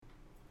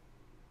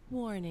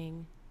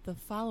Warning. The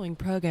following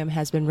program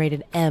has been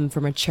rated M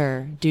for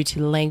mature due to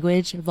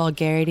language,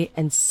 vulgarity,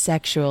 and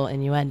sexual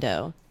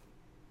innuendo.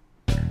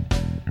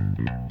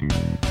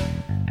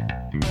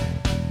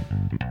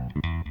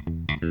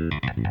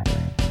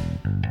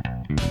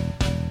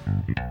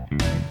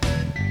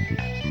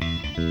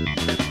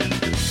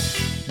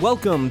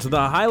 Welcome to the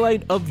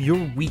highlight of your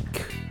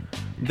week.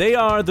 They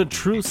are the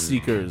truth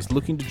seekers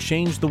looking to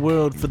change the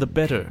world for the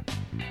better.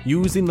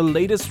 Using the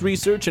latest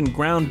research and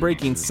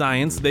groundbreaking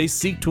science, they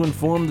seek to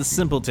inform the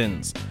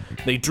simpletons.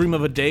 They dream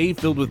of a day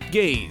filled with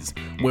gays,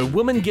 where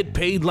women get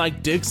paid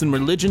like dicks and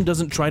religion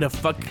doesn't try to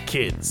fuck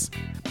kids.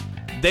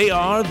 They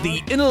are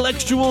the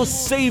intellectual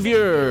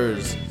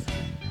saviors.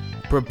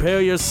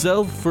 Prepare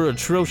yourself for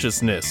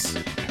atrociousness.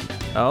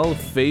 All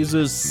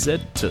phasers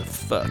set to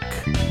fuck.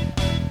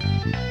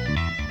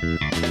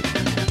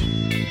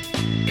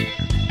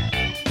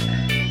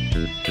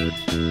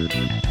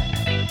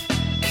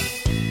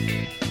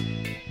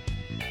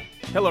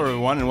 Hello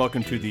everyone and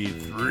welcome to the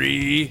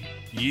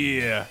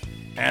 3-year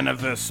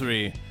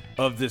anniversary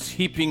of this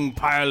heaping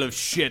pile of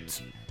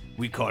shit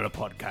we call a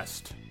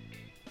podcast.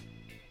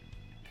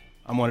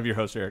 I'm one of your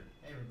hosts, Eric.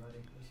 Hey everybody,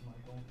 this is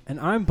Michael. And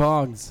I'm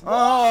Boggs.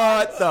 Oh,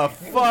 what the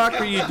fuck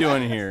are you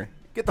doing here?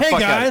 Get the Hey fuck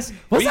guys, out.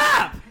 what's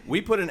up?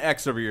 We put an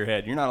X over your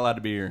head. You're not allowed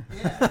to be here.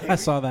 Yeah, I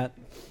saw that.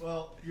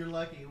 well, you're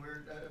lucky.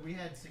 We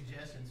had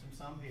suggestions from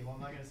some people. I'm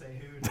not going to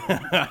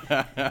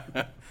say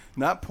who.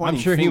 Not pointing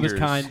I'm sure fingers. he was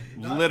kind.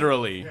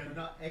 Literally. Yeah,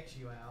 not X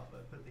you out,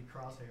 but put the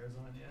crosshairs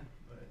on you.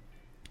 But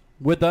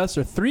With us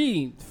are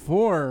three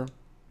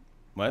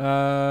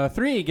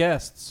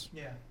guests.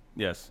 yeah,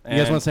 Yes. You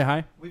guys want to say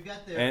hi? we've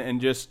got the.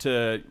 And just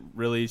to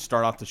really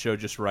start off the show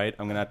just right,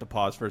 I'm going to have to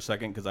pause for a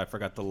second because I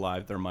forgot to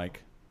live their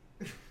mic.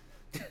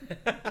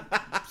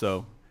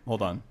 So,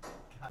 hold on.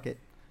 it.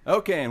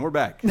 Okay, and we're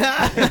back.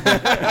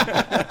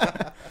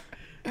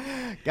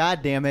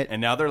 God damn it!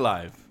 And now they're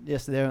live.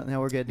 Yes,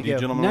 now we're good to Do you go.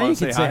 gentlemen Now you want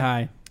to can say say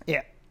hi.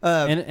 Yeah.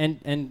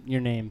 And your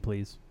name,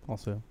 please,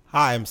 also.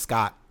 Hi, I'm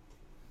Scott.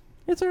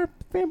 It's our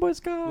fanboy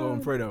Scott. Hello,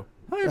 I'm Fredo.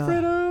 Hi,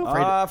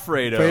 Fredo.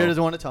 Fredo. Fredo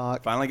doesn't want to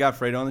talk. Finally got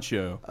Fredo on the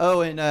show.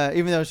 Oh, and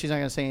even though she's not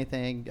going to say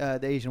anything, the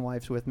Asian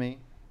wife's with me.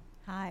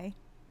 Hi.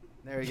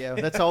 There we go.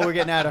 That's all we're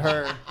getting out of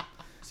her.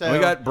 So We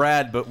got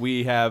Brad, but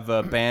we have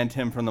banned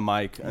him from the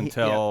mic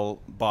until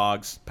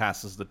Boggs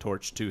passes the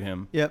torch to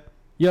him. Yep.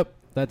 Yep,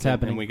 that's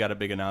happening. And we got a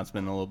big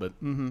announcement in a little bit.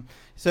 Mm-hmm.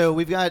 So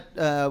we've got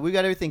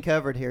everything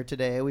covered here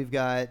today. We've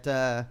got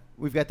the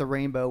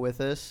rainbow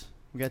with us.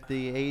 We got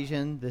the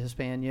Asian, the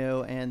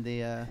Hispano, and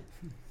the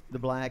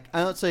black.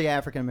 I don't say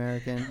African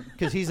American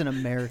because he's an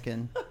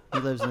American. He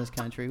lives in this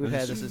country. We've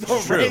had this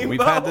discussion. True. We've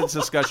had this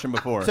discussion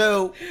before.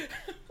 So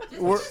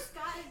we're.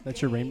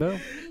 That's your rainbow?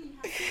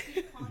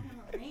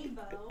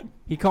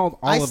 He called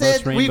all I of said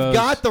us rainbows. we've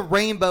got the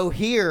rainbow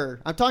here.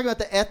 I'm talking about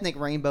the ethnic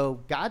rainbow.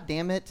 God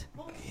damn it!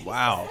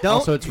 Wow. Don't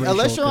Also, it's racial,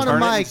 unless you're on a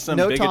Turn it into mic. some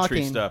No bigotry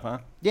talking. stuff, huh?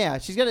 Yeah,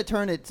 she's got to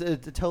turn it to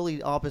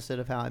totally opposite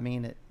of how I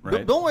mean it. Right.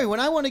 But don't worry, when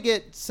I want to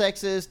get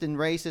sexist and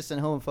racist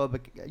and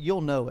homophobic,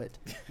 you'll know it.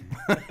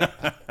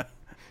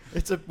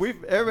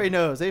 Everybody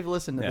knows. They've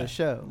listened to Yeah. this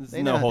show. There's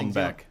They no know how holding things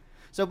go. back.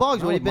 So, Boggs,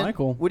 Not what with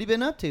Michael. have you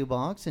been up to,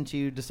 Boggs, since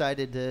you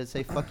decided to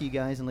say fuck you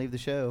guys and leave the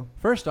show?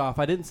 First off,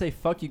 I didn't say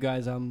fuck you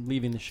guys, I'm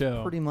leaving the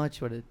show. Pretty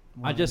much what it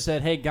was. I just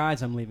said, hey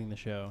guys, I'm leaving the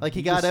show. Like he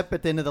You got just up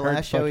at the end of the heard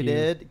last show fuck he you.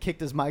 did,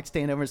 kicked his mic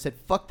stand over and said,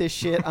 fuck this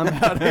shit, I'm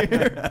out of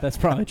here. That's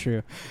probably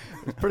true.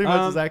 Pretty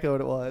much exactly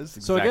what it was.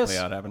 So I Exactly guess-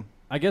 how it happened.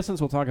 I guess since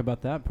we'll talk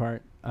about that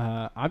part,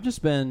 I've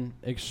just been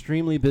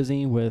extremely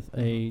busy with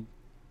a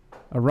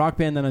rock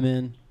band that I'm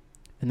in,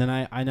 and then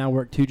I now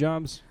work two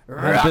jobs.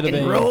 Rock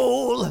and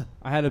roll!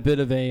 I had a bit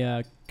of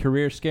a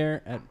career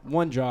scare at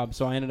one job,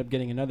 so I ended up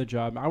getting another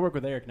job. I work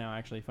with Eric now,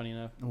 actually, funny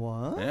enough.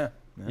 What? Yeah.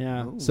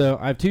 Yeah, Ooh. so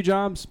I have two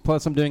jobs,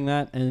 plus I'm doing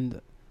that,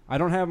 and I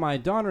don't have my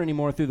daughter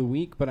anymore through the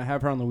week, but I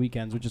have her on the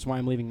weekends, which is why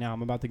I'm leaving now.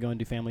 I'm about to go and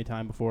do family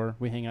time before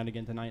we hang out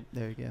again tonight.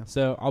 There you go.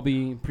 So I'll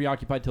be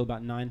preoccupied till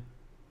about 9.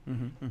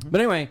 Mm-hmm, mm-hmm.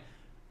 But anyway,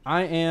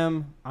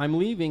 I'm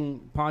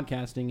leaving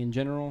podcasting in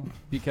general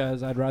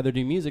because I'd rather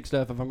do music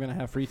stuff if I'm going to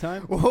have free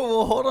time.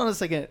 Whoa, hold on a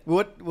second.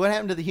 What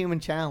happened to the human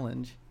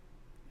challenge?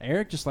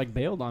 Eric just like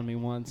bailed on me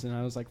once, and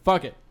I was like,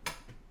 fuck it.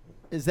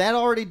 Is that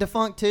already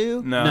defunct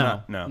too?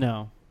 No.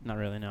 Not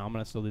really. No, I'm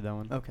going to still do that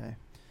one. Okay.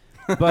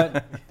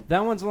 But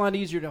that one's a lot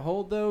easier to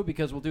hold, though,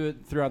 because we'll do it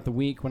throughout the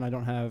week when I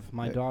don't have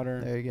my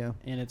daughter, There you go.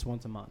 and it's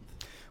once a month.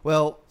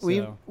 Well,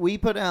 So- we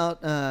put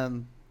out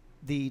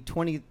the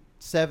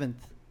 27th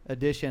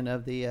edition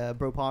of the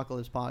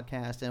Bropocalypse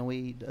podcast, and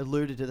we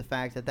alluded to the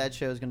fact that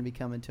show is going to be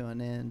coming to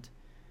an end.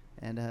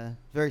 And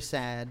very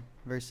sad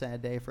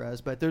day for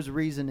us. But there's a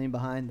reasoning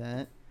behind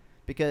that.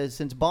 Because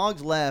since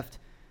Boggs left,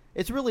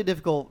 it's really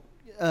difficult.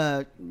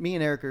 Me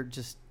and Eric are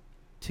just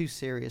too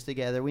serious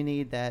together. We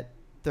need that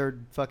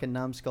third fucking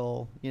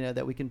numbskull,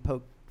 that we can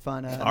poke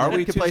fun at. Are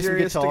we Could too play some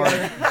serious guitar.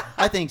 together?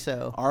 I think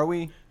so. Are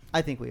we?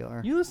 I think we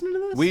are. You listening to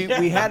this?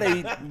 We had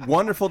a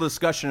wonderful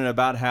discussion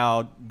about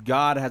how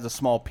God has a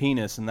small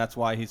penis, and that's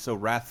why he's so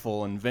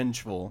wrathful and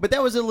vengeful. But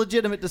that was a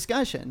legitimate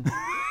discussion.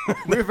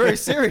 We were very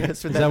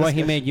serious with Is that why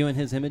he made you in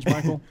his image,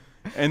 Michael?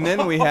 And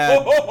then we had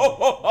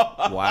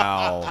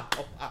wow.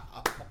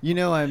 You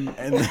know I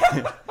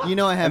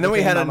have. And then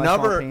we had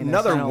another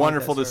like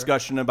wonderful that, sir.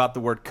 discussion about the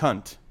word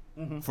cunt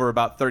for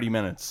about 30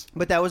 minutes.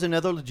 But that was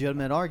another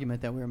legitimate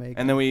argument that we were making.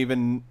 And then we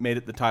even made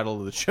it the title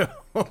of the show.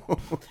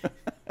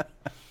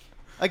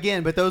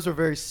 Again, but those were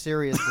very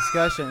serious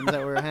discussions that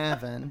we were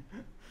having.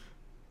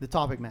 The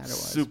topic matter was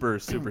Super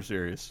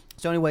serious.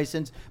 So anyway,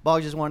 since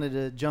Bog just wanted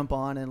to jump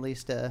on and at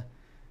least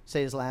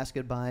say his last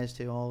goodbyes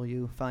to all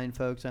you fine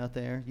folks out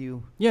there,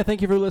 you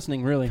Thank you for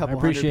listening. Really, I couple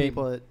hundred appreciate.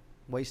 people that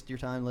waste your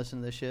time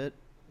listening to this shit.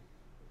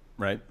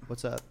 Right.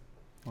 What's up?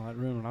 Well, that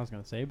ruined what I was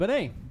going to say, but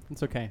hey,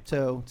 it's okay.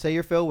 So say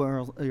your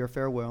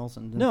farewells,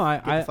 and No,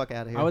 get the fuck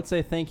out of here. I would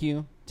say thank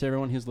you to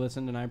everyone who's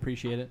listened, and I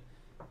appreciate it.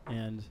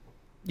 And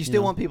you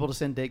still want people to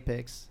send dick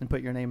pics and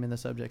put your name in the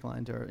subject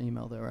line to our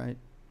email, though, right?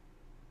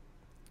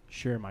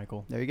 Sure,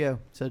 Michael. There you go.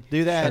 So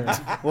do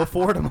that. We'll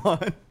forward them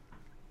on.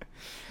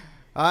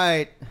 All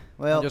right.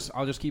 Well,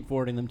 I'll just keep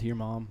forwarding them to your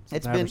mom.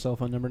 It's I have her been- cell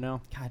phone number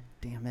now. God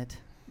damn it.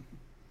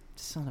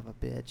 Son of a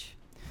bitch.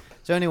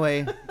 So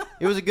anyway,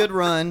 it was a good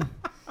run.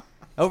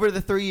 Over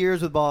the 3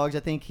 years with Boggs, I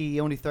think he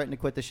only threatened to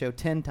quit the show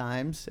 10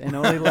 times and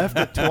only left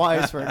it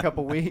twice for a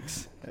couple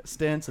weeks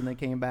stints and then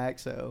came back.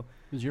 So,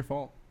 It was your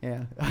fault.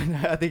 yeah,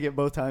 I think at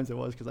both times it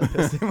was because I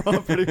pissed him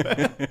off pretty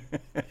bad.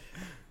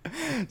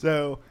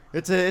 So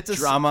it's a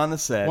Drama on the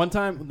set. One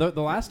time, the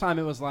last time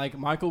it was like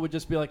Michael would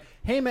just be like,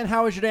 "Hey man,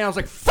 how was your day?" And I was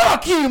like,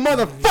 "Fuck you,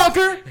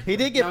 motherfucker!" He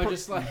did get I was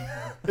just like,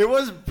 it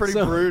was pretty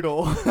So-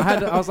 brutal.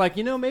 I was like,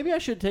 maybe I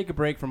should take a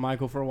break from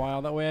Michael for a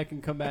while. That way I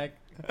can come back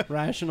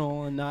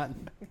rational and not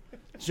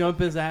jump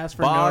his ass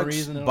for no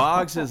reason. at all.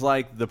 Boggs is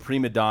like the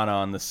prima donna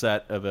on the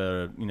set of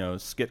a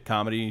skit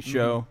comedy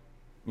show.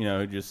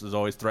 Who just is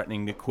always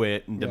threatening to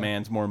quit and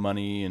demands more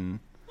money and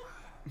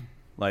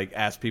like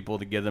asks people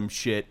to give them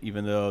shit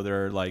even though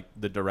they're like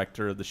the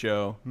director of the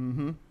show.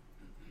 Mm-hmm.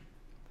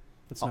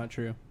 That's not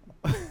true.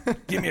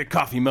 Give me a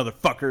coffee,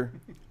 motherfucker.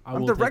 I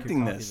I'm will take your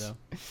directing coffee, this. though.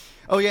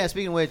 Oh yeah,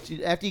 speaking of which,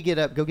 after you get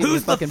up, go get me a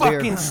Who's the fucking fucking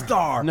beer.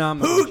 star? No, I'm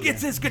not Who looking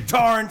gets at his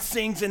guitar and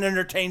sings and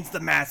entertains the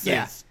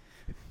masses?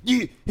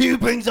 Yeah. Who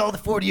brings all the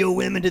 40-year-old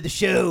women to the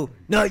show?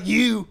 Not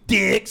you,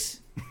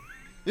 dicks.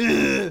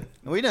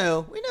 We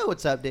know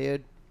what's up,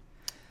 dude.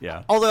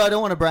 Yeah. Although I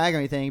don't want to brag or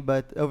anything,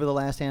 but over the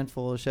last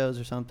handful of shows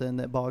or something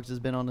that Boggs has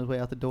been on his way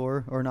out the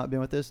door or not been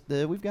with us,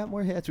 we've got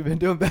more hits. We've been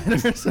doing better.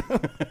 So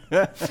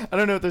I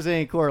don't know if there's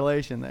any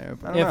correlation there.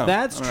 But. If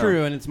that's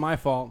true and it's my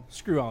fault,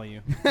 screw all of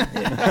you. All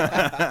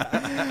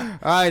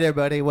right,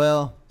 everybody.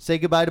 Well, say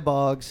goodbye to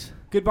Boggs.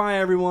 Goodbye,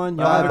 everyone.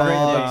 Y'all Bye, have a great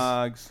day.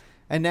 Boggs.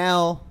 And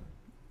now,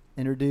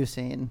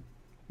 introducing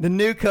the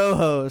new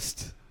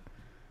co-host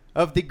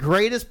of the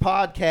greatest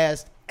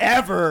podcast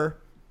ever,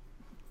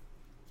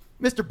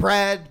 Mr.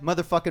 Brad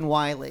motherfucking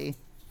Wiley.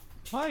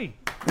 Hi.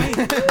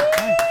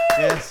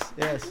 Yes.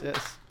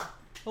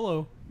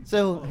 Hello.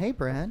 So, hey,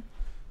 Brad.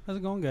 How's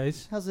it going,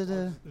 guys? How's it?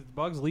 Did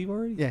Boggs leave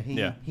already?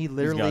 Yeah, he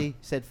literally gone.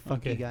 said "fuck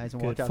Okay, you guys"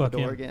 and good. walked out Fuck the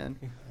door him. again.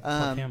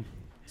 Fuck him.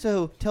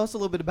 So, tell us a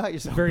little bit about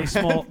yourself. Very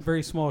Brad.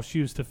 very small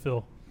shoes to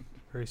fill.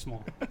 Very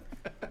small.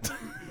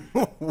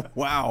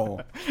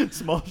 Wow.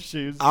 Small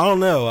shoes. I don't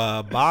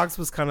know. Boggs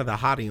was kind of the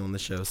hottie on the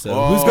show, so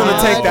Whoa. who's going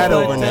to take that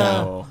But, over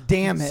now?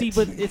 Damn it. See,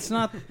 but it's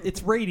not.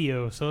 It's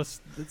radio, so it's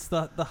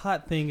the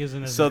hot thing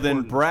isn't as So then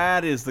important.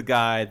 Brad is the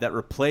guy that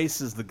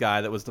replaces the guy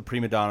that was the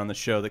prima donna on the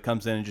show that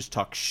comes in and just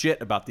talks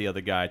shit about the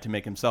other guy to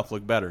make himself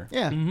look better.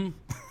 Yeah.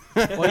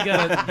 Well, you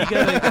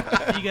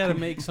gotta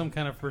make some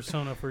kind of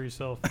persona for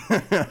yourself.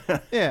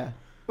 Yeah.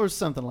 Or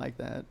something like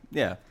that.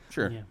 Yeah,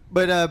 sure. Yeah.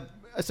 But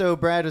so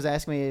Brad was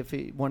asking me if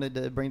he wanted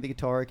to bring the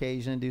guitar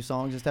occasion and do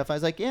songs and stuff. I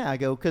was like, yeah. I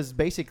go, because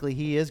basically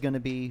he is going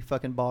to be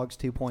fucking Boggs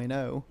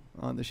 2.0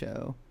 on the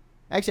show.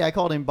 Actually, I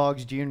called him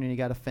Boggs Jr. and he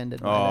got offended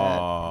by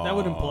Aww. That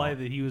would imply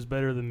that he was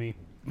better than me.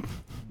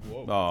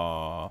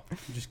 Aww.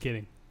 I'm just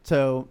kidding.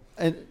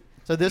 that.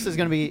 So this is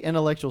going to be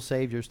Intellectual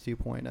Saviors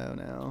 2.0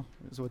 now,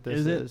 is what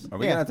this Is is. it? Are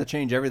we going to have to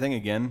change everything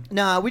again?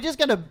 Nah, we just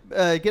got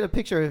to get a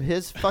picture of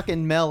his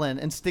fucking melon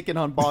and stick it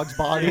on Boggs'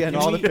 body and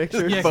all the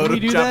pictures. Yeah, can you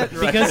do Photoshop that? it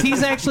right. Because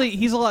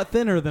he's a lot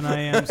thinner than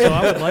I am, so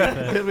I would like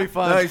that. It'll be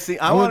fun. No, see,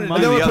 I wouldn't wanted to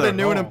And do then the we'll put a other.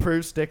 new and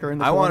improved sticker in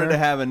the I corner. wanted to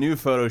have a new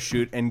photo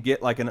shoot and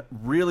get like a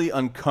really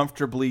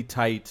uncomfortably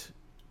tight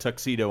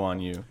tuxedo on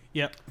you.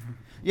 Yep.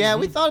 Yeah,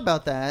 we thought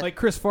about that. Like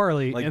Chris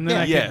Farley, Like- and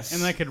then yeah.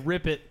 I could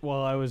rip it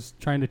while I was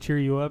trying to cheer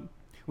you up.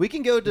 We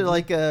can go to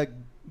like a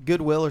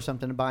Goodwill or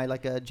something and buy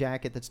like a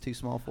jacket that's too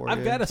small for you.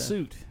 I've got a So-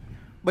 suit.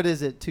 But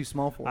is it too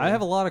small for you? I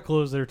have a lot of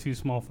clothes that are too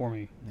small for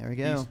me. There we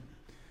go.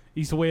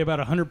 Used to weigh about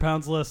 100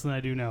 pounds less than I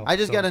do now. I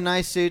just so. got a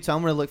nice suit, so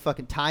I'm going to look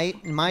fucking tight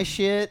in my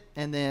shit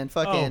and then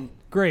fucking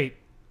Great.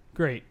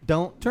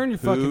 don't. Turn your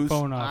fucking Who's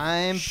phone off.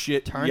 I'm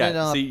Shit. turning yeah, it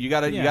up. see, you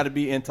gotta Yeah.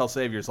 be Intel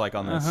Saviors like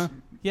on this. Uh-huh.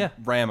 Yeah.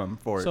 ram them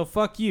for it. So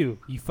fuck you,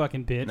 you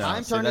fucking bitch. No,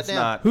 I'm see, turning it that's down.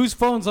 not. Whose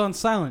phone's on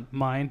silent?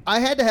 Mine. I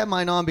had to have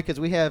mine on because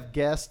we have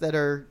guests that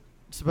are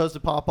supposed to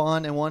pop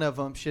on, and one of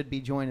them should be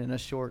joining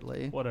us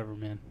shortly. Whatever,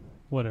 man.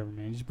 Whatever,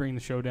 man. Just bring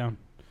the show down.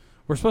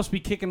 We're supposed to be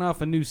kicking off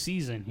a new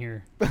season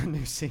here.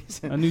 New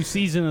season. A new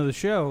season of the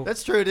show.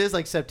 That's true. It is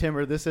like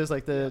September. This is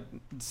like the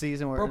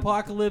season where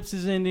Apocalypse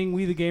is ending.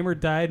 We the Gamer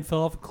died and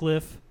fell off a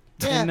cliff.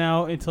 Yeah. And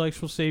now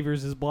Intellectual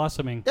Saviors is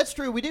blossoming. That's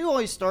true. We do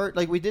always start,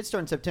 like we did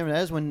start in September. That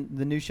is when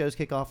the new shows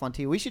kick off on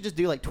TV. We should just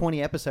do like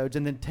 20 episodes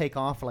and then take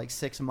off for like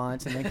 6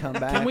 months and then come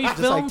back. Can we just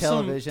film like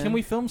television. Can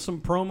we film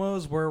some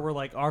promos where we're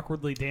like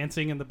awkwardly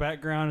dancing in the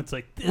background? It's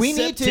like this We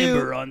need to-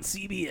 September on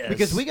CBS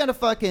Because we got a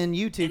fucking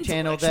YouTube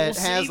channel that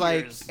Intellectual has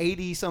like Saviors.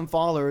 80 some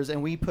followers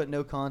and we put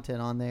no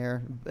content on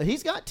there.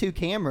 He's got 2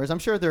 cameras. I'm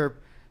sure they're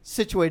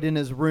situated in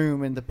his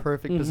room in the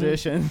perfect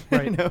position.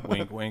 Right. You know?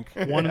 Wink, wink.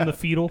 one in the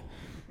fetal.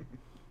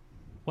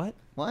 What?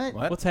 What?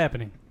 What? What's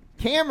happening?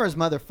 Cameras,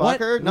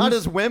 motherfucker. What? Not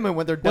Who's- as women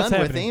when they're What's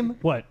done with happening? him.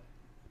 What?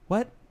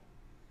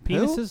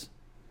 Penises?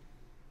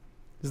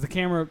 Is the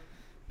camera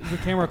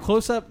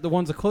close up? The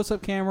one's a close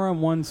up camera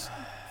and one's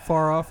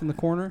far off in the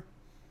corner?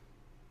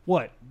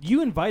 What?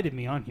 You invited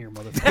me on here,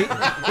 motherfucker.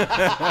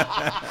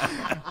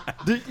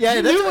 Yeah,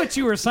 You that's knew what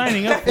you were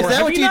signing up for. Is that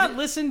Have what you you not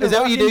listened to Is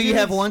that what you do? Rockin' You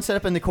have Dudes? one set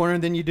up in the corner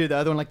and then you do the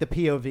other one like the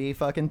POV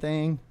fucking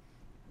thing?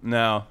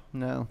 No,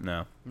 No.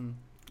 no.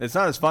 It's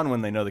not as fun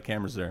when they know the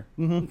camera's there.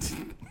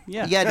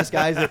 Yeah. You gotta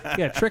disguise it.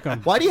 Yeah, trick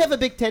them. Why do you have a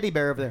big teddy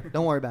bear over there?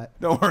 Don't worry about it.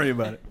 Don't worry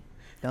about it.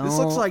 Don't. This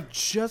looks like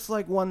just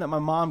like one that my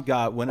mom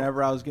got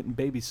whenever I was getting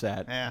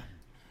babysat. Yeah.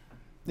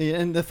 Yeah,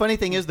 and the funny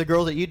thing is, the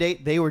girls that you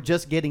date, they were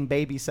just getting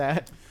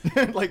babysat,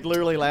 like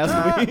literally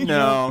last week.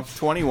 No,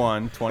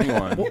 21.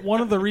 One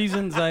of the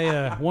reasons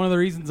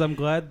I'm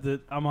glad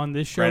that I'm on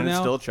this show Brandon's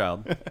now still a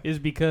child. is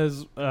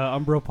because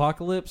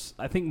Umbropocalypse.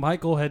 I think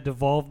Michael had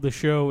devolved the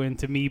show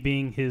into me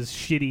being his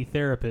shitty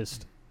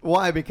therapist.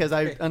 Why? Because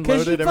I Because you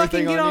unloaded fucking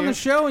everything get on you. the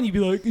show and you'd be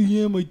like,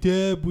 "Yeah, my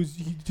dad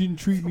he didn't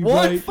treat me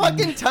One right."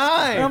 fucking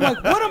time. And I'm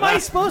like, "What am I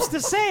supposed to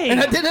say?" and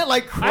I didn't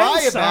like cry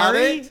I'm about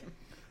sorry. it.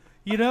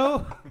 You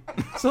know,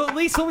 so at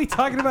least we'll be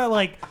talking about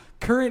like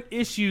current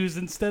issues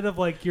instead of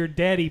like your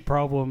daddy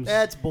problems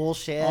That's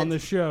bullshit. on the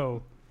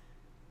show.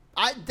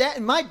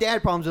 My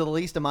dad problems are the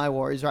least of my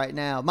worries right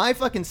now. My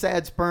fucking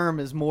sad sperm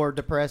is more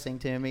depressing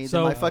to me So-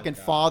 than my fucking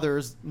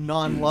father's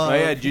non-love. Oh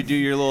yeah, did you do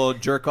your little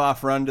jerk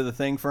off run to the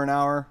thing for an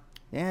hour?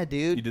 Yeah,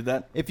 dude. You did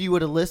that? If you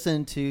would have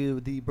listened to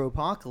the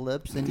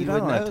Bropocalypse, then Dude, you I would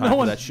don't know. have time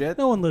for that shit.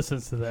 No one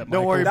listens to that. Don't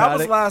Michael. worry That about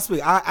was it. last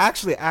week.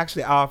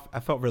 I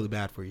felt really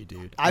bad for you,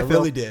 dude. I felt-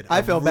 really did.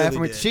 I felt bad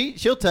really for me. did.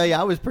 She'll tell you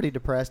I was pretty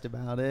depressed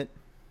about it.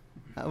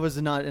 I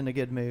was not in a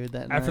good mood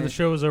that night. After the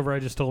show was over, I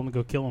just told him to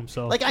go kill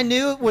himself. Like I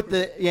knew with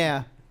the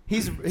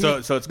So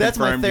it's that's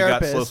my confirmed you got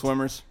therapist. slow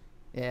swimmers?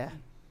 Yeah,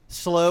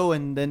 slow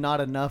and then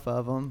not enough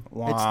of them. It's the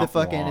Wah,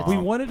 fucking. wah. we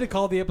wanted to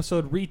call the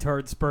episode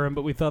 "Retard Sperm,"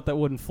 but we thought that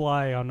wouldn't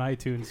fly on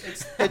iTunes.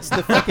 It's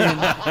the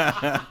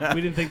fucking.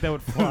 We didn't think that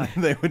would fly.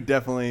 They would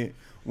definitely.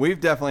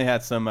 We've definitely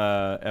had some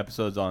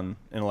episodes on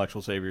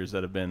Intellectual Saviors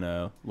that have been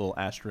little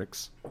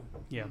asterisks.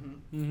 Yeah.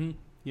 Mm-hmm.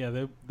 Yeah.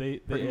 They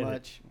Pretty edit.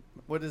 much.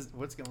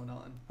 What's going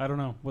on? I don't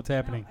know what's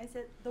happening. No, I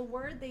said the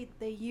word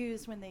they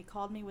used when they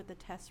called me with the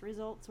test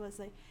results was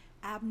like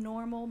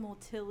abnormal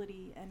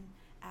motility and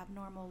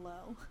abnormal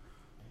low.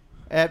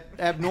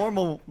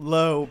 Abnormal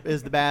low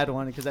is the bad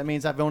one because that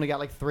means I've only got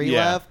like 3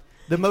 Yeah. left.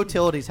 The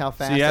motility is how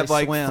fast So you have they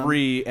like swim.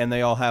 3, and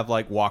they all have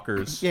like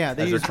walkers. Yeah,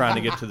 they as use- they're trying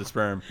to get to the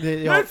sperm.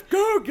 They all-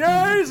 go,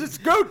 guys! It's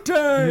go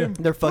time!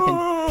 They're fucking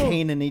Oh.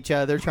 caning each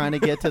other trying to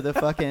get to the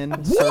fucking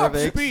Warp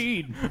cervix.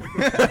 speed.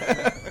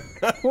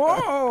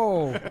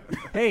 Whoa!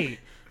 Hey,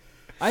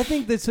 I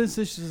think that since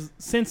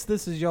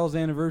this is y'all's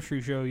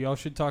anniversary show, y'all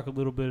should talk a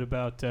little bit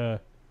about the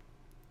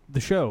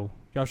show.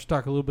 Y'all should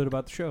talk a little bit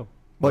about the show.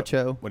 What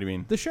show? What do you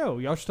mean? The show.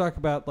 Y'all should talk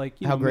about like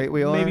How great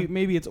we are?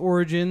 Maybe its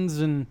origins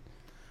and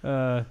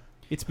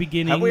its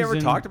beginnings. Have we ever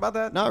and- talked about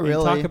that? Not and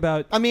really. Talk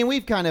about I mean,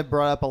 we've kind of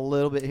brought up a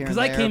little bit here because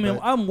and I there, came in.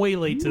 but- I'm way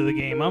late to the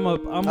game.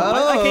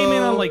 I came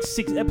in on like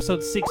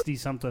episode 60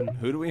 something.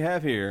 Who do we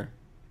have here?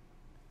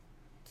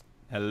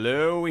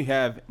 Hello, we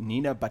have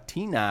Nina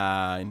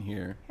Betina in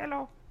here.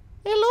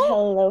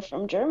 Hello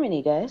from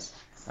Germany, guys.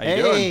 How you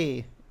doing?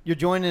 Hey, you're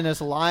joining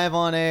us live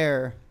on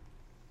air.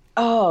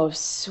 Oh,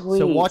 sweet.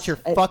 So watch your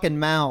fucking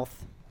mouth.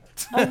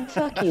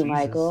 Fuck you,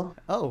 Michael.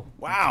 Oh,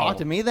 Wow. talk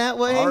to me that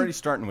way? Already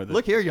starting with it.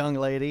 Look here, young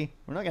lady.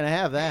 We're not going to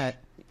have that.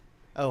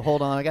 Oh,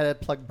 hold on. I got to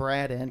plug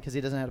Brad in because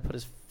he doesn't know how to put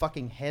his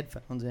fucking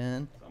headphones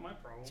in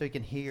so he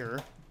can hear.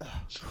 Oh,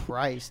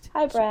 Christ.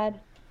 Hi, Brad.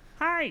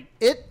 Hi.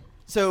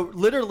 So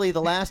literally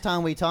the last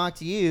time we talked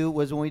to you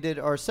was when we did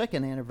our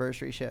second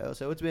anniversary show.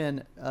 So it's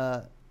been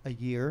a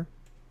year.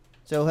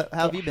 So how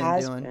have you been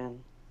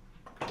doing?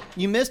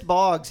 You missed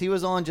Boggs. He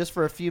was on just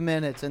for a few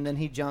minutes, and then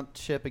he jumped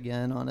ship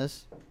again on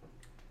us.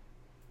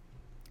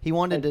 He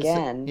wanted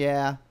Again? to.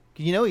 Yeah.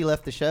 You know he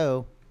left the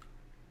show.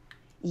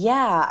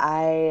 Yeah,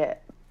 I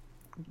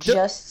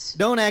just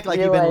Don't act like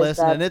you've been realized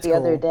listening. that It's the cool.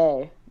 other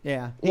day.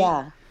 Yeah.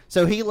 Yeah.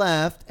 So he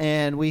left,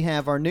 and we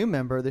have our new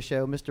member of the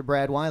show, Mr.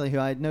 Brad Wiley, who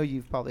I know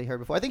you've probably heard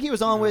before. I think he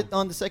was on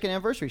on the second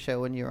anniversary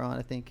show when you were on.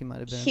 I think he might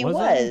have been. He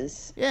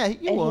was. Yeah,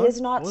 you And were. he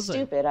is not Was I?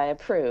 stupid. I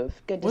approve.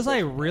 Good Was I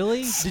decision.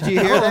 really? Did you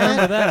hear I don't that?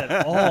 remember that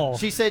at all.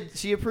 She said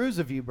she approves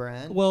of you,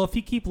 Brad. Well, if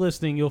you keep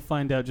listening, you'll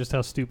find out just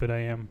how stupid I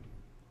am.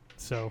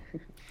 So,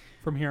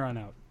 from here on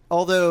out.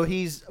 Although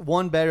he's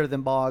one better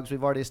than Boggs.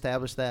 We've already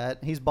established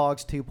that. He's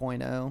Boggs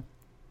 2.0.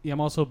 Yeah, I'm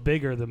also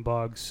bigger than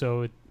Boggs,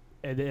 so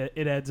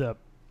it adds up.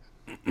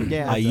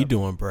 Yeah. How you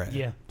doing, Brad?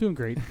 Yeah, doing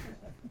great.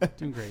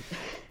 Doing great.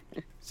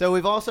 So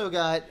we've also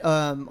got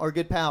our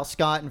good pal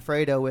Scott and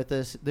Fredo with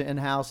us in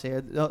the house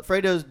here.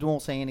 Fredo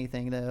won't say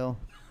anything though.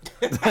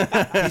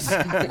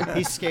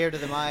 he's scared of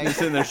the mic. He's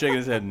sitting there shaking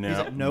his head. No,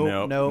 like,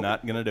 nope.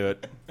 not gonna do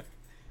it.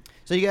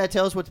 So you gotta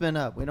tell us what's been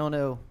up. We don't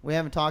know. We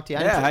haven't talked to you.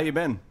 Yeah, how you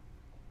been?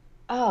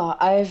 Oh,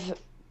 I've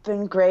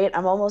been great.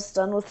 I'm almost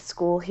done with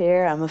school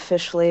here. I'm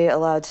officially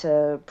allowed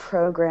to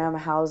program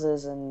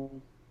houses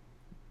and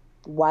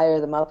wire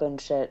them up and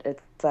shit.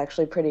 It's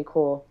actually pretty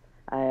cool.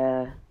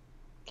 I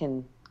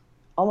can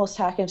almost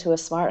hack into a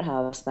smart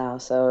house now.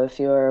 So if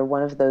you're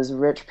one of those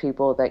rich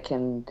people that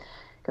can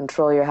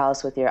control your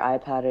house with your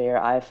iPad or your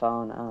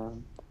iPhone,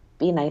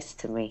 be nice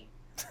to me.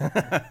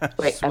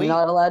 Wait, Sweet. I'm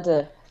not allowed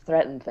to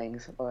threaten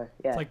things. Or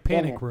yeah, It's like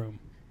damn Panic it. Room.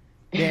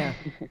 Yeah.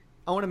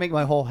 I want to make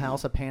my whole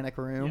house a panic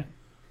room. Yeah.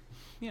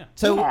 Yeah.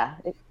 So Yeah,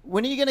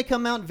 when are you going to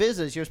come out and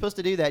visit us? You're supposed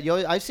to do that.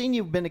 I've seen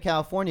you've been to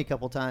California a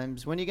couple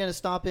times. When are you going to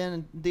stop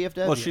in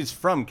DFW? Well, she's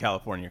from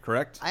California,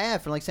 correct? I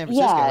have from like San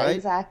Francisco, yeah, right?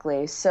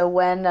 exactly. So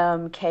when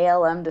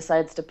KLM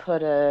decides to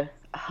put a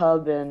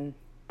hub in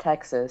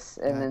Texas,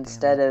 and God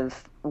instead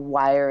of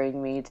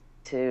wiring me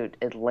to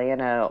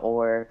Atlanta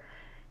or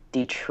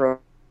Detroit,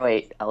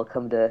 I'll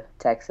come to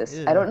Texas.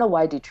 Ew. I don't know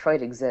why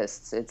Detroit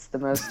exists. It's the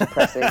most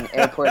depressing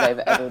airport I've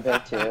ever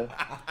been to.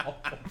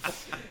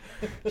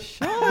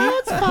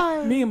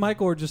 Me and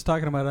Michael were just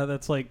talking about how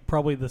that's like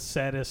probably the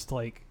saddest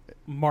like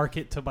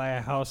market to buy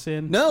a house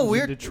in. No, is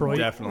we're in Detroit.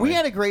 Definitely. We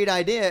had a great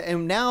idea,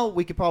 and now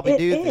we could probably It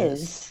do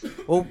is. this.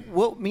 Well,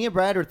 what me and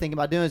Brad are thinking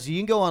about doing is you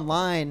can go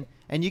online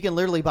and you can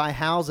literally buy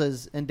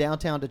houses in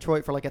downtown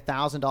Detroit for like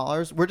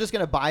 $1,000. We're just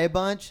going to buy a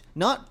bunch,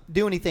 not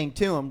do anything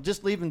to them,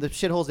 just leave them the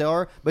shitholes they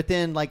are, but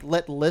then like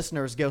let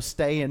listeners go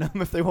stay in them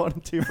if they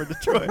wanted to for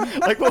Detroit.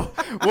 Like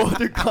we'll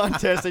do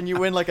contests and you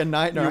win like a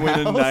night in You our win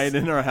house. a night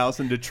in our house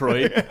in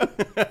Detroit.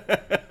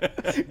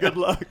 Good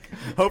luck.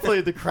 Hopefully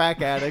the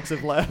crack addicts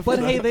have left. But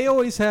hey, they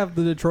always have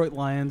the Detroit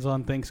Lions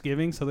on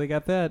Thanksgiving, so they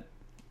got that.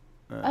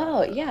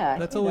 Oh yeah,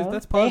 That's you always- know,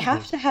 that's They positive.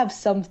 have to have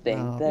something.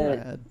 Oh,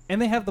 that Brad.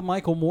 And they have the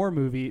Michael Moore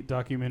movie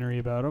documentary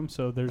about him,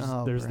 so there's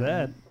Oh, that.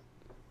 Brad.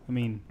 I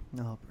mean,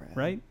 No, Brad.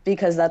 right?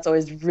 because that's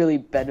always really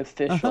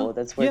beneficial. Uh-huh,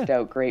 That's worked yeah.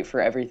 out great for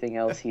everything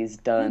else he's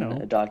done know.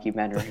 a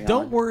documentary on.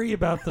 Don't worry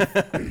about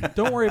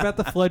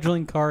the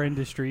fledgling car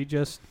industry.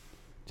 Just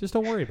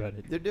don't worry about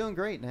it. They're doing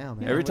great now,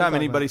 man. Every What are you time talking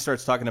anybody about?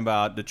 starts talking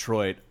about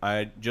Detroit,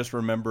 I just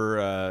remember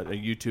a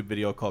YouTube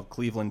video called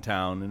Cleveland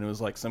Town, and it was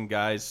like some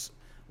guys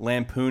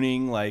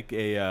lampooning like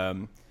a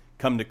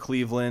come to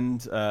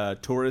Cleveland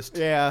tourist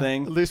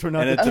thing. At least we're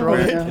not and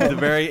Detroit. at the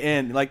very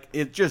end, like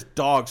it just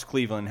dogs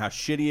Cleveland, how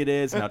shitty it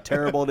is and how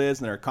terrible it is,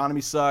 and their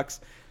economy sucks.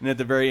 And at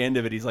the very end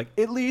of it, he's like,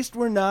 "At least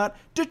we're not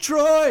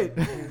Detroit."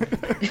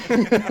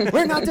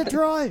 We're not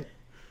Detroit.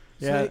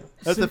 Yeah, So-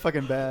 that's so- the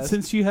fucking best.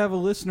 Since you have a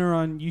listener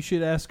on, you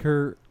should ask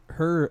her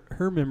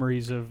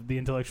memories of the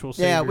intellectual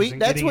saviors. Yeah,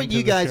 and that's getting what into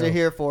you the guys show. are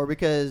here for,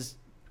 because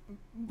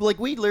like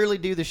we literally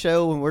do the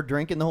show when we're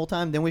drinking the whole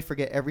time, then we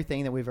forget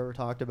everything that we've ever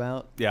talked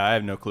about. Yeah, I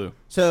have no clue.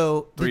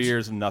 So 3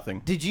 years of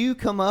nothing. Did you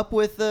come up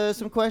with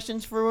some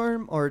questions for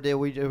him, or are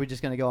we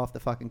just gonna go off the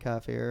fucking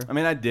cuff here? I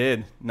mean, I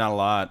did not a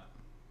lot.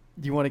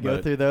 Do you want to go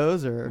but through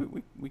those, or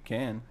We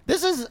can.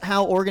 this is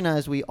how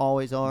organized we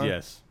always are?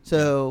 Yes.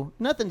 So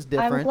nothing's I'm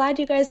different. glad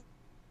you guys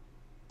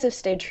have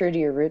stayed true to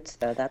your roots,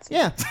 though. That's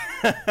Yeah.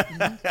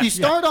 You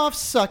start off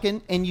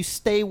sucking and you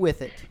stay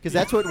with it because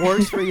that's what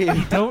works for you.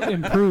 Don't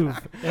improve.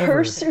 Ever.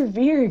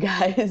 persevere,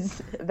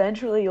 guys.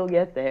 Eventually, you'll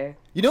get there.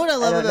 You know what I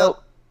love don't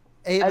about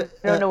I Ava?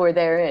 don't know where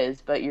there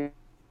is, but you're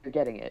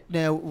getting it.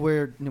 No,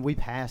 we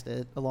passed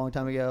it a long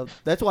time ago.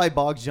 That's why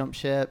Boggs jumped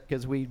ship,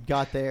 because we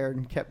got there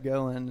and kept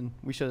going, and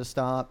we should have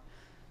stopped.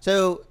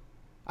 So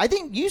I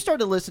think you started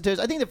to listen to us.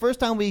 I think the first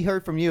time we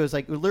heard from you was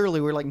like literally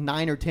we're like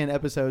 9 or 10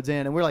 episodes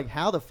in, and we're like,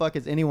 how the fuck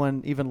is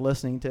anyone even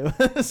listening to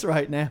us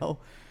right now?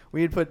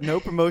 We had put no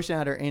promotion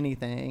out or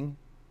anything,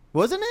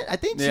 wasn't it? I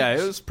think. Yeah,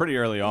 it was pretty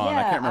early on. I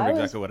Yeah, can't remember was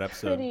exactly what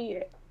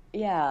episode.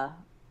 Yeah.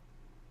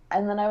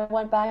 And then I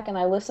went back and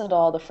I listened to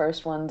all the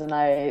first ones, and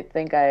I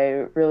think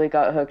I really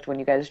got hooked when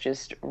you guys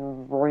just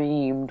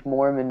reamed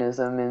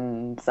Mormonism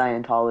and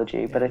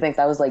Scientology. But I think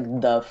that was like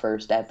the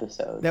first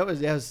episode. That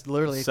was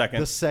literally Second.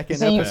 the second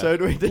So you-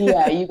 episode we did.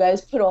 Yeah, you guys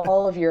put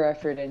all of your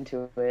effort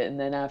into it, and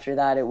then after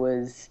that it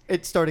was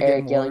It started Eric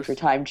getting yelling worse. for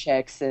time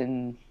checks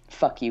and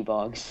fuck you,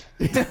 Boggs.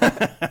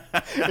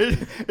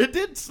 it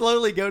did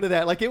slowly go to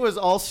that. Like it was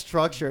all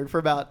structured for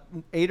about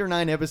 8 or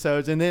 9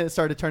 episodes, and then it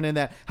started turning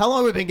that. How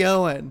long have we been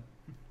going?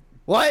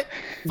 What?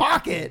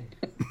 Fuck it.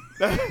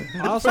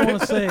 I also want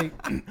to say,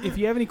 if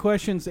you have any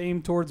questions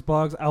aimed towards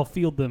Boggs, I'll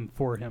field them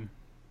for him.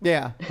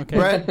 Yeah.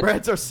 Okay.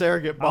 Brad's our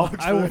surrogate Boggs.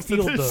 I will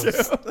field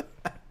those.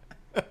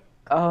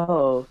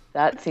 Oh,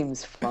 that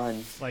seems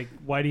fun. Like,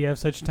 why do you have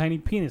such a tiny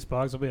penis,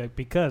 Boggs? I'll be like,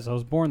 because I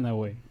was born that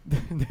way.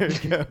 There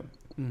you go.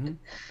 Mm-hmm.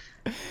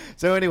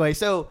 So anyway,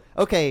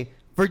 okay,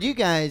 for you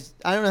guys,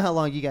 I don't know how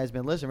long you guys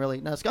been listening,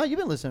 really. Now, Scott, you've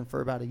been listening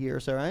for about a year or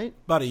so, right?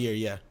 About a year,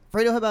 yeah.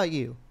 Fredo, how about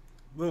you?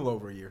 A little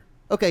over a year.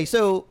 Okay,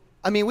 so,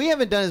 I mean, we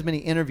haven't done as many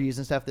interviews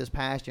and stuff this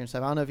past year and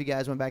stuff. I don't know if you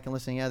guys went back and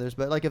listened to others,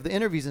 but, like, of the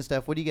interviews and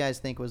stuff, what do you guys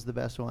think was the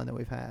best one that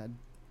we've had?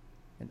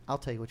 And I'll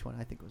tell you which one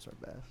I think was our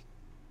best.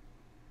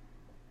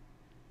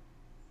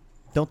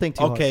 Don't think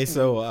too hard. Okay,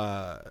 so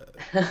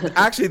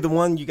actually the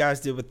one you guys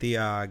did with the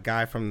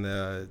guy from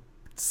the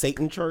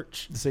Satan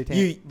Church. The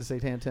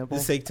Satan Temple?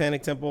 The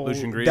Satanic Temple.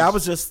 Lucian Greaves. That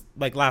was just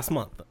like last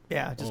month.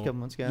 Yeah, just a couple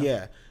months ago.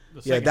 Yeah. The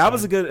Yeah, second that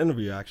was time. a good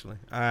interview, actually.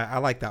 I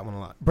like that one a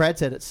lot. Brad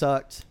said it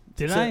sucked.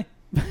 Did So- I?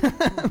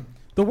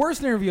 The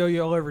worst interview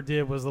y'all ever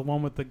did was the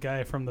one with the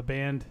guy from the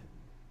band.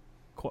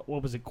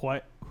 What was it?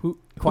 Quiet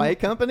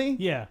Company?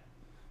 Yeah.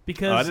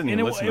 Because I didn't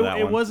even listen to that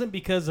it one. wasn't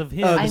because of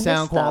him. Oh, I the missed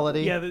sound that one.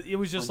 quality. Yeah, it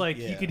was just like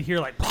you could hear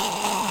like.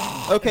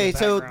 Okay, in the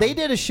so background. they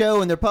did a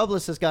show and their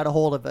publicist got a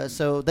hold of us.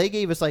 So they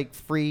gave us like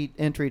free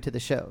entry to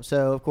the show.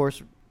 So of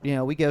course,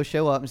 we go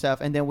show up and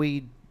stuff, and then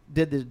we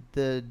did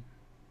the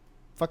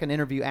fucking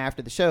interview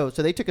after the show.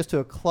 So they took us to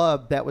a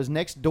club that was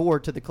next door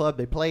to the club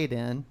they played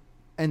in,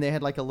 and they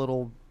had like a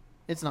little.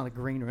 It's not a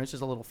green room. It's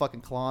just a little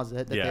fucking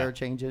closet that they were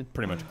changing.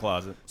 Pretty much a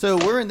closet. So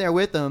we're in there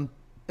with them.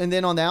 And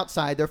then on the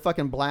outside, they're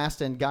fucking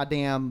blasting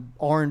goddamn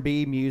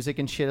R&B music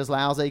and shit as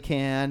loud as they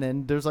can.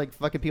 And there's like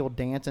fucking people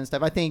dancing and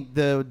stuff. I think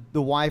the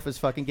wife was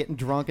fucking getting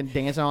drunk and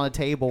dancing on a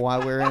table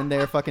while we were in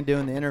there fucking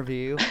doing the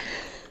interview.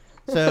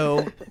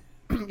 So,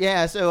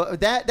 yeah, so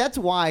that's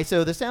why.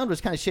 So the sound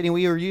was kind of shitty.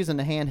 We were using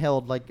the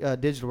handheld like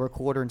digital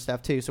recorder and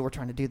stuff too. So we're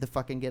trying to do the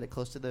fucking get it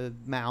close to the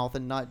mouth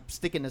and not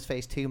stick in his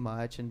face too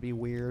much and be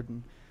weird.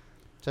 And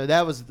so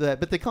that was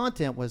but the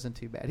content wasn't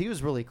too bad. He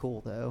was really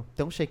cool though.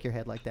 Don't shake your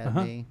head like that at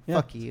me. Yeah,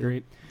 Fuck it's you.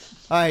 Great.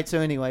 All right. So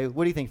anyway,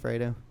 what do you think,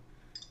 Fredo?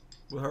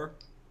 With her?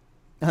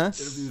 Huh?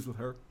 Interviews with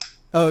her.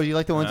 Oh, you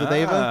like the ones with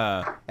Ava?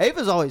 Ah.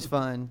 Ava's always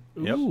fun.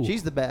 Yep. Ooh.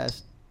 She's the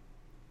best.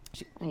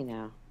 I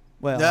know.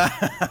 Well,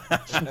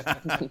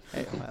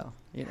 hey, well,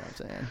 you know what I'm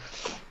saying.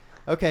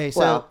 Okay, so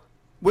Well-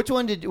 which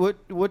one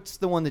what's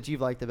the one that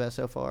you've liked the best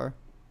so far,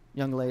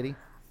 young lady?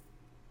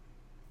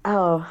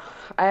 Oh,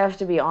 I have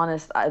to be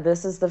honest.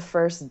 This is the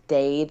first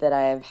day that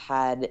I have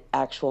had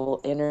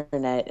actual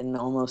internet in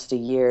almost a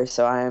year,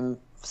 so I'm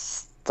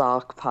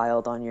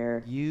stockpiled on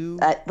your. You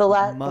The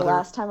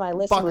last time I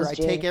listened fucker, was I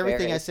January. take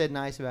everything I said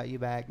nice about you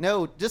back.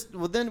 No,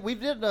 then we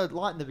did a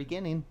lot in the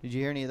beginning. Did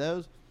you hear any of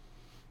those?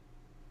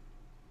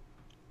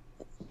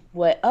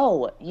 What?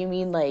 Oh, you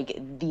mean like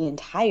the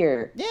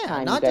entire Yeah,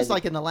 time? not you guys just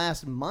like in the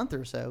last month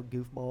or so,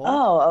 goofball.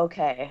 Oh,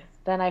 okay.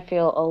 Then I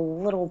feel a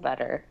little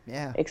better.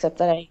 Yeah, Except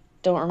that I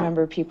don't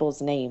remember people's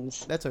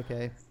names. that's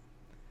okay.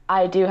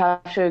 I do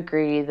have to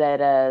agree that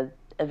a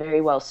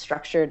very well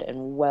structured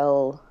and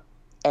well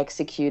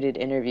executed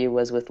interview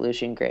was with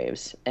Lucian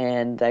Graves,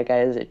 and that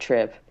guy is a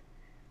trip.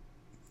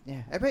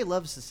 Yeah, everybody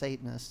loves the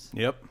Satanists.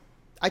 Yep.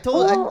 I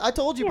told Well, I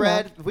told you, you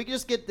Brad, know. if we could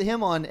just get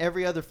him on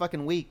every other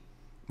fucking week,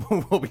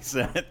 We'll be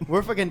set.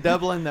 we're fucking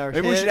doubling their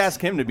Maybe we should hits.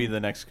 ask him to be the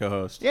next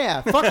co-host.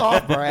 Yeah, fuck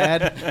off,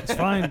 Brad. It's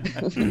fine.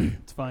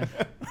 It's fine.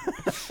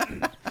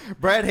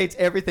 Brad hates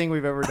everything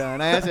we've ever done.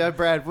 I asked him,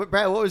 Brad, what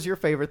was your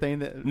favorite thing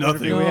that Nothing.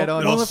 interview we had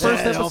on? One of the He said,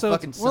 first "They all episodes.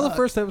 fucking One of the suck."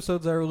 first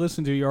episodes I ever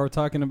listened to, you were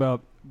talking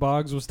about.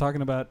 Boggs was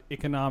talking about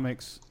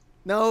economics.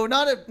 No,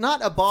 not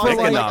a boss. I'm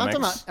Economics. talking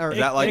about, Is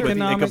that like with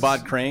Economics.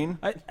 Ichabod Crane?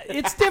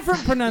 It's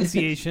different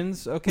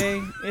prononciations,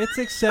 okay? It's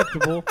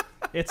acceptable.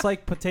 It's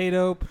like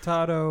potato,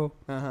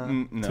 uh-huh.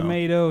 No.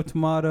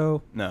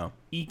 tomato, No.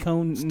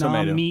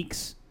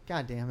 economics.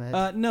 God damn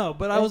it. No,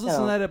 but I was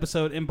listening to No. that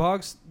episode, and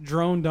Boggs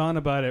droned on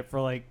about it for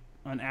like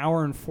an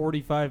hour and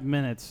 45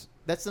 minutes.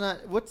 That's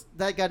not. What's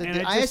that got to And do?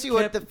 it I just asked you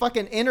what kept- the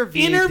fucking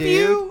interview.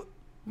 Interview? Dude.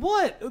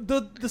 What?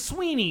 The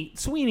Sweeney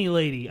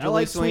lady. I Julie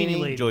like Sweeney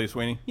Sweeney. lady. Julia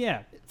Sweeney?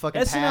 Yeah.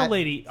 Fucking SNL Pat.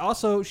 lady.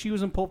 Also, she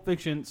was in Pulp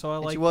Fiction, so I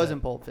And like she was that. in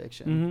Pulp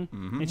Fiction.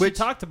 Mm-hmm. And Which- she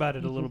talked about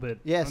it a little bit.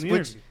 Yes, on the which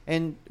interview.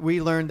 and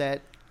we learned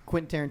that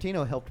Quentin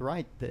Tarantino helped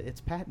write the It's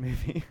Pat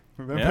movie.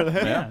 Remember Yeah,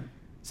 that? yeah.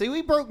 See,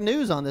 we broke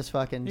news on this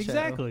fucking show.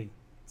 Exactly.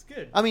 It's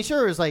good. I mean,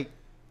 sure, it was like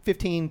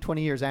 15,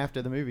 20 years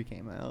after the movie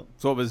came out.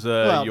 So what was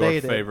Well, your they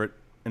did. favorite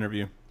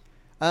interview?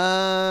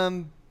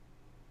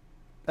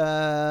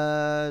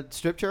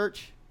 Strip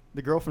Church.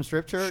 The girl from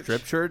Strip Church.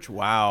 Strip Church?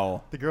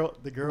 Wow. The girl.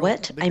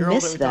 What? The I girl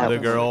missed we that talked The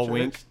about girl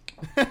from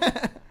Strip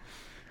Church.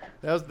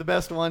 That was the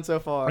best one so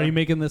far. Are you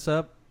making this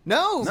up?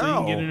 No. So you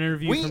can get an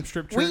interview we, from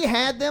Strip Church? we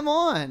had them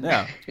on.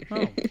 Yeah.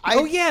 Oh,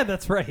 I- yeah,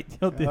 that's right.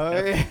 Y'all did Oh,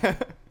 that. yeah.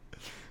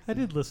 I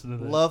did listen to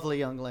that. Lovely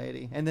young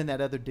lady. And then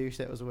that other douche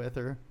that was with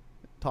her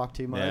talked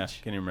too Yeah.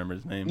 much. Can't even remember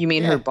his name. You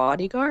mean Yeah. her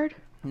bodyguard?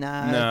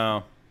 Nah.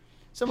 No.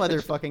 Some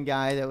other fucking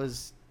guy that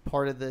was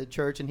part of the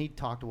church, and he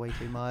talked way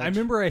too much. I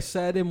remember I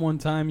sat in one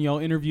time. Y'all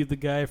interviewed the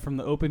guy from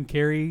the Open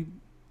Carry.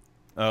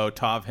 Oh,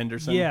 Tov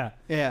Henderson. Yeah.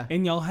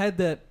 And y'all had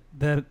that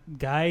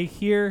guy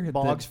here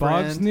Boggs' that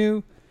Boggs friend.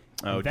 knew.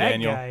 Oh, that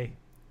Daniel. guy.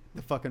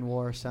 The fucking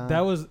war sign.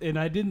 That was, and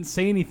I didn't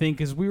say anything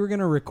because we were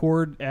gonna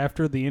record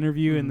after the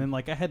interview, and then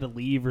like I had to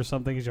leave or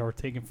something because y'all were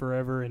taking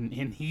forever, and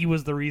he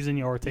was the reason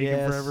y'all were taking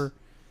forever.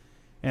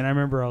 And I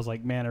remember I was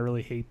like, man, I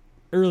really hate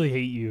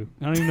you.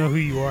 I don't even know who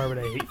you are, but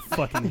I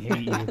fucking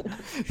hate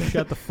you.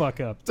 Shut the fuck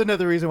up. It's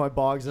another reason why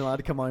Boggs isn't allowed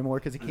to come on anymore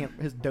because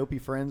his dopey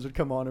friends would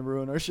come on and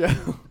ruin our show.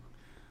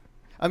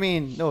 I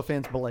mean, no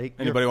offense, Blake.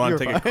 Anybody want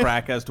to take a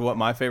crack as to what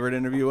my favorite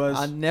interview was?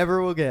 I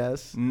never will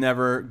guess.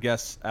 Never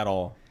guess at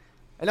all.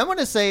 And I'm going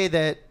to say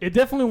that it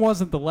definitely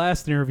wasn't the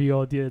last interview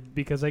y'all did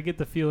because I get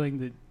the feeling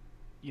that,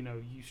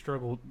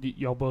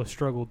 y'all both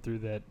struggled through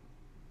that.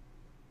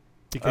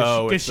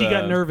 Because she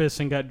got nervous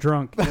and got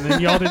drunk, and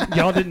then y'all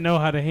didn't know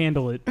how to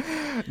handle it.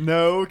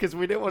 No, because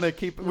we didn't want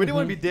to we didn't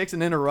want to be dicks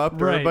and interrupt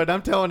her. Right. But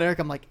I'm telling Eric,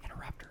 I'm like,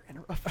 interrupt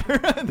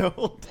her the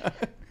whole time.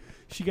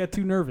 She got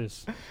too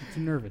nervous.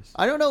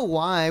 I don't know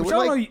why. I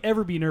don't know you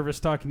ever be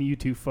nervous talking to you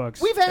two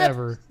fucks. We've had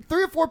ever.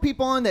 3 or 4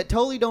 people on that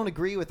totally don't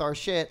agree with our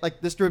shit,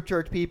 like the strip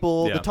church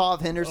people, the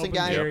Tov Henderson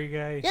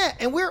guy. Yeah,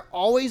 and we're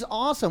always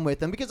awesome with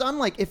them because I'm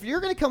like, if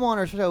you're going to come on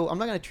our show, I'm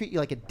not going to treat you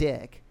like a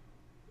dick.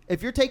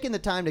 If you're taking the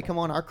time to come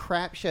on our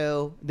crap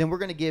show, then we're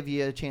going to give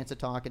you a chance to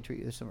talk and treat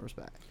you with some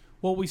respect.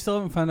 Well, we still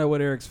haven't found out what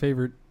Eric's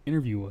favorite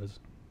interview was.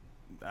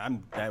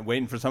 I'm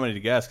waiting for somebody to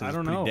guess because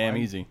it's pretty damn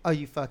easy. Oh,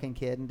 you fucking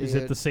kidding, dude. Is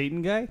it the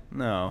Satan guy?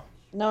 No.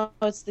 No,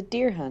 it's the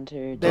deer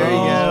hunter. There you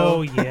go.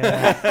 Oh,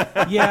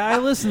 yeah. Yeah, I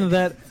listened to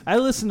that. I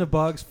listened to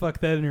Boggs fuck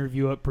that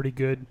interview up pretty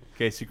good.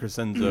 Casey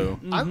Crescenzo.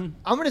 I'm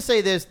going to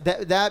say this,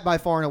 that by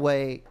far and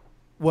away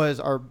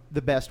was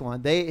the best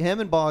one. Him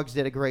and Boggs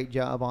did a great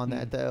job on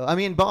that, though. I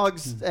mean,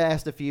 Boggs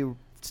asked a few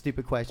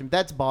stupid questions.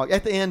 That's Boggs.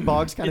 At the end,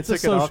 Boggs kind of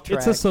took it off track.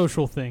 It's a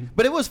social thing.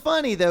 But it was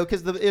funny, though,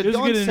 because it was a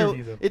good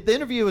interview, though. The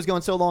interview was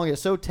going so long, it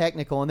was so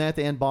technical, and then at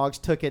the end, Boggs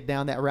took it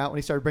down that route when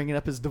he started bringing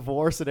up his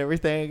divorce and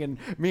everything, and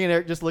me and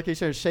Eric just looked at each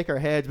other and shake our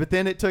heads. But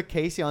then it took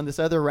Casey on this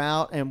other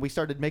route, and we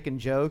started making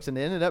jokes, and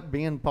it ended up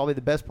being probably the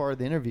best part of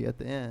the interview at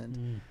the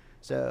end.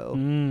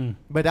 So,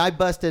 but I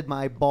busted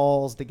my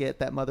balls to get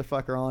that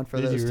motherfucker on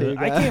for those two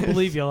guys. I can't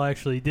believe y'all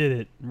actually did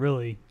it,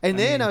 really. And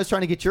I was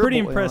trying to get your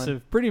pretty boy impressive.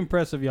 on. Pretty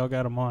impressive y'all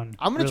got him on.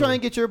 I'm going to try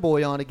and get your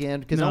boy on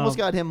again because I almost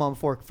got him on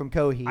from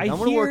Coheed. I'm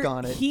going to work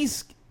on it.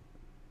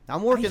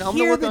 I'm going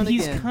to work on it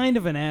he's again. kind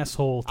of an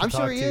asshole to I'm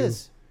talk sure he to.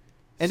 is.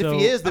 And so,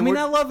 if he is, then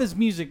I love his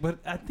music, but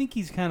I think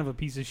he's kind of a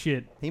piece of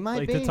shit. He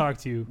might be to talk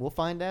to. We'll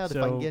find out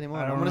if I can get him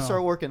on. I'm going to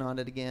start working on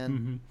it again.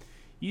 Mm-hmm.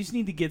 You just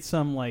need to get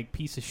some like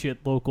piece of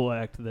shit local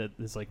act that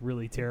is like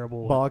really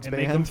terrible. Boggs and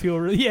band. Make them feel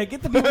really. Yeah,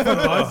 get the people from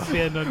Boggs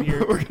band on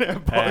here. We're gonna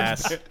have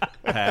Boggs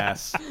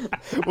Pass.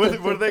 What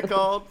are they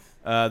called?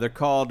 They're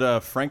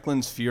called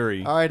Franklin's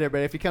Fury. All right,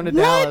 everybody. If you come to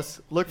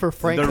Dallas, look for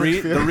Franklin's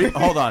Fury.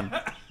 Hold on.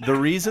 The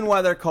reason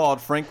why they're called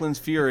Franklin's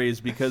Fury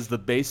is because the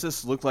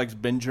bassist looks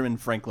like Benjamin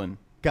Franklin.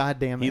 God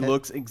damn it. He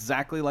looks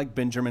exactly like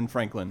Benjamin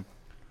Franklin.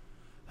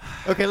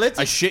 Okay,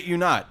 I shit you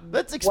not.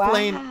 Let's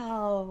explain.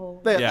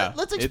 Wow.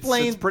 Let's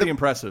explain. It's pretty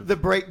impressive. The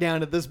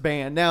breakdown of this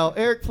band. Now,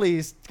 Eric,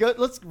 please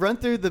let's run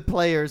through the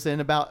players in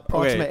about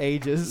approximate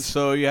ages.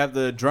 So you have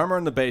the drummer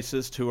and the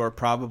bassist who are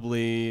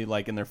probably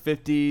like in their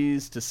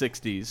 50s to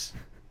 60s.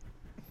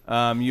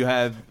 You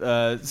have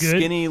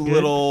skinny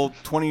little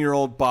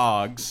 20-year-old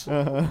Boggs,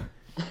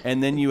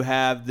 and then you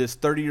have this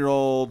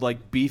 30-year-old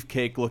like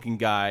beefcake looking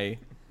guy.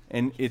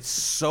 And it's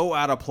so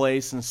out of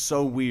place and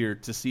so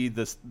weird to see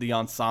the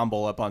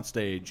ensemble up on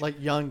stage. Like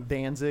young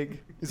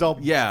Danzig. He's all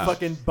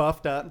fucking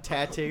buffed up and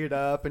tattooed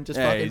up and just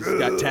fucking... He's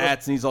got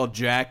tats and he's all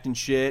jacked and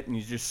shit and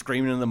he's just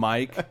screaming in the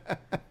mic.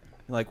 You're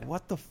like,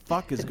 what the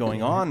fuck is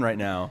going on right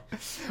now?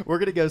 We're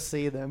going to go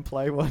see them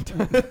play one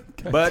time.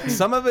 But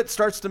some of it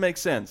starts to make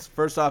sense.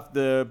 First off,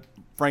 the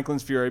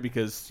Franklin's Fury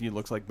because he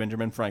looks like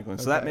Benjamin Franklin.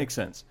 So that makes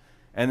sense.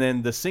 And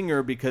then the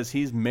singer because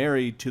he's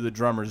married to the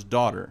drummer's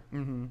daughter.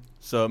 Mm-hmm.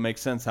 So it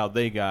makes sense how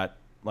they got,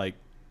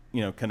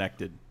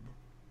 connected.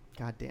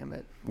 God damn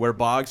it. Where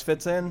Boggs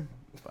fits in,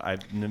 I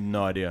have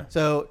no idea.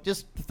 So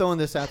just throwing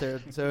this out there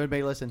so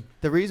everybody listen.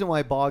 The reason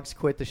why Boggs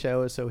quit the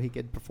show is so he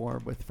could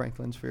perform with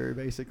Franklin's Fury,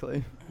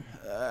 basically.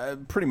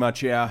 Pretty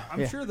much, yeah.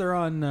 I'm sure they're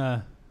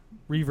on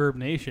Reverb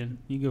Nation.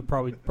 You can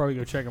probably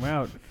go check them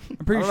out.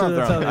 I'm pretty sure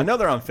that's how I know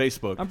they're on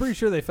Facebook. I'm pretty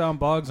sure they found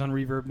Boggs on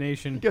Reverb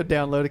Nation. Go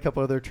download a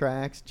couple of their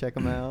tracks, check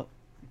them out.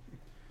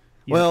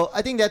 Yeah. Well,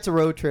 I think that's a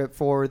road trip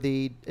for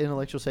the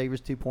Intellectual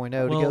Saviors 2.0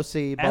 to go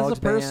see Boggs' as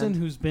a person band.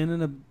 who's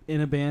been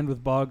in a band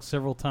with Boggs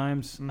several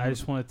times, I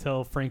just want to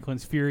tell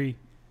Franklin's Fury,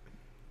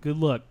 good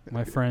luck,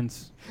 my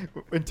friends.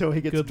 Until he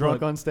gets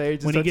drunk on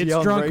stage. When he gets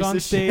drunk on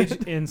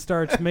stage and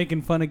starts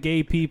making fun of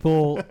gay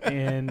people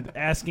and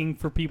asking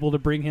for people to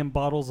bring him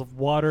bottles of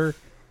water,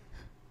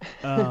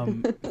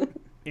 and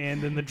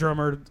then the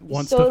drummer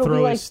wants to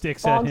throw his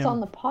sticks at him.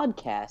 On the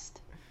podcast.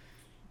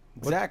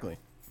 Exactly.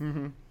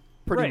 Mm-hmm.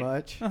 Pretty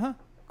much.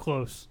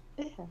 Close.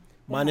 Yeah.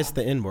 Minus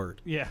the N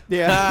word. Yeah.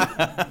 Yeah.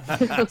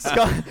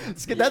 Scott,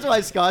 that's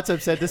why Scott's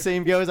upset to see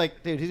him go. He's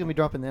like, dude, he's going to be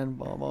dropping the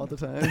N-bomb all the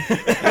time.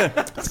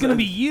 It's going to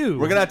be you.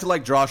 We're going to have to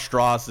like draw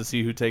straws to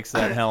see who takes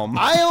that helm.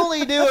 I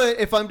only do it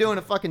if I'm doing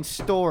a fucking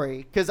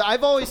story. Because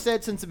I've always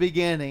said since the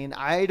beginning,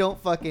 I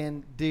don't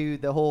fucking do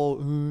the whole,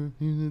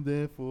 he said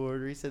that for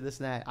it, or he said this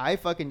and that. I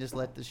fucking just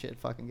let the shit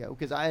fucking go.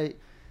 Because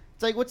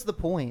it's like, what's the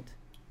point?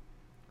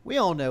 We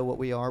all know what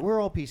we are.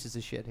 We're all pieces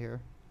of shit here.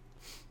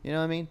 You know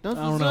what I mean? We're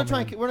not going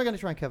to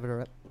try and cover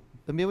it up.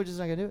 We're just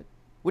not going to do it.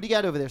 What do you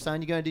got over there,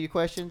 son? You going to do your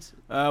questions?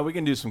 We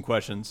can do some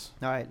questions.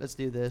 All right, let's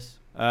do this.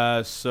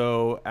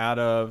 So out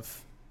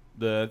of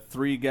the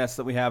 3 guests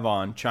that we have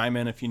on, chime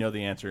in if you know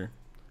the answer.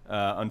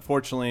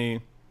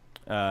 Unfortunately,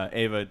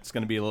 Ava, it's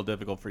going to be a little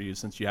difficult for you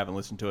since you haven't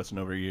listened to us in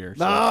over a year.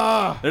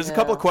 So there's a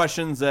couple of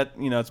questions that,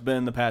 it's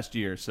been the past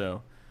year.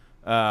 So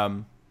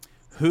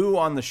who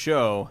on the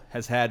show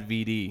has had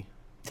VD?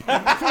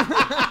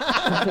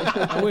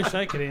 I wish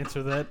I could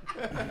answer that.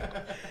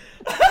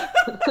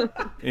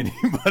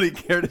 Anybody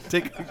care to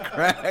take a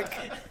crack?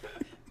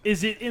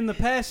 Is it in the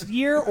past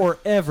year or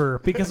ever?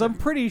 Because I'm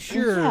pretty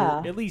sure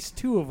Yeah. at least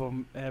 2 of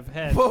them have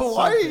had. Well,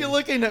 why are something. you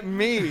looking at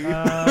me?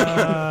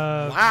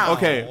 Wow.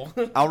 Okay,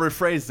 I'll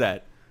rephrase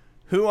that.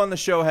 Who on the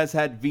show has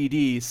had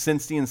VD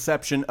since the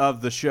inception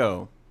of the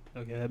show?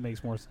 Okay, that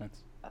makes more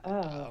sense.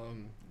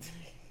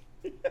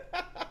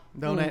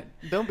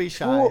 Don't be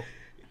shy.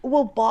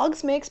 Well,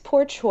 Boggs makes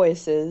poor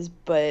choices,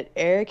 but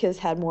Eric has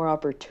had more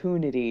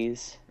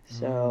opportunities.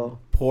 So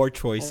Poor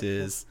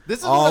choices. This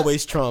is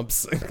always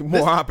trumps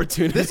more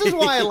opportunity. This is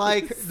why I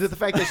like the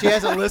fact that she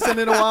hasn't listened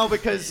in a while,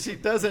 because she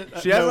doesn't.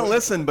 She hasn't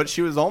listened, but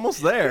she was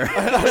almost there.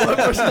 I love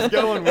where she's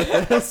going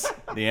with this.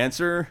 The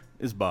answer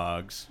is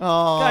Boggs.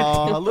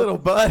 Oh, little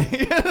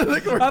buddy.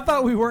 I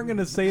thought we weren't going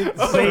to say the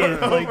answer.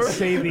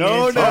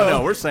 Oh,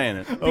 no, we're saying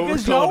it.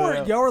 Because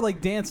y'all were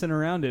like dancing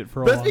around it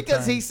for a That's long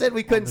because time he said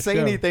we couldn't say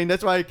show. anything.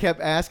 That's why I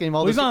kept asking him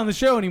all Well, this. he's not on the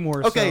show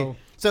anymore. Okay.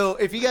 So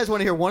if you guys want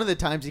to hear one of the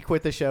times he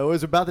quit the show, it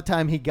was about the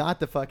time he got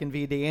the fucking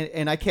VD,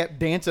 and I kept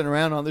dancing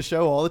around on the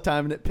show all the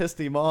time, and it pissed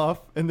him off.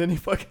 And then he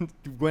fucking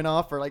went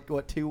off for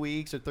 2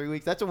 weeks or 3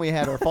 weeks. That's when we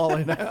had our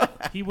falling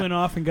out. He went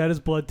off and got his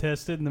blood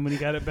tested, and then when he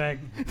got it back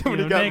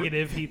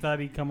negative, he thought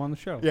he'd come on the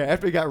show. Yeah,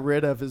 after he got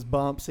rid of his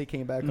bumps, he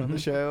came back on the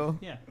show.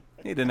 Yeah.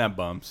 He didn't have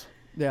bumps.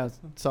 Yeah,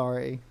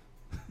 sorry.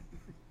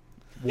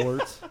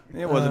 Warts.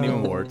 It wasn't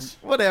even warts.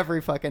 Whatever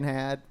he fucking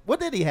had. What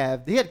did he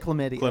have? He had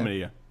chlamydia.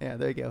 Chlamydia. Yeah,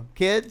 there you go.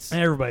 Kids?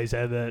 Everybody's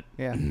had that.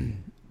 Yeah.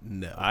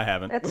 No, I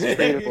haven't. that's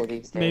treatable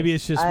these days. Maybe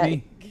it's just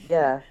me.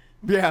 Yeah.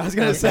 Yeah, I was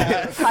going to say.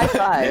 High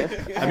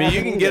five. I mean,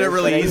 you can get it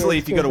really easily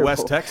if you go to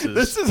West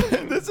Texas.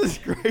 This is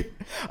great.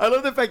 I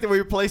love the fact that we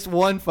replaced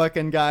one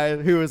fucking guy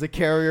who was a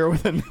carrier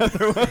with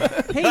another one.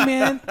 Hey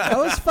man, I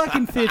was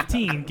fucking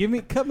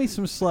 15. Cut me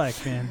some slack,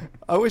 man.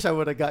 I wish I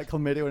would have got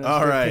chlamydia when I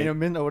was All 15. right. I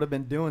mean, I would have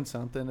been doing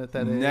something at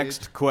that age.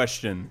 Next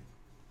question.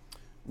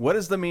 What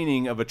is the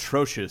meaning of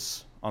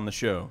atrocious on the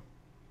show?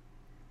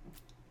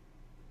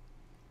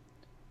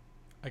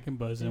 I can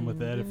buzz in with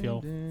that if y'all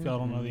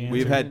don't know the answer.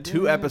 We've had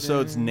 2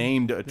 episodes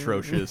named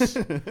atrocious.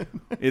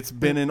 It's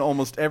been in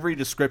almost every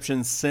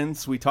description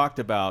since we talked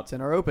about It's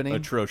in our opening.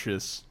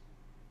 atrocious.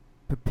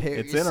 Prepare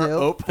It's in yourself our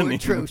opening.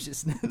 for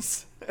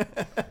atrociousness.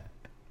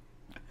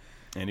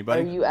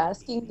 Anybody? Are you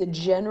asking the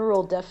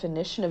general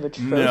definition of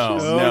atrocious?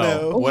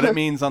 No. no. What it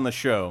means on the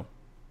show.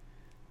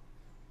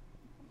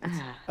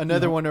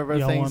 Another one of our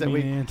Y'all things want that me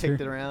we to answer?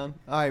 kicked it around.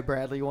 All right,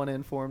 Bradley, you want to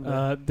inform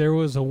them? There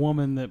was a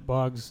woman that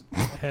Boggs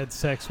had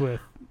sex with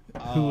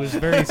who was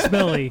very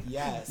smelly.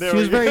 Yes. She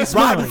was very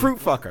smelly. Rotten fruit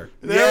fucker.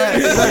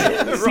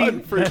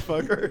 Rotten fruit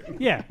fucker.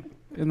 Yeah,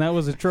 and that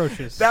was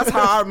atrocious. That's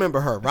how I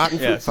remember her. Rotten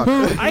Yes. fruit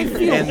fucker. I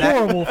feel And that-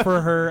 horrible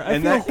for her.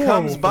 And that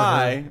comes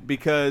by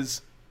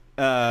because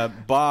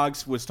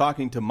Boggs was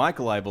talking to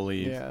Michael, I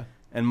believe. Yeah.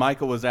 And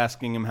Michael was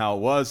asking him how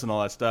it was and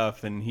all that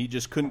stuff, and he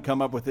just couldn't come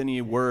up with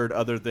any word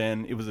other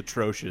than it was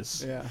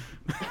atrocious. Yeah.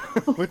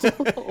 which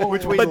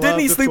we But didn't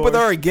he loved, sleep of with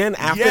her course. again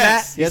after Yes,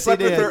 that? he Yes, he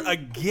slept with did. her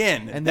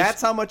again. And And this-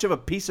 that's how much of a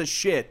piece of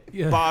shit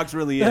Yeah. Boggs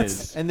really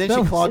is. And then That she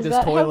was- clogged Is his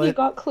that how he toilet.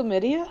 got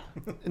chlamydia?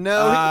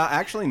 No.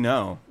 Actually,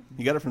 no.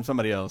 He got it from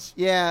somebody else.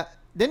 Yeah.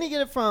 Didn't he get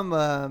it from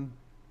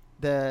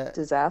the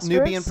Disastrous?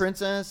 Nubian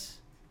princess?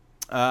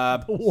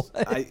 I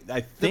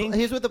think.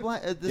 He was with the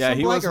black. Yeah,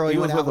 he black was. girl He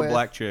was went with out a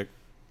black chick.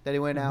 that he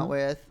went out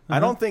with. I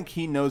don't think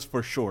he knows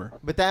for sure.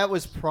 But that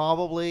was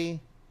probably.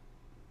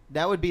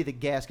 That would be the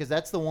guess, because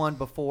that's the one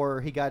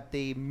before he got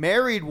the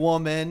married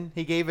woman.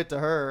 He gave it to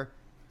her.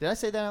 Did I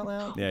say that out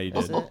loud? Yeah, you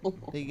That's did. it?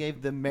 He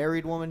gave the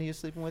married woman he was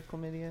sleeping with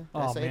chlamydia? Did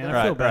I Oh say man, that?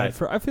 Right, I feel bad right.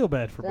 for. I feel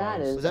bad for That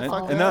Boggs. is Was that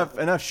fucked up?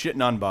 Enough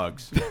shitting on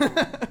Boggs.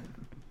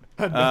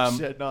 I'm not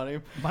shitting on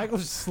him.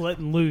 Michael's just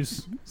letting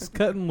loose. Just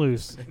cutting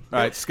loose. All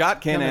right,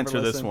 Scott can't He'll never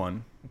answer this listen.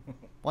 one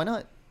Why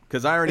not?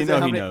 because I already Is it know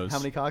how he many, knows. How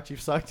many cocks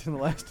you've sucked in the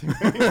last 2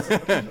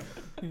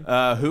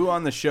 weeks? Who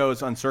on the show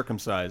is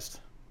uncircumcised?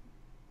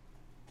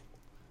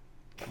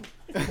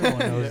 Everyone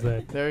knows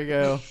that. There you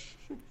go.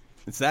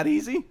 It's that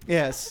easy?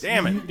 Yes.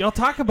 Damn it. Y'all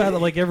talk about it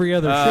like every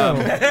other show.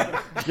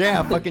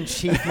 Yeah, fucking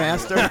chief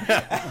master.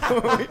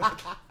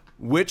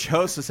 Which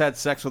host has had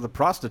sex with a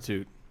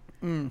prostitute?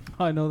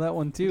 I know that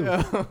one too.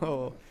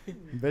 Oh,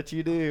 bet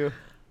you do.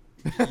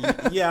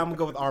 Yeah, I'm gonna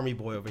go with Army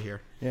Boy over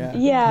here. Yeah.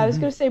 Yeah, I was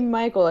going to say,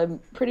 Michael, I'm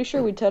pretty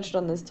sure we touched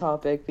on this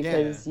topic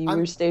because you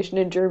were stationed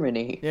in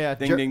Germany. Yeah,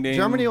 Ding, ding, ding.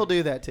 Germany will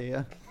do that to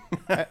you.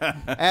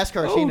 Ask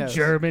her, she knows.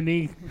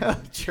 Germany.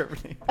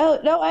 Germany. Oh,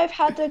 no, I've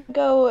had to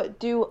go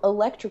do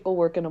electrical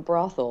work in a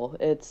brothel.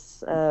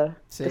 It's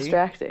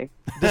distracting.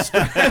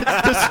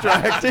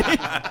 Distracting.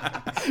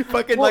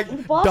 Fucking Well, like the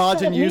boss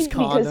dodging sent used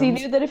me condoms. because he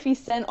knew that if he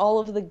sent all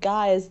of the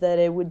guys that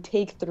it would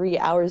take 3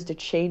 hours to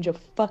change a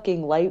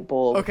fucking light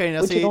bulb. Okay,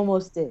 now which see- it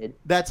almost did.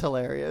 That's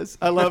hilarious.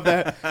 I love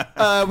that.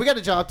 We got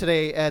a job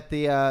today at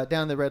the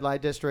down in the red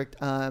light district.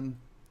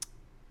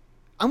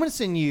 I'm going to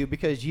send you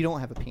because you don't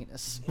have a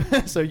penis.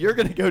 So you're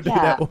going to go do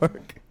Yeah. that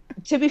work.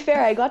 To be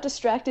fair, I got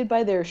distracted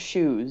by their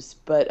shoes,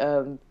 but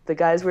the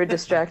guys were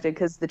distracted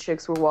because the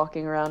chicks were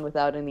walking around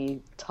without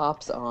any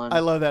tops on. I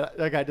love that.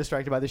 I got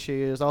distracted by the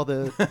shoes, all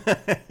the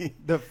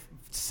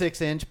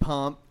 6-inch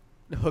pump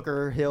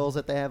hooker heels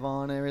that they have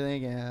on and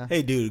everything. Yeah.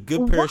 Hey, dude, a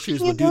good pair of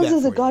shoes will do that Those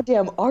is for a you.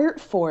 goddamn art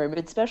form,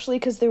 especially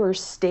because there were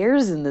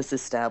stairs in this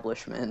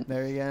establishment.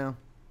 There you go.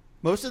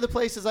 Most of the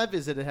places I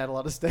visited had a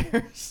lot of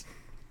stairs.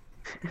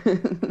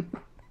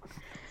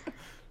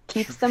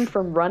 Keeps them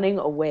from running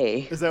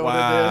away. Is that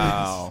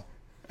Wow.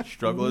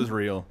 Struggle is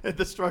real. what it is?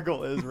 The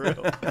struggle is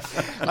real.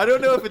 I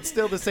don't know if it's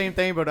still the same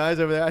thing, but when I was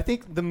over there, I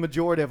think the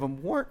majority of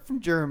them weren't from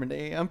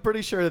Germany. I'm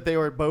pretty sure that they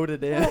were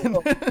boated in.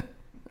 Oh.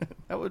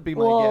 That would be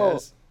my Whoa.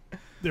 guess.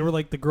 They were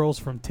like the girls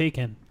from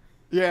Taken.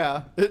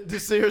 Yeah,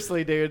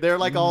 seriously, dude. They're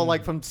like all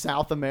like from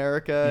South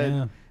America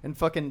Yeah. and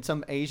fucking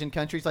some Asian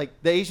countries. Like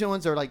the Asian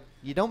ones are like,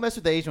 you don't mess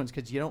with the Asian ones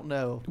because you don't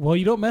know. Well,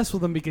 you don't mess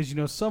with them because you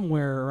know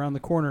somewhere around the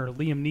corner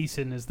Liam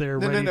Neeson is there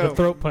ready to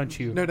throat punch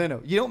you.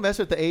 No. You don't mess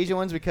with the Asian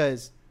ones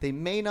because they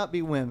may not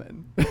be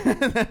women.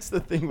 That's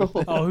the thing with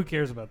them. Oh, who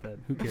cares about that?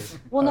 Who cares?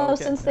 Well, no,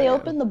 Okay. since they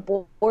opened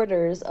the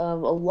borders, a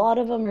lot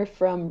of them are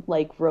from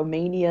like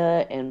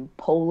Romania and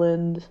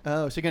Poland,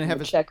 Oh, so you're gonna have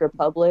the a Czech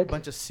Republic.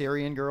 bunch of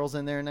Syrian girls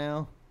in there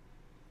now?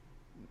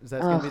 Is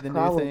that gonna be the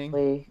Probably. new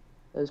thing?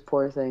 Those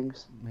poor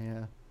things.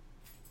 Yeah.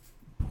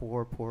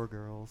 Poor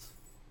girls.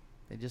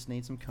 They just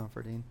need some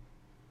comforting.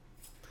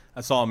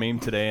 I saw a meme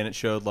today, and it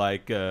showed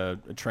like a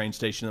train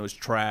station that was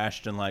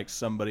trashed, and like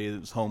somebody that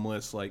was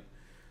homeless, like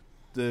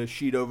the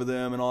sheet over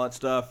them and all that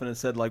stuff, and it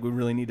said like, we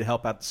really need to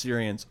help out the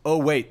Syrians. Oh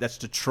wait, that's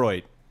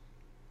Detroit.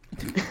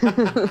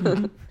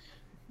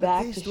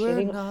 Back to least we're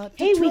shitting. not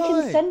Hey, we can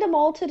Detroit. send them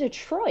all to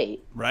Detroit.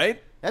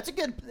 Right? That's a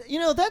good.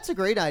 That's a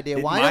great idea.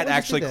 It Why don't might we just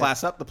actually do that?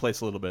 class up the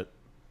place a little bit.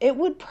 It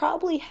would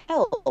probably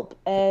help.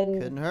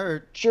 And Couldn't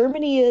hurt.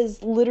 Germany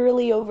is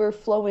literally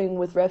overflowing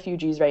with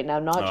refugees right now,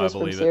 Oh, not I just from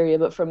believe it. Syria,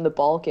 but from the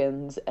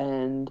Balkans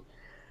and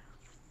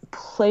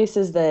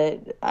places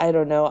that I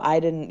don't know, I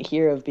didn't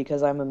hear of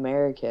because I'm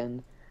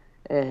American.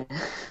 And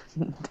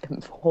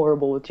I'm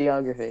horrible with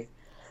geography.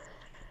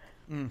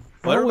 Well,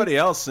 everybody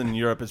else in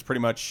Europe is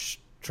pretty much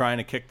trying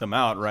to kick them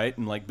out, right?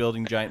 And like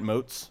building giant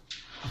moats.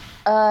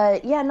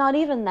 Yeah, not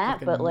even that,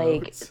 Fucking but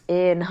like moats.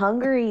 in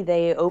Hungary,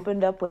 they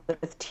opened up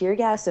with tear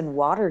gas and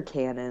water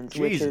cannons,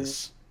 which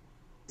Jesus.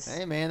 is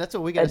Hey man, that's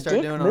what we a gotta start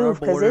dick doing on our move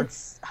because border.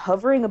 it's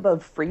hovering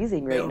above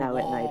freezing right Build a now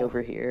at night wall.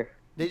 over here.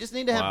 They just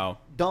need to have Wow.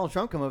 Donald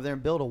Trump come over there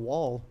and build a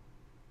wall.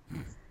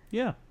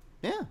 Yeah.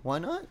 Yeah, why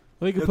not?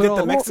 They could You'll put get all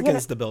the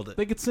Mexicans to build it.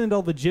 They could send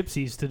all the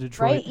gypsies to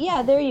Detroit. Right?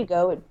 Yeah, there you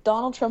go.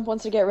 Donald Trump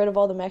wants to get rid of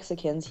all the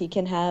Mexicans. He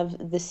can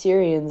have the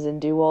Syrians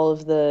and do all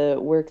of the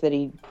work that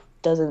he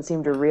doesn't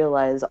seem to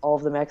realize all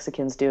of the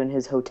Mexicans do in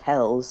his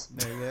hotels.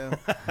 There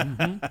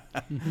you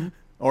go.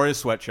 Or his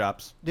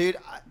sweatshops Dude,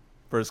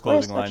 for his Or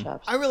clothing line.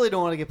 sweatshops. I really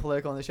don't want to get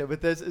political on the show,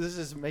 but this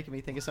is making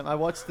me think of something. I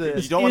watched You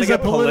this. don't want is to a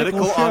get political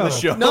political on the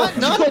show.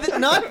 show.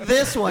 Not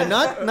this one.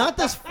 Not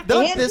this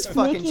And this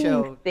fucking making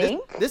show. you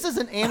think? This is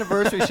an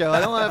anniversary show.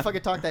 I don't want to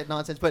fucking talk that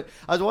nonsense. But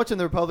I was watching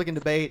the Republican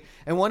debate,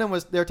 and one of them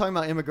was they were talking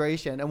about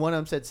immigration, and one of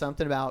them said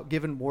something about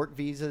giving work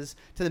visas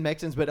to the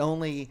Mexicans, but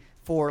only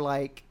for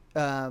like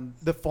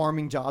the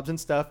farming jobs and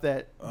stuff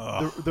that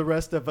the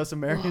rest of us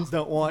Americans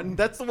don't want. And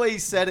that's the way he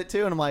said it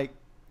too. And I'm like,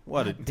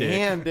 What a dick.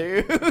 damn,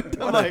 dude. I'm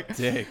What like, a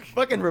dick.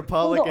 fucking Well,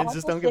 Republicans the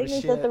just awful don't give a thing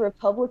is shit. that the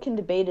Republican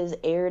debate is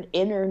aired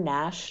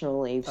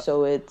internationally,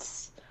 so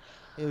it's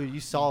Ew, you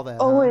saw that.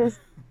 huh? always,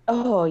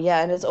 oh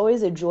yeah, and it's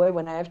always a joy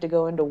when I have to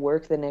go into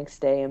work the next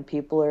day and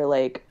people are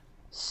like,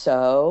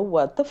 "So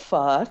what the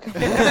fuck?"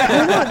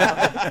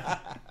 I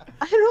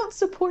don't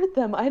support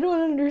them. I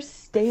don't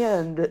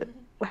understand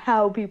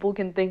how people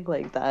can think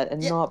like that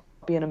and Yeah. not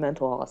be in a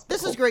mental hospital.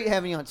 This is great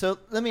having you on. So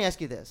let me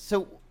ask you this.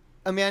 So,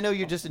 I mean, I know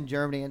you're just in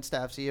Germany and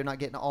stuff, so you're not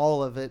getting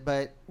all of it,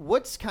 but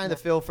what's kind of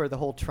the feel for the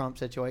whole Trump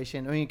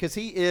situation? I mean, because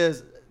he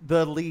is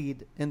the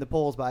lead in the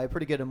polls by a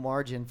pretty good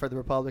margin for the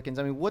Republicans.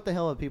 I mean, what the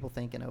hell are people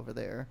thinking over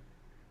there?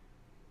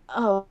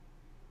 You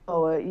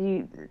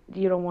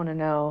don't want to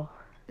know.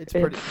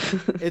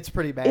 It's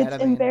pretty bad.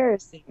 It's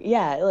embarrassing.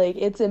 Yeah, like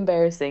it's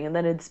embarrassing, and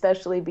then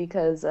especially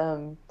because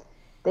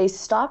they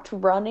stopped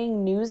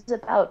running news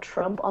about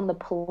Trump on the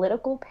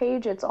political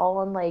page. It's all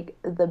on like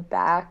the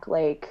back,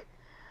 like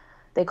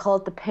they call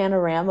it the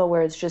panorama,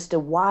 where it's just a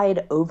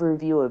wide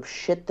overview of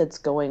shit that's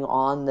going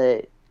on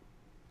that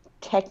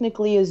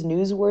technically is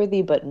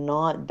newsworthy but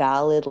not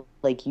valid,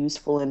 like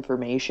useful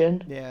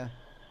information. Yeah.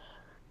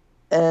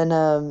 And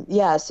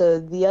so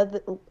the other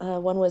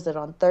one was that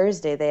on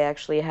Thursday they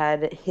actually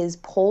had his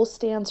poll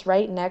stance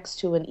right next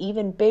to an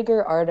even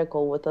bigger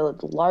article with a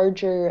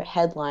larger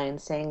headline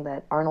saying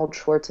that Arnold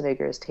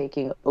Schwarzenegger is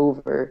taking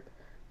over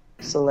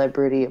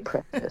Celebrity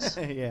Apprentice.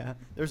 Yeah,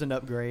 there's an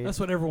upgrade. That's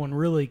what everyone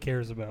really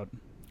cares about.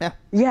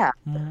 Yeah.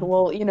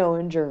 Well,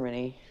 in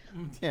Germany.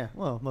 Yeah,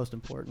 well, most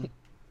important.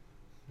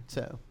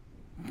 So,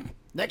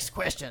 next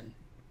question.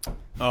 Oh,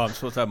 I'm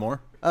supposed to have more?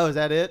 Oh, is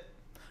that it?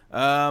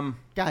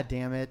 God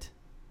damn it.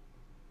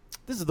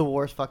 This is the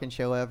worst fucking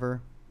show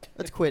ever.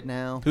 Let's quit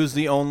now. Who's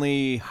the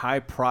only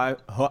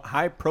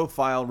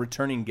high-profile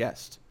returning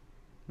guest?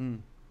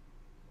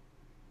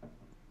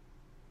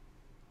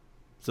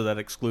 So that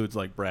excludes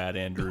like Brad,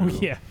 Andrew,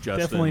 yeah, Justin.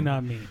 definitely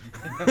not me.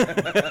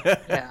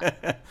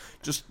 Yeah.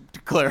 Just to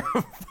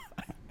clarify.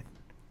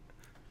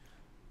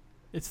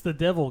 It's the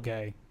devil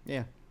guy.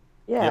 Yeah.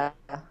 Yeah.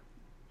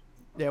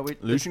 Yeah,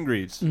 Lucian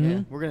Greaves.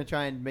 Yeah, we're gonna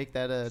try and make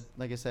that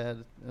like I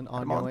said, an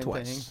I'm on ongoing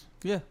twice.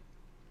 thing. Yeah.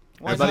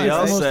 Everybody not?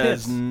 else Almost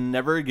says hits.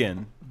 never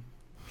again.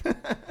 Who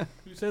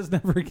says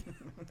never again?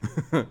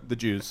 The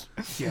Jews.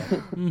 Yeah.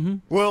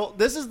 Well,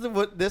 this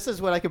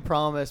is what I can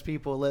promise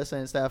people listening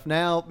and stuff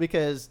now,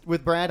 because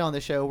with Brad on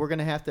the show, we're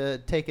gonna have to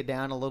take it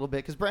down a little bit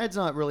because Brad's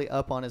not really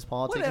up on his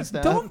politics and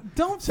stuff.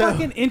 Don't So-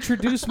 fucking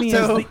introduce me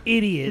so- as the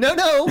idiot.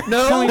 No,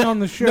 coming on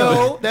the show.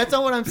 No, that's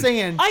not what I'm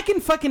saying. I can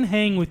fucking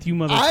hang with you,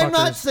 motherfuckers. I'm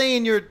not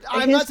saying you're.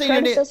 I'm His not saying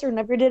you're. predecessor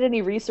never did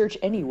any research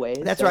anyway.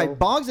 That's so. right.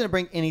 Boggs didn't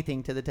bring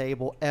anything to the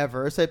table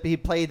ever, except he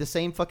played the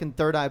same fucking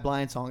Third Eye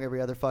Blind song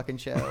every other fucking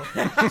show.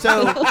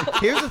 So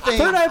here's the thing.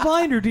 Third Eye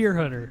Blind or Deer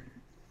Hunter?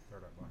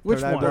 Which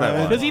Third Eye one?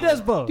 Blind. Because he does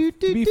both. To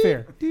be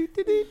fair.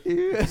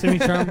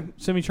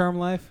 Semi-charm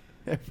life.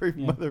 Every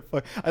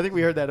motherfucker. I think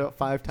we heard that about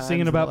 5 times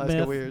Singing in about the last meth.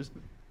 couple years.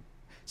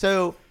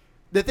 So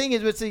the thing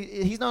is,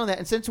 he's not on that.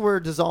 And since we're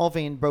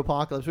dissolving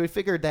Bropocalypse, we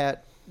figured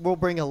that we'll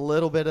bring a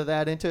little bit of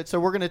that into it. So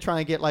we're going to try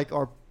and get like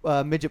our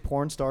midget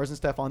porn stars and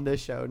stuff on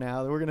this show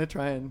now. We're going to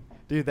try and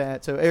do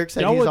that. So Eric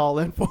said he's all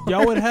in for it.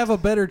 Y'all would have a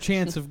better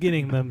chance of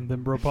getting them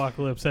than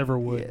Bropocalypse ever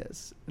would.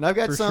 Yes. And I've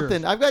got For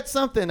something. sure. I've got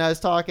something I was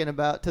talking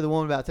about to the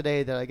woman about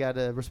today that I got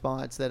a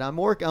response that I'm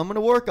going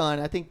to work on.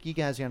 I think you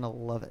guys are going to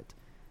love it.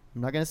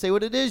 I'm not going to say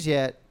what it is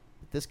yet.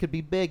 But this could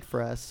be big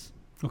for us.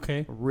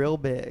 Okay. Real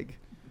big.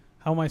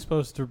 How am I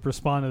supposed to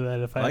respond to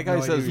that if I Like have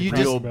no I said, idea what You you're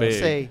just real talking big.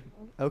 say,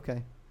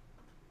 okay.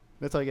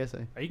 That's all you got to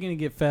say. Are you going to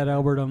get Fat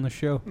Albert on the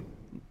show?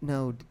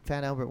 No,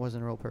 Fat Albert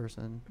wasn't a real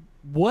person.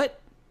 What?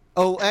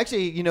 Oh,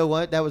 actually, you know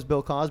what? That was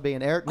Bill Cosby,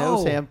 and Eric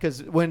knows Oh. him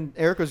because when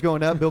Eric was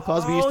growing up, Bill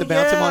Cosby used to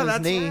bounce him on his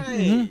knee.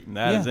 Mm-hmm.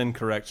 That is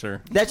incorrect,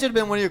 sir. That should have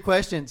been one of your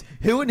questions.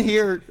 Who in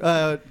here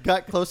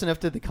got close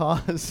enough to the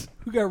cause?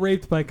 Who got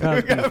raped by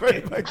Who Cosby? got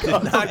raped by Did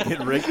Cosby? not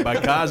get raped by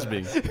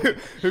Cosby.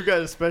 Who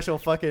got a special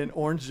fucking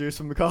orange juice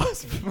from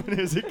Cosby when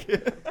he was a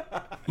kid?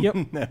 Yep.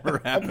 Never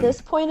At happened.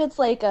 this point, it's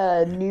like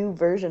a new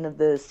version of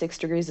the 6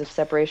 degrees of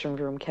separation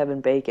from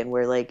Kevin Bacon,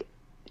 where like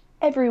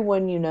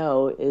everyone you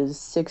know is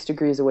 6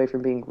 degrees away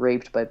from being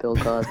raped by Bill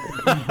Cosby.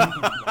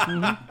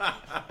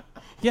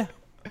 Yeah.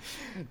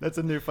 That's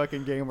a new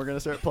fucking game we're gonna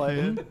start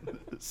playing.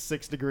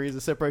 6 degrees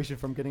of separation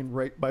from getting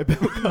raped by Bill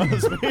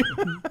Cosby.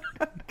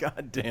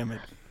 God damn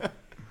it.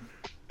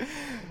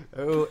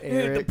 Oh,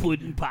 Eric. The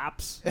pudding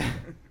pops.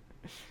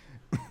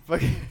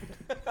 Fucking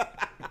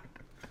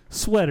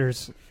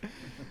Sweaters.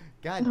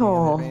 God damn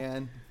Aw. it,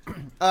 man.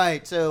 All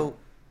right, so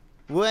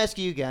we'll ask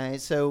you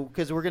guys. So,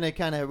 because we're gonna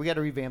we got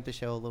to revamp the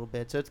show a little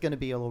bit. So it's gonna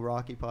be a little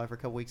rocky probably for a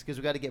couple weeks because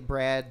we got to get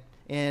Brad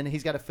in.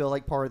 He's got to feel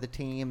like part of the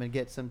team and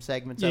get some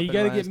segments. Yeah, up you and got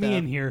to running get me stuff.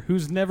 in here,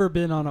 who's never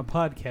been on a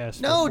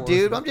podcast. No, before.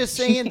 dude. I'm just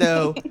saying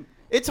though.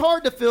 It's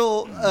hard to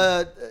fill,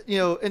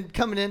 and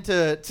coming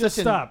into Just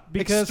such stop an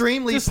because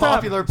extremely just stop.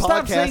 popular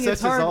Stop podcast saying such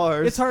it's hard, as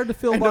ours. It's hard to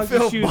fill and to Boggs'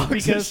 fill shoes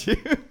Boggs' shoes.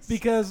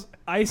 because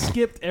I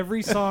skipped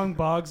every song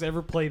Boggs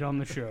ever played on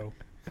the show,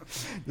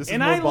 This is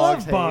and more I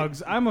love hate.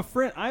 Boggs. I'm a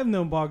friend. I've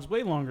known Boggs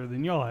way longer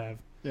than y'all have,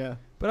 Yeah.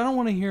 but I don't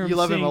want to hear him. You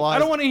love him sing, a lot. I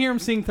don't want to hear him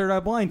sing Third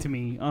Eye Blind to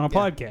me on a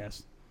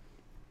podcast.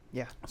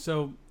 Yeah.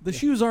 So the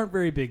shoes aren't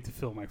very big to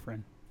fill, my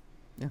friend.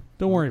 Yeah.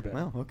 Don't worry about it.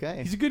 Well, okay.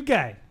 He's a good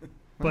guy,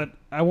 but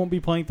I won't be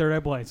playing Third Eye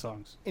Blind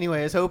songs. Anyway,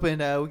 I was hoping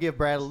we give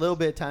Brad a little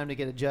bit of time to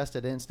get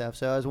adjusted and stuff.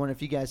 So I was wondering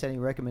if you guys had any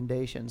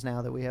recommendations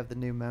now that we have the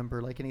new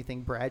member, like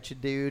anything Brad should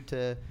do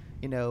to,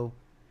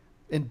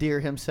 endear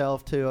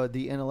himself to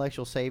the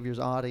Intellectual Saviors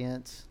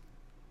audience.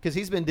 Because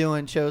he's been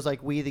doing shows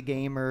like We the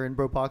Gamer and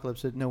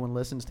Bropocalypse that no one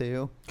listens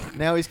to.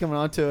 Now he's coming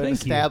on to an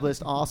Thank you.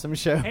 established, awesome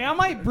show. Hey, I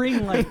might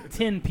bring like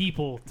 10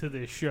 people to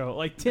this show,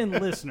 like 10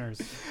 listeners,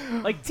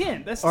 like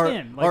 10. That's Our,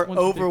 10. Like our once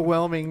you think-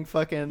 overwhelming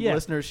fucking Yeah.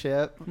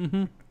 listenership.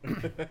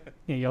 Mhm.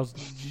 Yeah, y'all.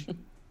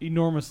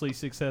 enormously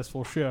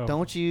successful show.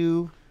 Don't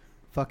you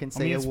fucking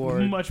say it's a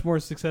word. much more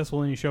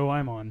successful than any show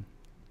I'm on.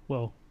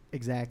 Well,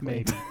 Exactly.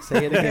 maybe.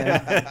 Say it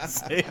again.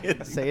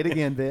 Say it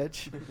again,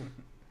 bitch.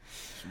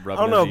 I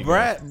don't know.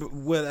 Brad,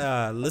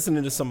 with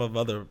listening to some of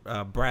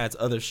Brad's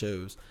other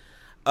shows,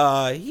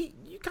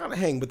 you kind of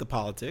hang with the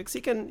politics. He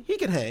can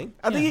hang.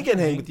 I think he can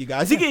hang with you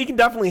guys. He can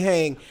definitely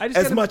hang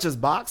as much as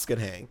Box could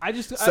hang. I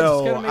just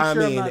gotta make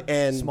sure I'm not,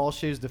 and small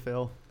shoes to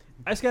fill.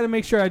 I just got to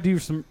make sure I do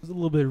a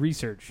little bit of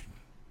research.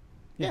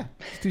 Yeah.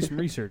 Just do some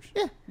research.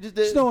 Yeah.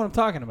 Just know what I'm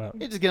talking about.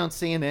 You just get on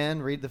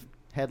CNN, read the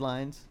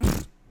headlines.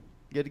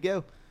 Good to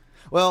go.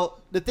 Well,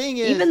 the thing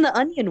is, even the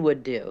Onion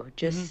would do.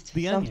 Just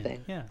the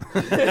something. Onion.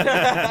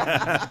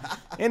 Yeah.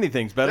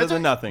 Anything's better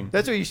than nothing.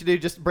 That's what you should do.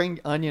 Just bring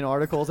Onion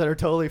articles that are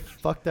totally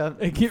fucked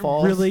up. And get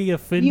false. really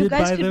offended You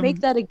guys by could them.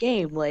 make that a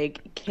game.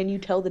 Like, can you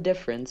tell the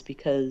difference?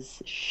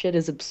 Because shit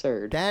is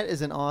absurd. That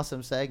is an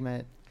awesome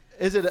segment.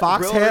 Is it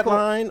Fox a real article?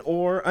 headline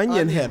or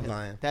Onion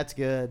headline? That's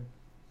good.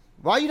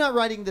 Why are you not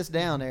writing this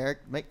down, Eric?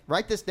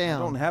 Write this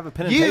down. I don't have a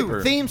pen and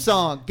paper. Theme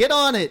song. Get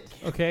on it.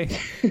 Okay.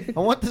 I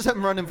want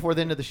something running before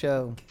the end of the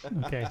show.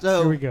 Okay.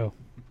 So here we go.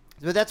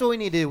 But that's what we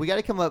need to do. We got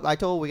to come up. I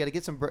told we got to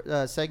get some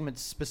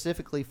segments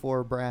specifically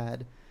for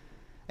Brad.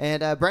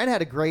 And Brad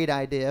had a great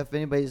idea. If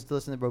anybody's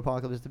listening to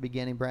Bropocalypse at the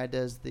beginning, Brad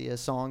does the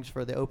songs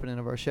for the opening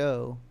of our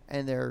show,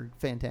 and they're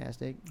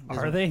fantastic.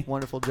 Are they?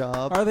 Wonderful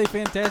job. Are they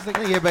fantastic? I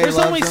think everybody There's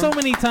loves only them. so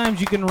many times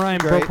you can rhyme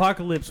Great.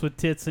 Bropocalypse with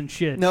tits and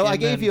shit. No, and I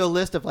gave then- you a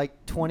list of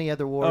like 20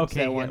 other words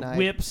Okay, that one night.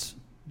 whips,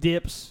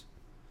 dips,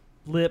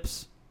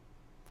 lips.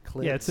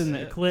 Clits. Yeah, it's in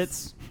there.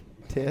 Clits.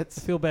 I Tits.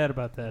 feel bad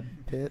about that.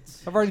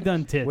 Tits. I've already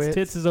done tits. Wits.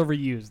 Tits is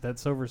overused.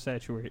 That's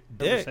oversaturated.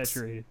 Dicks.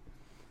 Oversaturated.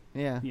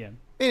 Yeah. Yeah.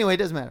 Anyway, it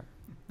doesn't matter.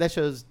 That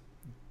shows.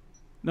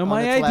 No, On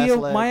my its last idea.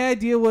 leg. My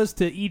idea was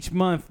to each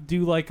month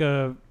do like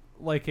a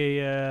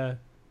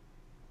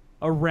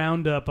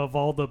roundup of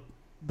all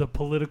the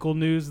political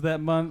news that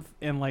month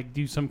and like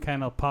do some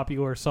kind of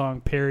popular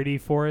song parody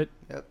for it.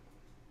 Yep.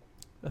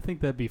 I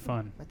think that'd be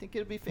fun. I think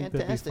it'd be think that'd be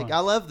fantastic. fun. I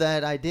love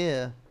that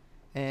idea,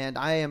 and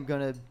I am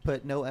going to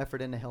put no effort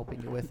into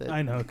helping you with it.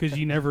 I know, because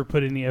you never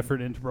put any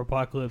effort into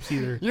Apocalypse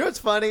either. You know what's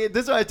funny?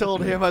 This is what I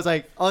told him. I was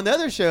like, on the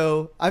other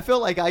show, I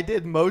felt like I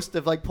did most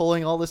of like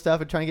pulling all this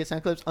stuff and trying to get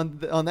sound clips.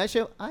 On that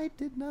show, I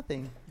did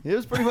nothing. It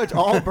was pretty much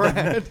all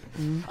Brad.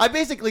 I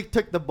basically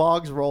took the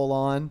Boggs role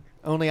on,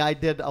 only I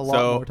did a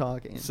lot more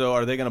talking. So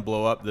are they going to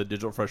blow up the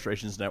Digital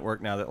Frustrations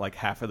Network now that like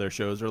half of their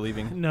shows are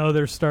leaving? No,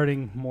 they're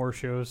starting more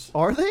shows.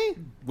 Are they?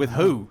 With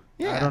who?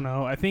 Yeah. I don't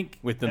know. I think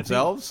With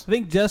themselves? I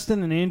think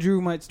Justin and Andrew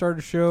might start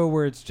a show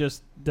where it's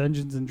just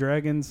Dungeons and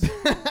Dragons.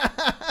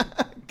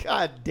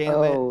 God damn it.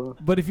 Oh,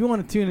 But if you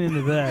want to tune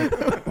into that,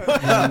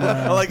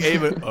 I like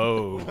Ava.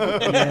 Oh.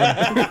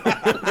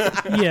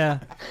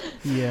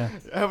 yeah.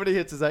 How many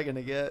hits is that going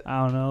to get?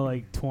 I don't know,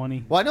 like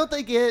 20. Why don't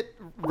they get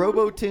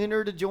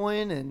RoboTuner to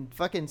join and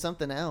fucking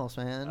something else,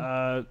 man?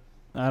 I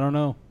don't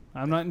know.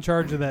 I'm not in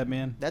charge of that,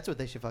 man. That's what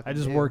they should fucking I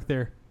just do. work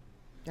there.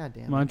 God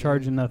damn I'm not in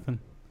charge of nothing.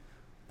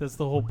 That's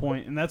the whole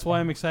point, and that's why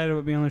I'm excited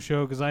about being on the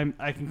show because I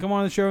can come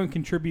on the show and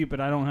contribute, but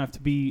I don't have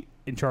to be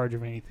in charge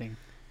of anything,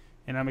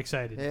 and I'm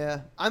excited. Yeah.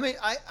 I mean,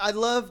 I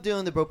love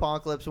doing the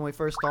Bropocalypse when we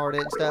first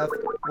started and stuff.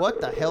 What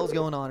the hell's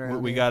going on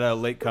around We here? got a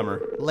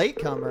latecomer.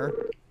 Latecomer.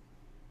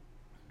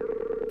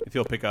 If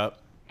you'll pick up.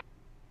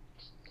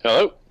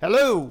 Hello.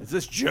 Hello. Is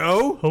this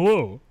Joe?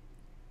 Hello.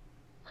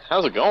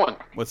 How's it going?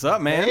 What's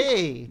up, man?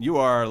 Hey. You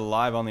are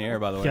live on the air,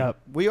 by the way. Yep.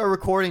 We are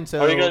recording,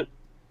 so... Are you good?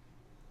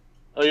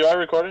 Oh, you are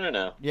recording it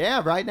now?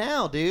 Yeah, right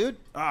now, dude.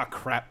 Ah,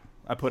 crap.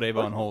 I put Ava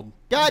on hold.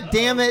 God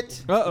damn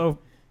it. Uh-oh.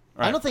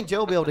 I don't think Joe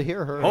will be able to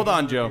hear her. Hold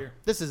on, Joe.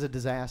 This is a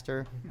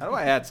disaster. How do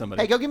I add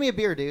somebody? Hey, go give me a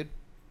beer, dude.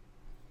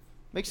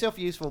 Make yourself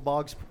useful,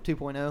 Boggs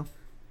 2.0.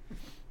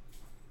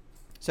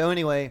 So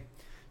anyway,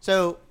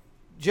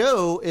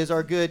 Joe is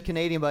our good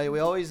Canadian buddy. We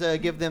always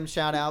give them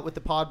shout out with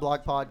the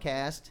Podblocked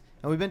podcast,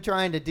 and we've been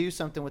trying to do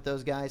something with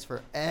those guys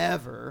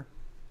forever.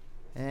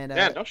 And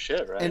Yeah, no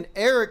shit, right? And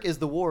Eric is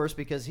the worst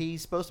because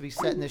he's supposed to be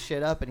setting this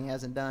shit up and he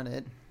hasn't done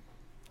it.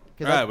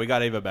 All right, we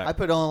got Ava back. I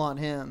put it all on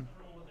him.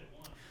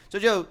 So,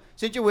 Joe,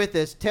 since you're with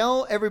us,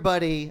 tell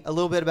everybody a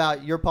little bit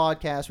about your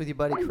podcast with your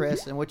buddy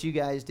Chris and what you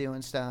guys do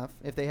and stuff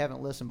if they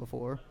haven't listened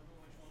before.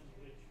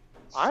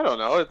 I don't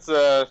know. It's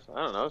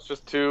It's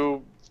just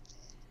two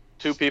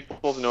people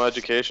with no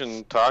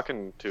education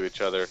talking to each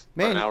other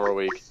for an hour a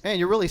week. Man,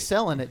 you're really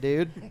selling it,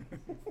 dude.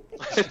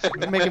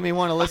 You're making me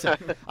want to listen.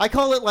 I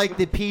call it like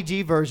the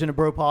PG version of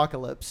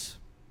Bropocalypse.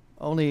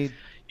 Only.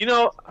 You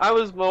know, I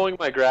was mowing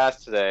my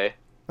grass today,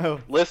 Oh.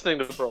 listening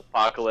to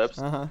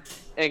Bropocalypse, Uh-huh.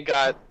 and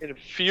got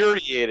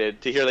infuriated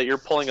to hear that you're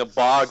pulling a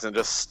Boggs and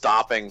just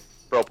stopping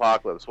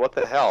Bropocalypse. What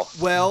the hell?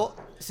 Well,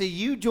 see,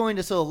 you joined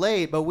us a little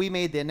late, but we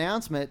made the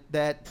announcement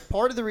that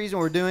part of the reason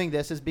we're doing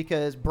this is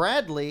because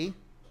Bradley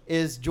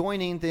is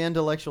joining the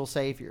Intellectual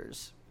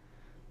Saviors.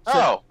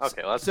 Oh,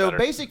 okay. Well, that's so better.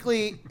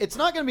 basically, it's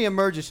not going to be a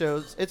merge of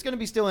shows. It's going to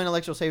be still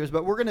Intellectual Saviors,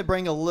 but we're going to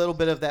bring a little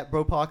bit of that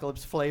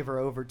Bropocalypse flavor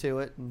over to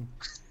it and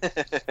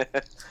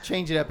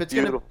change it up.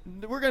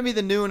 We're going to be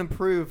the new and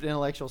improved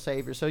Intellectual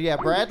Saviors. So yeah,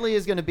 Bradley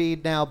is going to be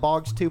now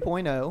Boggs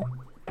 2.0.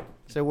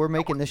 So we're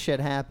making this shit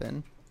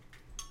happen.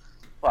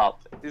 Well,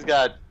 he's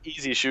got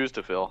easy shoes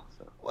to fill.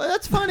 So. Well,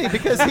 that's funny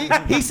because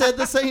he said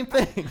the same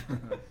thing.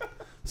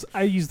 So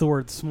I use the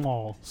word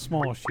small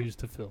shoes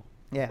to fill.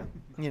 Yeah,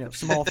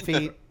 small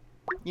feet.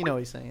 You know what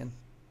he's saying.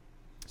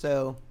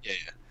 So, yeah.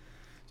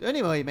 So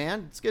anyway,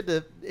 man, it's good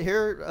to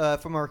hear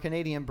from our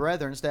Canadian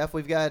brethren stuff.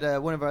 We've got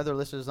one of our other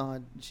listeners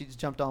on. She's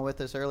jumped on with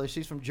us earlier.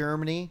 She's from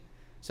Germany.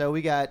 So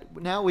we've got a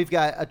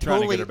totally...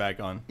 Trying to get her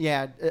back on.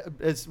 Yeah,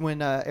 it's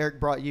when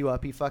Eric brought you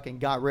up, he fucking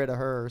got rid of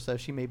her, so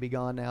she may be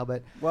gone now.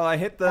 But well, I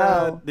hit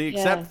the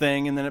accept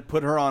thing, and then it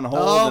put her on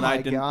hold. And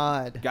I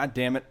didn't. God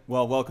damn it.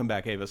 Well, welcome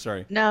back, Ava.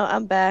 Sorry. No,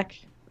 I'm back.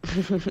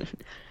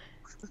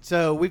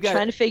 So we've got...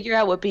 Trying to figure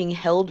out what being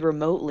held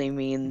remotely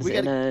means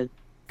in a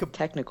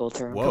technical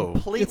term. Whoa.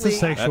 Completely It's a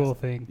sexual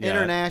thing.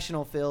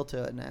 International feel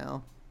to it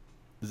now.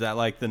 Is that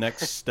like the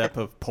next step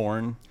of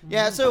porn?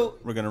 Yeah, so...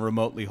 We're going to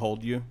remotely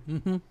hold you?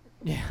 Mm-hmm.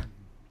 Yeah.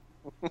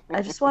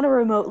 I just want to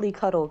remotely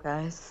cuddle,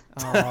 guys.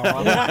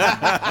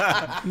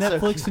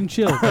 Netflix and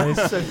chill,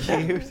 guys. So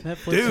cute.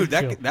 Dude,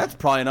 that's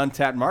probably an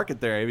untapped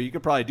market there, Ava. You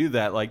could probably do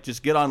that. Like,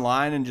 just get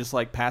online and just,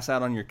 like, pass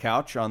out on your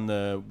couch on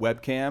the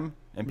webcam,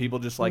 and people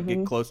just, like,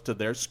 get close to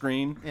their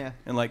screen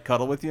and, like,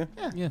 cuddle with you.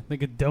 Yeah, they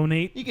could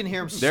donate. You can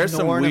hear them There's some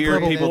snoring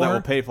weird people that will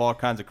pay for all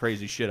kinds of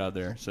crazy shit out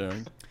there, so...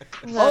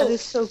 That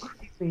is so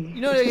creepy.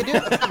 You know what you do?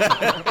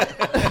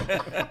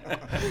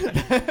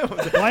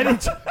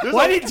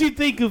 Why did you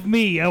think of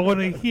me? I want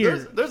to hear.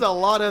 There's a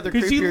lot of other creepier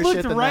shit because you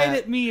looked than right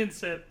that. at me and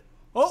said,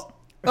 Oh,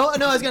 no!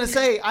 I was gonna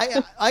say,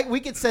 we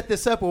could set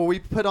this up where we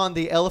put on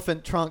the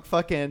elephant trunk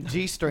fucking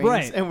G-strings,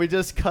 Right. and we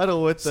just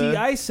cuddle with the. See,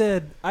 I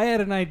said I had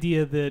an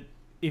idea that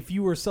if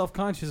you were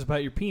self-conscious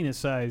about your penis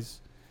size,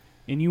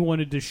 and you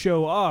wanted to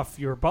show off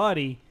your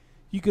body,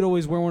 you could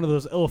always wear one of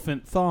those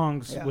elephant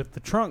thongs with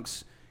the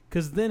trunks.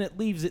 Because then it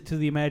leaves it to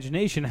the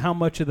imagination how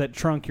much of that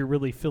trunk you're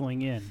really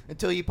filling in.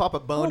 Until you pop a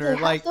boner,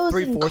 like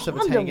 3/4 of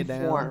it's hanging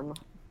down.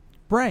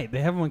 Right, they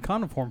have them in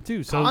condom form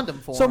too. So, Condom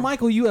form. So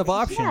Michael, you have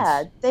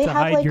options they to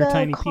have hide like your a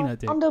tiny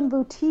peanut dick. condom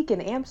boutique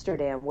in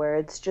Amsterdam where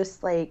it's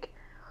just like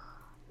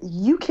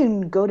you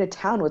can go to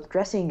town with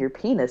dressing your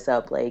penis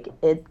up. Like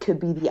it could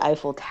be the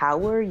Eiffel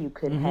Tower. You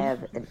could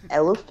have an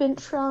elephant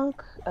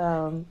trunk.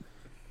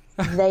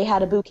 They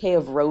had a bouquet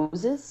of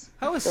roses.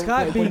 How is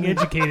Scott being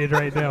educated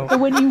right now? So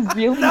when you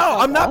really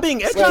I'm not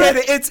being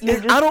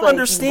educated. I don't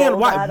understand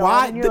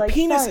why the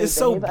penis is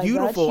so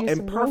beautiful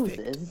and perfect.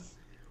 Roses.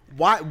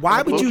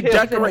 Why would you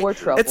decorate?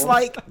 It's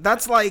like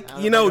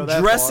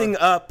dressing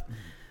up.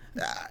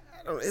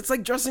 It's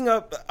like dressing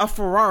up a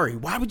Ferrari.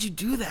 Why would you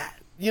do that?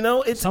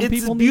 It's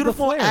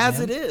beautiful as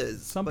it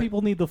is. Some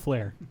people need the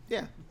flair.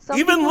 Yeah.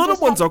 Even little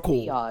ones are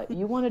cool. Fiat.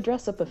 You want to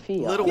dress up a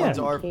Fiat. Little ones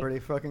are pretty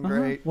fucking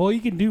great. Well, you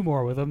can do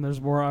more with them.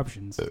 There's more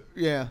options.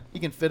 Yeah,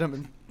 you can fit them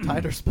in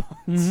tighter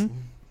spots.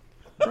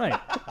 Right.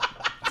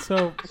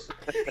 So,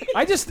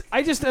 I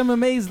just am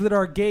amazed that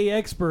our gay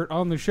expert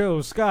on the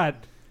show, Scott,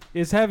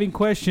 is having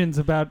questions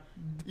about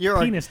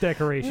penis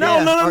decoration. No.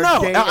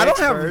 I don't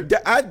have.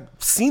 I've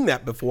seen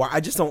that before. I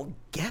just don't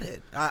get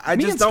it.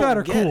 Me and Scott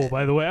are cool,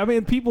 by the way. I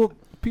mean, people.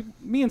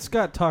 Me and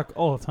Scott talk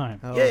all the time.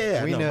 Oh,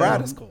 yeah. We know.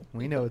 Brad is cool.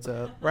 We know what's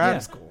up. Brad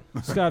is cool.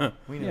 Scott,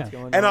 we know what's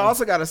going on. And I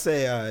also got to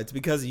say, it's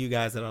because of you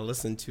guys that I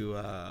listen to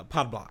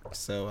Podblocked.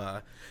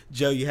 So,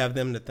 Joe, you have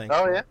them to thank.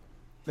 Oh, yeah.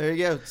 There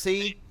you go.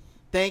 See?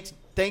 Thanks,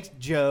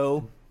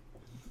 Joe.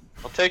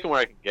 I'll take them where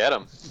I can get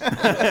them.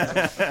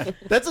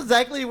 That's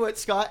exactly what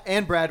Scott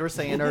and Brad were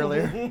saying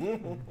earlier.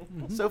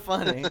 So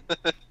funny.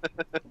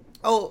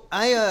 Oh,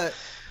 I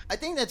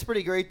think that's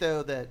pretty great,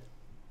 though, that...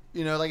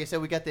 like I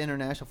said, we got the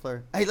international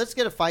flair. Hey, let's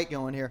get a fight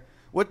going here.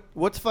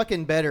 What's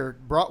fucking better,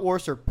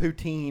 bratwurst or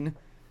poutine?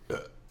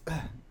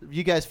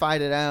 You guys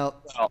fight it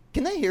out.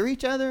 Can they hear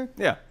each other?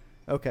 Yeah.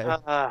 Okay.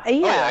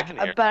 I can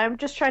hear. But I'm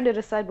just trying to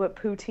decide what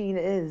poutine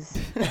is.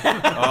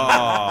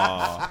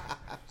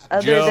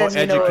 Joe,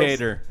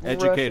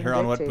 educate her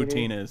on what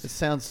poutine is. It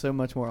sounds so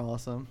much more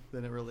awesome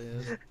than it really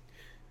is.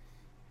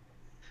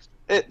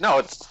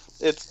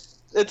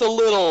 It's a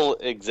little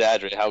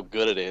exaggerated how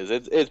good it is.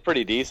 It's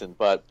pretty decent,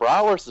 but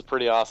bratwurst is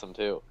pretty awesome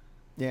too.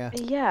 Yeah.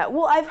 Yeah.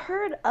 Well, I've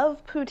heard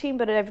of poutine,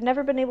 but I've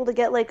never been able to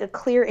get like a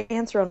clear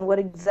answer on what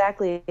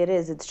exactly it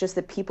is. It's just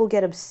that people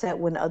get upset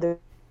when other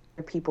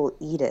people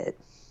eat it.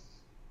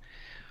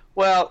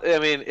 Well, I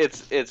mean,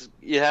 it's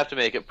you have to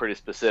make it pretty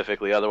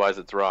specifically, otherwise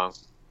it's wrong.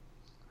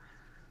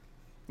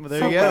 Well,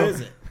 there you go.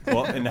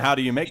 Well, and how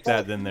do you make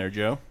that then, there,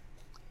 Joe?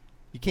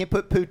 You can't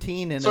put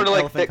poutine in sort an of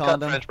like elephant thick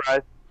condom. cut French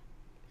fries.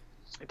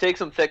 You take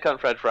some thick cut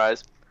French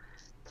fries,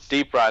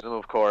 deep fry them,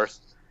 of course.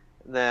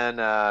 Then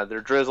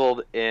they're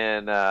drizzled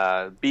in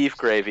beef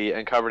gravy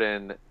and covered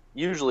in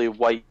usually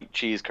white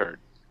cheese curd.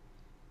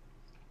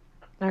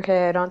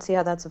 Okay, I don't see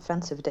how that's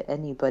offensive to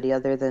anybody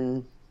other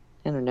than,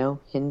 I don't know,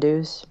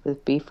 Hindus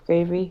with beef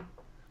gravy.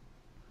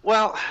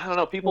 Well, I don't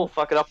know. People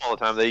fuck it up all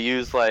the time. They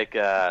use like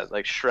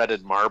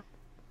shredded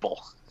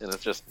marble, and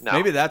it's just no.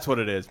 Maybe that's what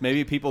it is.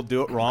 Maybe people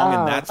do it wrong,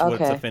 and that's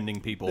what's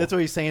offending people. That's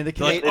what he's saying. The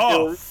like,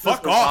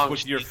 fuck off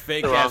with your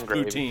fake ass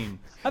poutine.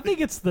 I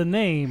think it's the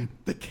name.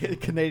 The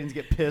Canadians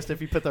get pissed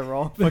if you put the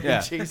wrong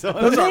fucking cheese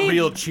on. Those aren't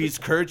real cheese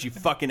curds, you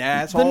fucking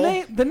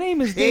asshole. The name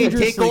is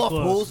dangerously close.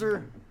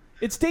 Poser.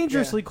 It's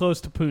dangerously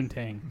close to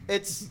poontang.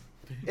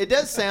 It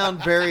does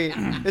sound very.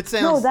 It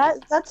sounds. No,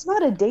 that's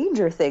not a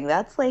danger thing.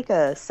 That's like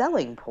a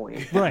selling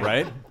point.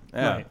 Right.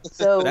 Yeah. Right.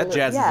 So that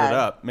jazzes it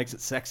up, makes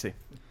it sexy.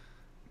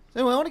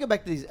 So I want to go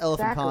back to these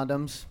elephant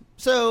condoms.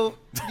 So,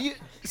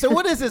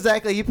 what is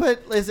exactly you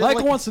put? Is it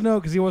Michael wants to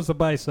know because he wants to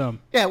buy some.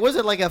 Yeah, was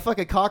it like a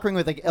fucking cock ring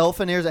with like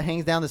elephant ears that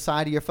hangs down the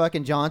side of your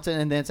fucking Johnson,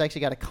 and then it's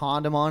actually got a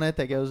condom on it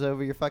that goes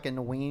over your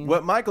fucking ween?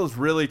 What Michael's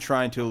really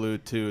trying to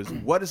allude to is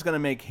what is going to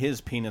make his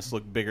penis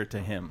look bigger to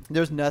him.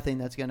 There's nothing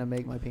that's going to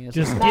make my penis.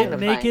 Just get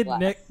naked,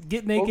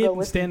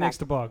 and stand next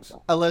to Boggs.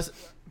 Unless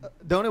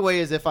the only way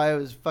is if I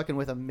was fucking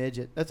with a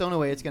midget. That's the only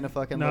way it's going to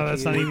fucking. No,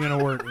 that's not even going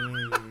to work.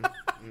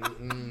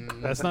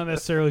 That's not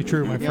necessarily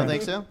true, my friend. You don't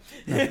think so?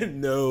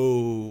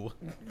 No.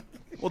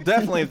 Well,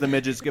 definitely if the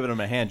midget's giving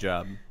him a hand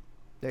job.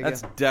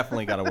 That's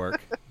definitely got to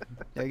work.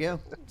 There you go.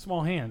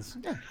 Small hands.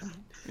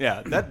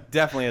 Yeah, that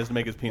definitely has to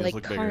make his penis Like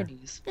look bigger.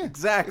 carnies. Yeah.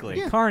 Exactly.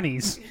 Yeah.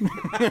 Carnies.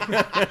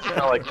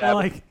 I like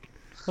that.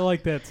 I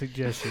like that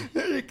suggestion.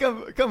 You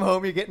come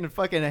home, you're getting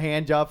fucking a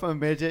hand job from a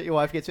midget. Your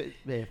wife gets,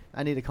 babe,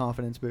 I need a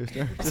confidence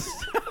booster.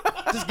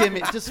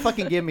 Just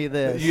fucking give me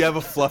this. You have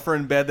a fluffer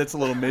in bed that's a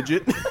little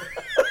midget.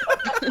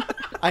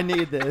 I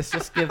need this.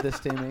 Just give this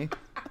to me.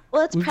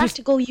 Well, it's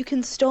practical. You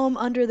can stow them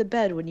under the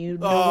bed when you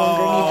no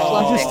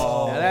longer need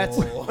fluffing.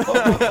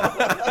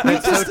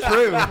 That's so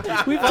true.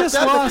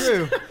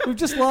 We've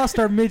just lost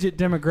our midget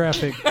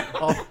demographic.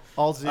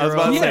 All zero. I was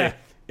about to say,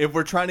 if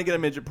we're trying to get a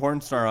midget porn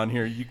star on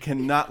here, you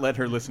cannot let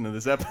her listen to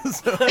this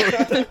episode.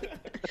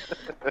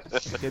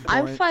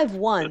 I'm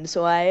 5'1",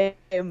 so I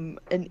am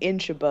an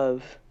inch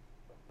above.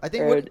 I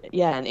think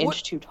an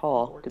inch too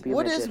tall to be.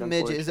 What a midget, is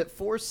midget? Is it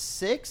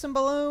 4'6" and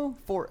below?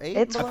 4'8"?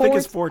 It's and below? I think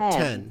it's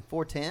 4'10".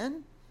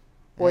 4'10"?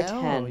 4'10".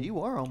 Oh,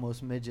 you are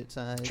almost midget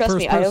size. Trust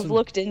me, I have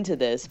looked into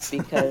this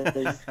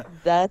because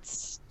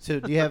that's. So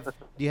do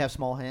you have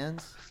small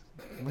hands?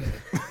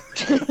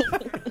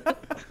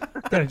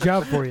 Got a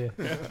job for you.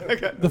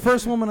 The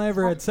first woman I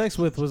ever had sex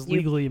with was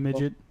legally a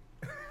midget.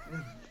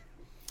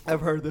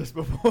 I've heard this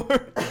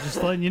before.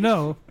 Just letting you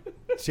know.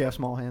 She have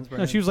small hands,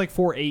 Brandon? No, she was like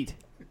 4'8".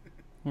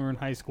 We were in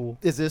high school.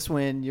 Is this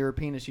when your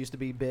penis used to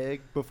be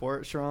big before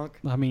it shrunk?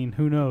 I mean,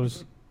 who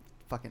knows?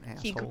 Fucking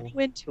asshole. He grew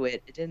into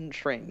it. It didn't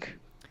shrink.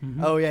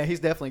 Mm-hmm. Oh, yeah, he's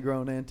definitely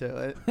grown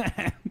into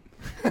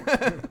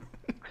it.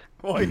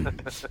 Boy,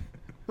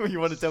 you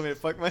want to tell me to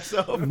fuck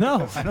myself?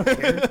 No, I don't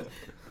care.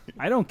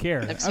 I don't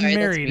care. I'm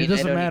married. It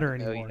doesn't matter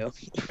anymore.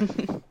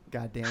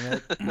 God damn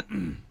it.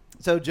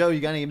 So, Joe,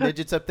 you got any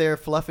midgets up there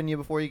fluffing you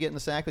before you get in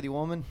the sack with your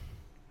woman?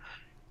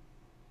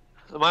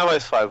 My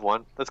wife's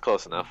 5'1". That's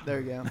close enough.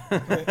 There you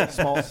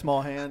go.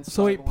 Small hands.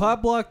 So wait,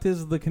 Podblocked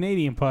is the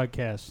Canadian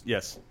podcast.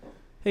 Yes.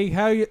 Hey,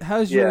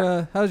 how's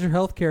your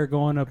healthcare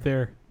going up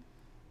there?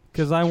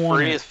 Because I want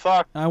free as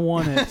fuck. I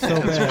want it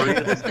so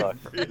bad.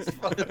 Free as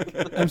fuck.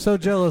 I'm so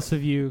jealous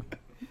of you.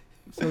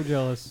 So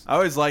jealous. I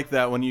always like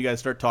that when you guys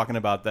start talking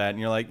about that, and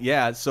you're like,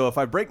 yeah, so if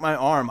I break my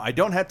arm, I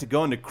don't have to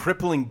go into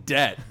crippling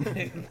debt.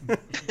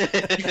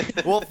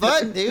 Well,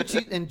 fuck, dude.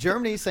 In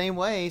Germany, same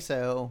way,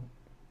 so,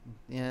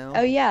 you know.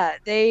 Oh, yeah.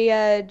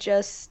 They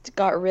just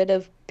got rid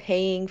of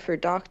paying for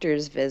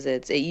doctor's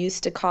visits. It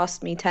used to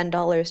cost me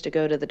 $10 to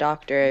go to the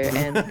doctor,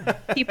 and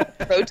people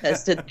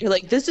protested. You're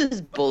like, this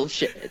is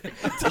bullshit.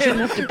 You shouldn't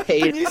have to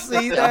pay. Can you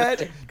see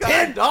that?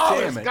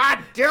 $10. God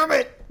damn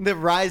it. They're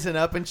rising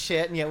up and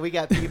shit, and yet we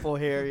got people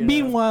here. You know.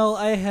 Meanwhile,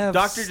 I have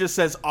doctor just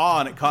says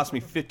and it cost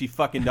me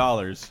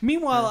 $50.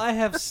 Meanwhile, I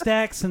have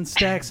stacks and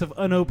stacks of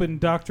unopened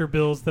doctor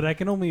bills that I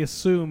can only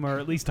assume are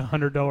at least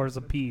 $100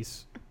 a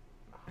piece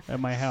at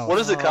my house. What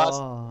does it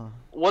cost?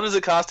 What does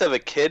it cost to have a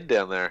kid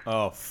down there?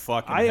 Oh,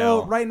 fucking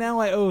hell. Right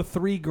now I owe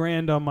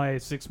 $3,000 on my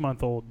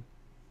 6-month-old.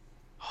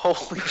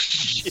 Holy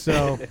shit!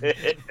 So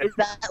is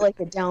that like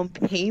a down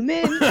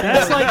payment?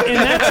 That's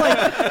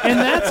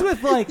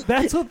with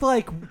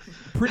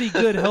pretty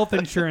good health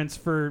insurance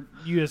for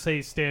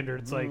USA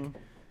standards. Like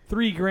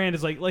 $3,000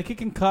 is like it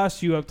can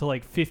cost you up to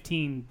like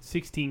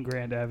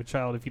 $15,000-$16,000 to have a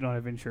child if you don't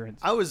have insurance.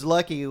 I was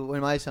lucky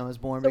when my son was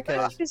born So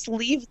because just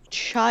leave the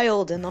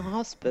child in the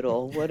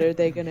hospital. What are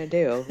they gonna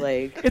do?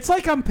 Like it's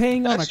like I'm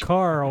paying on a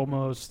car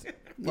almost.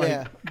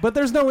 Yeah, but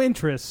there's no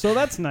interest, so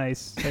that's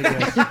nice. I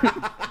guess.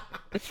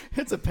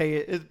 It's a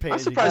pay. I'm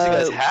surprised you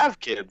guys have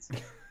kids.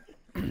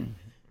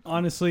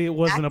 Honestly, it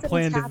wasn't a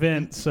planned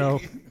event, so.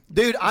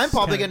 Dude, I'm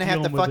probably going to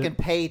have to fucking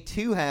pay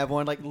to have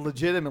one, like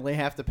legitimately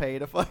have to pay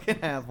to fucking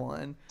have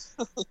one.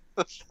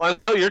 I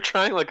know you're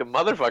trying like a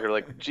motherfucker,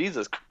 like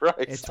Jesus Christ.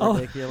 It's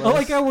ridiculous. I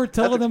like how we're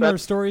telling them our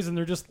stories and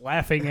they're just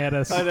laughing at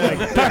us.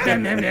 Like,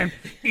 damn,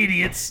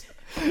 idiots.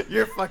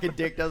 Your fucking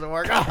dick doesn't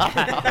work.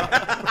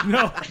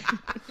 No.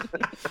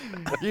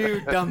 You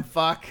dumb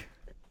fuck.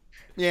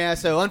 Yeah,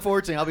 so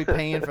unfortunately, I'll be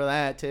paying for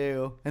that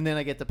too, and then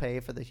I get to pay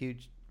for the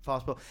huge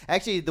hospital.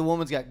 Actually, the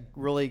woman's got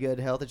really good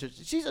health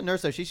insurance. She's a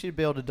nurse, so she should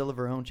be able to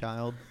deliver her own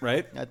child.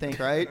 Right? I think,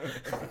 right?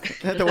 Is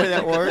that the way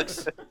that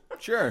works?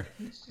 Sure.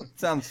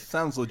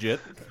 Sounds legit.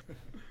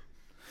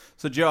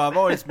 So, Joe, I've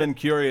always been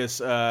curious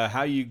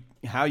how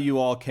you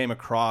all came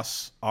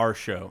across our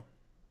show.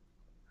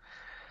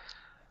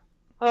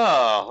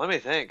 Oh, let me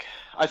think.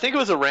 I think it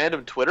was a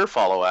random Twitter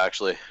follow,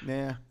 actually.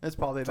 Yeah, that's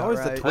probably about always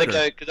right. the Twitter.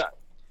 Like,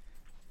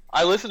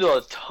 I listened to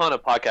a ton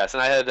of podcasts,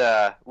 and I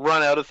had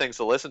run out of things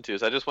to listen to,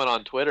 so I just went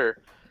on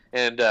Twitter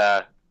and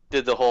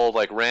did the whole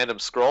like random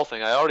scroll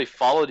thing. I already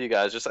followed you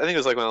guys. I think it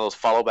was like one of those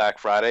follow back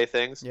Friday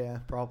things. Yeah,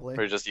 probably.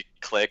 Where just you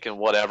click and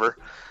whatever.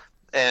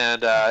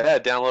 And I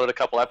downloaded a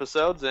couple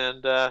episodes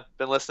and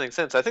been listening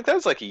since. I think that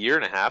was like a year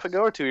and a half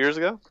ago or 2 years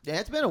ago. Yeah,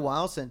 it's been a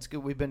while since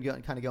we've been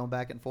kind of going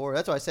back and forth.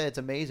 That's why I say it's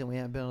amazing we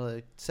haven't been able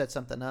to set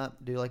something up,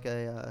 do like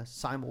a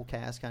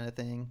simulcast kind of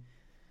thing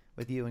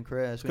with you and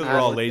Chris. Because we're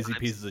all lazy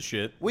pieces of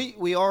shit.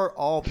 We are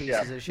all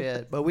pieces of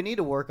shit, but we need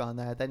to work on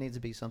that. That needs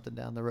to be something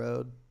down the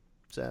road.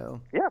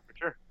 So yeah, for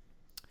sure.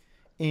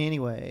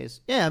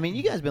 Anyways, yeah, I mean,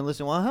 you guys been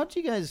listening. Well, how'd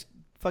you guys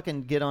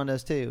fucking get on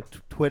us too?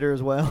 Twitter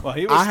as well. Well,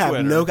 he was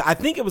Twitter. I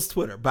think it was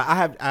Twitter, but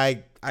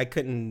I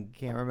couldn't.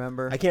 Can't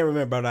remember. I can't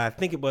remember, but I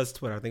think it was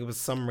Twitter. I think it was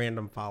some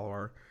random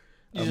follower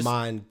of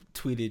mine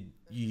tweeted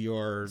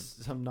your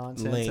some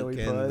nonsense link that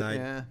we and put.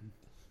 Yeah.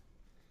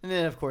 And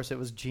then, of course, it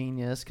was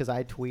genius because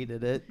I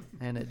tweeted it,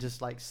 and it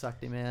just, like,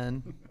 sucked him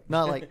in.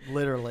 Not, like,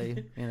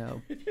 literally, you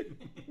know.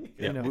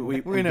 Yeah, we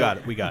got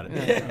it. We got it.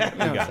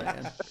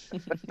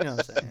 You know what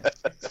I'm saying.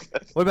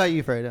 What about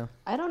you, Fredo?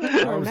 I don't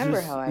even remember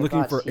how I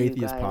looking got for to you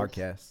atheist guys.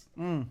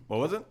 podcasts. What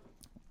was it?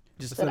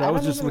 I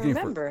was just looking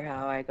remember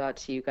how I got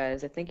to you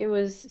guys. I think it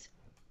was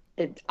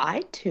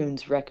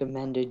iTunes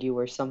recommended you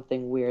or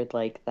something weird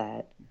like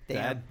that.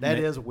 Damn, that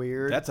is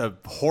weird. That's a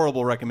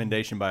horrible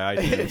recommendation by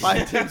iTunes. If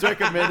iTunes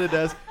recommended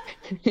us,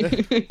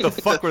 the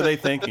fuck were they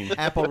thinking?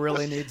 Apple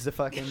really needs to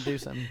fucking do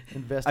some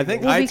investigation. I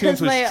think iTunes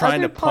was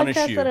trying to punish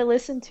you. The podcast that I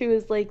listen to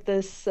is like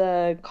this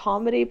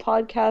comedy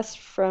podcast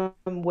from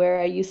where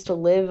I used to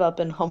live up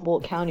in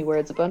Humboldt County, where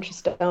it's a bunch of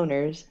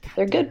stoners.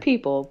 They're good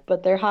people,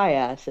 but they're high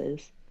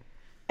asses.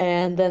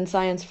 And then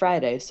Science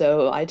Friday.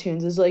 So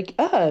iTunes is like,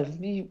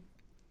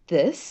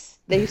 this.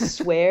 They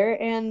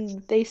swear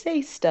and they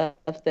say stuff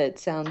that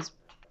sounds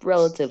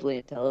relatively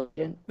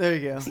intelligent. There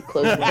you go.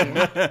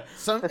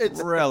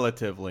 It's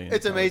relatively.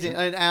 It's amazing. In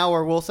an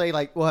hour, we'll say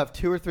like we'll have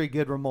 2 or 3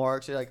 good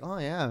remarks. You're like, oh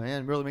yeah,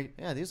 man,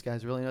 these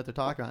guys really know what they're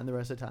talking about. And the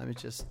rest of the time,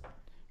 it's just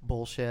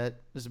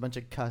bullshit. There's a bunch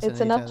of cussing.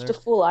 It's enough to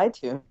fool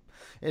iTunes.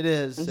 It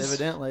is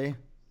evidently.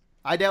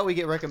 I doubt we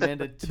get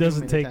recommended. It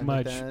doesn't take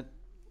much. Like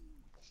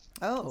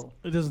oh,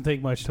 it doesn't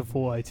take much to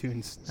fool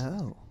iTunes.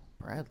 Oh,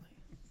 Bradley.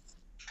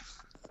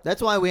 That's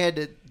why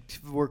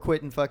we're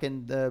quitting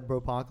fucking the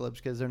Bropocalypse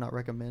because they're not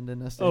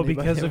recommending us. To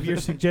because of your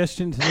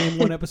suggestion to name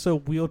one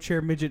episode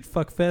Wheelchair Midget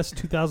Fuckfest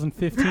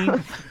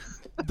 2015.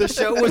 The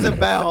show was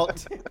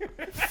about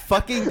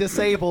fucking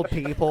disabled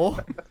people.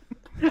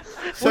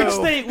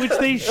 Which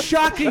they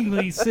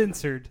shockingly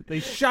censored. They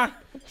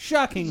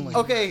shockingly.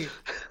 Okay.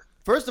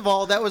 First of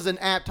all, that was an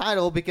apt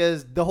title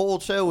because the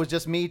whole show was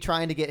just me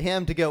trying to get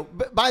him to go.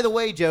 But by the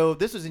way, Joe,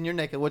 this was in your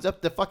neck of the woods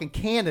up to fucking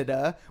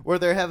Canada where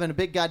they're having a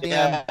big goddamn...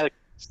 Yeah.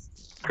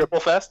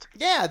 Cripple Fest?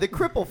 Yeah, the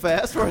Cripple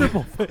Fest.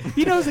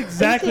 He knows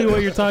exactly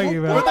what you're talking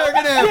about. Where they're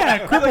gonna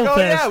have, Cripple Fest.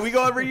 Yeah, we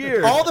go every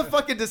year. All the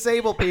fucking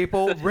disabled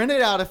people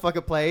rented out a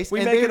fucking place.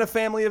 We make it a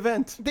family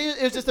event.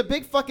 It was just a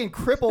big fucking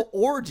cripple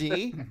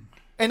orgy.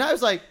 And I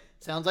was like,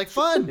 sounds like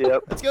fun.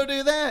 Yep. Let's go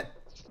do that.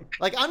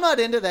 Like, I'm not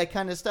into that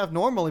kind of stuff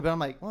normally, but I'm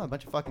like, well, a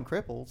bunch of fucking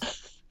cripples.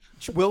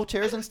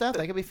 Wheelchairs and stuff,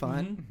 that could be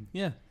fun. Mm-hmm.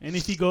 Yeah. And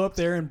if you go up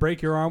there and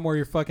break your arm while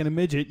you're fucking a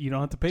midget, you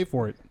don't have to pay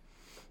for it.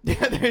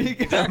 Yeah, there you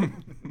go.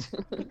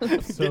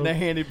 Getting a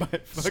handy by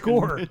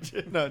score.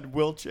 Midget, not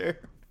wheelchair.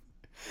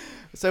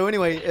 So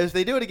anyway, if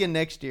they do it again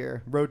next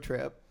year, road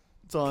trip.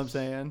 That's all I'm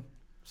saying.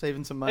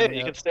 Saving some money. Hey,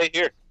 you can stay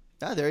here.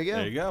 Ah, there you go.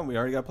 There you go. We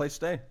already got a place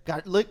to stay.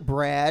 Look,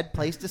 Brad,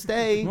 place to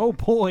stay. Oh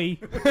boy.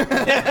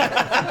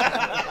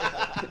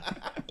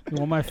 You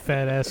want my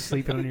fat ass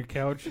sleeping on your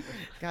couch?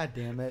 God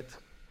damn it.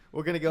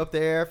 We're going to go up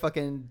there,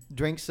 fucking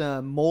drink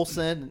some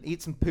Molson and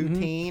eat some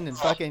poutine and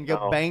fucking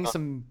go bang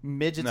some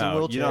midgets in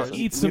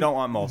wheelchairs. We don't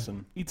want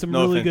Molson. Eat some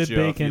no really offense, good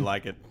Joe, bacon. If you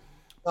like it.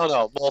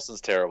 No, Molson's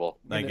terrible.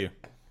 Thank you.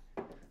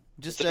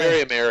 It's a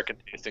very American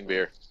tasting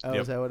beer. Oh,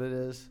 is that what it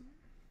is?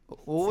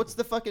 Well, what's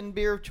the fucking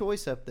beer of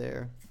choice up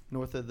there,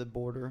 north of the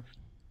border?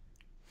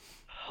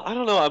 I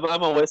don't know.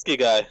 I'm a whiskey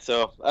guy,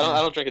 so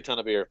I don't drink a ton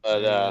of beer.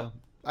 But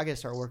I gotta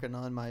start working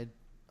on my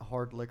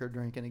hard liquor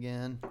drinking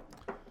again.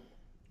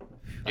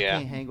 I Yeah.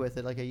 can't hang with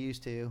it like I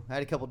used to. I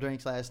had a couple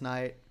drinks last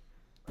night.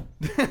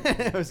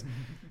 It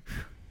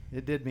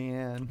did me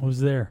in. I was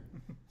there.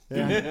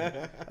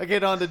 Yeah. I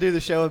get on to do the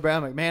show with Brown.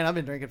 I'm like, man, I've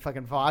been drinking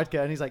fucking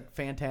vodka. And he's like,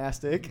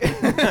 fantastic.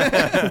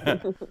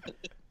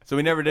 So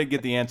we never did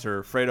get the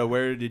answer. Fredo,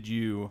 where did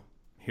you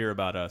hear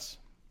about us?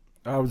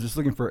 I was just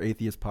looking for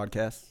atheist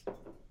podcasts.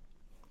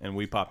 And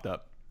we popped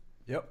up.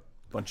 Yep.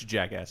 Bunch of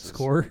jackasses.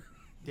 Score.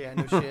 Yeah,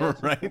 no shit.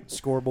 Right?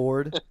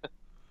 Scoreboard.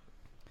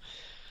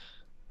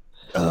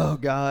 Oh,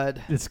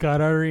 God. Did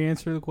Scott already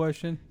answer the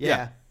question?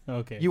 Yeah.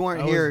 Okay. You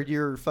weren't here.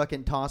 You're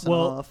fucking tossing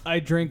off. I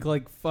drank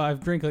like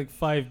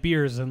five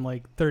beers in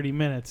like 30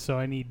 minutes, so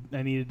I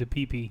needed to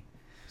pee.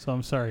 So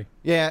I'm sorry.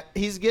 Yeah,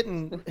 he's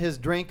getting his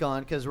drink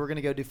on because we're going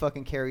to go do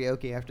fucking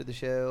karaoke after the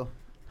show.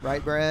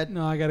 Right, Brad?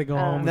 No, I got to go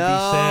home and be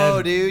sad.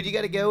 No, dude, you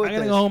got to go with I got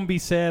to go home and be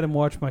sad and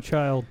watch my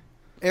child.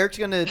 Eric's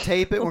going to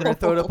tape it. We're going to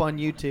throw it up on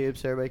YouTube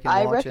so everybody can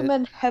watch it. I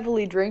recommend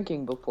heavily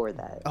drinking before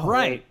that. Oh,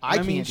 Right. I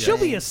mean, can't she'll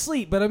be drink.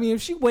 asleep, but I mean,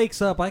 if she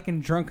wakes up, I can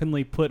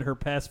drunkenly put her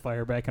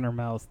pacifier back in her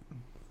mouth.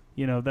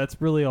 You know, that's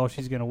really all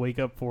she's going to wake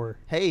up for.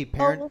 Hey,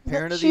 parent of the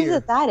year. She's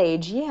at that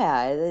age,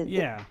 yeah.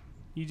 Yeah.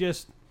 You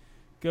just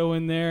go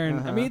in there, and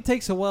I mean, it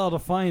takes a while to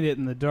find it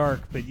in the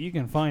dark, but you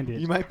can find it.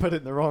 You might put it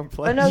in the wrong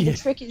place. But no, the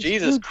trick is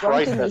Jesus you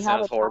Christ, drunkenly that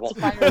sounds have a horrible.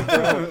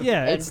 pacifier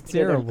Yeah, and it's put it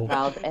in her terrible.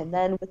 mouth, and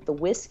then with the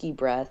whiskey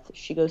breath,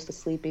 she goes to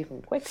sleep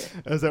even quicker.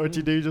 Is that what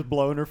you do? Just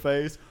blow in her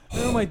face?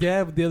 You know, my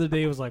dad the other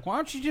day was like, "Why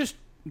don't you just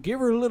give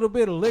her a little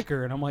bit of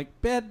liquor?" And I'm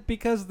like, "Dad,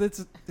 because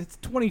it's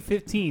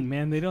 2015,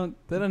 man. That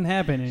doesn't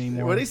happen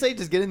anymore." What do you say?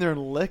 Just get in there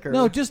and lick her.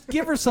 No, just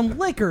give her some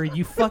liquor,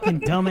 you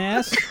fucking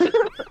dumbass.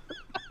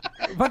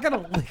 If I gotta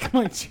lick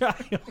my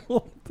child,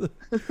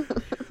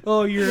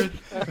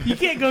 you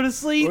can't go to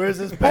sleep. Where's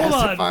this Hold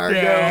on.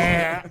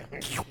 pacifier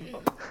go?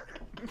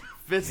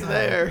 Fits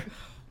there.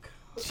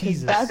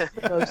 Jesus. That's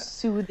the most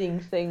soothing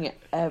thing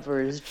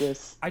ever. Is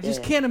just I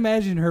just can't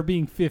imagine her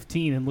being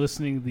 15 and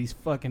listening to these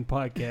fucking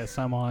podcasts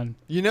I'm on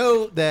You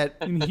know that.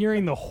 and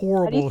hearing the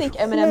horrible. How do you think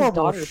Eminem's horrible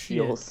daughter shit.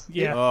 feels?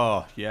 Yeah.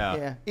 Oh, yeah.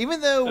 Yeah. Even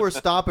though we're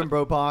stopping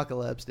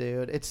Bropocalypse,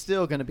 dude, it's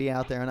still going to be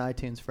out there on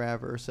iTunes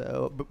forever.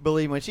 So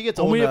believe me, when she gets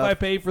old Only if enough. I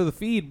pay for the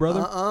feed,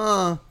 brother.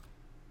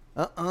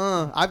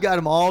 I've got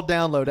them all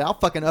downloaded. I'll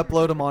fucking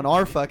upload them on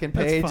our fucking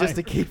That's page fine. just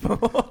to keep them.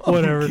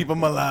 Whatever. Keep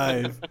them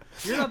alive.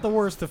 You're not the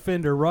worst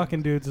offender.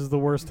 Rockin' Dudes is the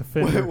worst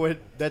offender.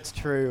 That's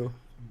true.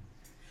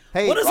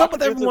 Hey, What is up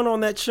with everyone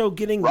on that show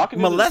getting Rockin'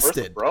 Dudes is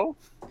molested? bro.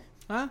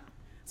 Huh?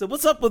 So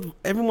what's up with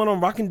everyone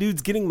on Rockin'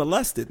 Dudes getting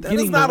molested? That is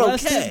Getting not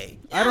molested? okay.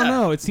 I don't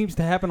know. It seems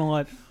to happen a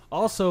lot.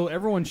 Also,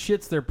 everyone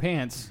shits their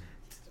pants.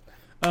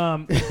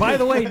 By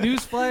the way,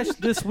 newsflash,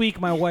 this week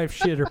my wife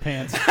shit her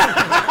pants.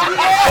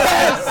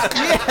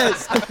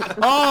 Yes.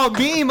 Oh,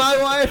 me,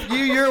 my wife, you,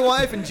 your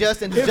wife, and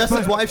Justin. Did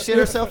Justin's wife shit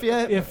herself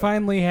yet? It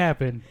finally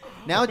happened.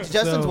 Now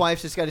Justin's So-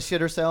 wife's just got to shit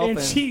herself. And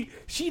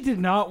she did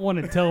not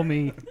want to tell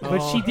me, but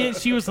she did.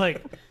 She was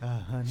like,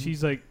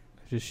 she's like,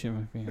 I just shit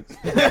my pants.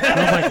 I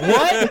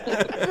was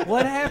like, what?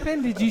 What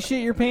happened? Did you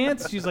shit your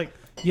pants? She's like,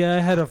 yeah, I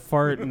had a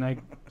fart and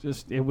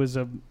it was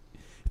a.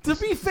 To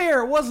be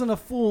fair, it wasn't a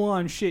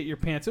full-on shit your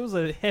pants. It was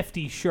a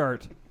hefty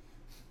shart.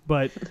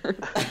 But,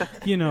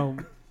 you know,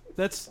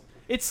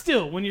 it's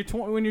still, when you're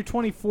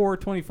 24,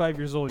 25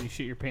 years old, you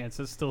shit your pants.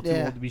 That's still too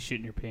old to be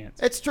shitting your pants.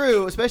 It's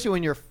true, especially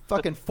when you're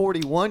fucking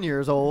 41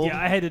 years old. Yeah,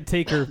 I had to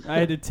take her. I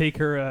had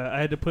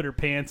to put her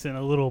pants in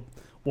a little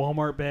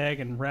Walmart bag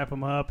and wrap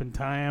them up and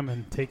tie them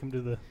and take them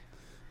to the.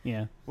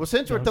 Yeah. Well,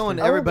 since we're No, throwing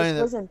it's- everybody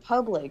this was in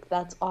public.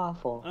 That's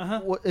awful.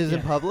 What is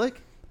in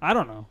public? I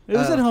don't know. It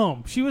was at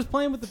home. She was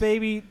playing with the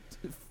baby,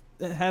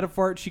 had a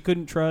fart she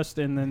couldn't trust,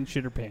 and then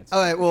shit her pants. All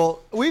right.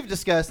 Well, we've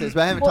discussed this,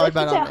 but I haven't Well, talked if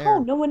about it's it at on air.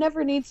 home, no one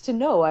ever needs to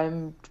know.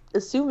 I'm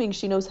assuming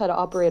she knows how to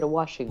operate a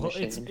washing Well,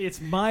 machine.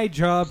 it's my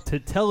job to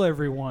tell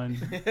everyone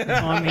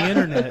on the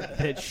internet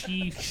that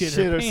she shit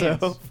her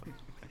herself.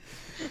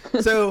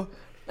 pants. So.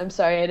 I'm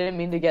sorry, I didn't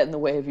mean to get in the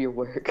way of your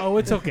work. Oh,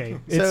 it's okay.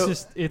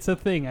 It's a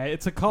thing.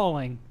 It's a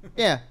calling.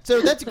 Yeah, so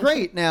that's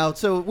great. Now,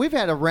 so we've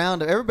had a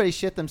round of everybody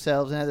shit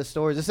themselves and had the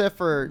stories, except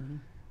for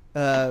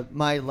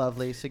my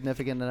lovely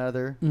significant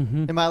other.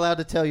 Mm-hmm. Am I allowed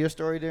to tell your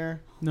story,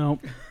 dear? No,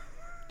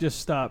 just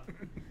stop.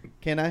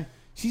 Can I?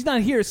 She's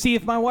not here. See,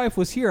 if my wife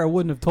was here, I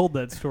wouldn't have told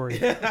that story.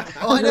 Oh,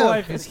 I My know.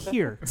 wife is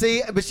here.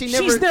 See, but she's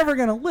never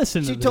going to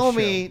listen to She this told show.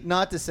 me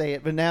not to say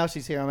it, but now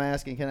she's here. I'm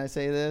asking, can I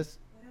say this?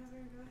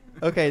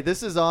 Okay,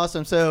 this is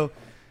awesome. So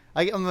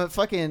I'm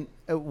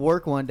at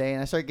work one day,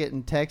 and I start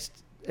getting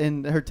texts,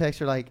 and her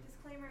texts are like,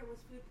 Disclaimer, it was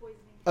food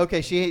poisoning.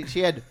 okay, she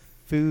had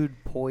food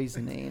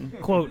poisoning.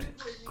 Quote,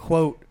 food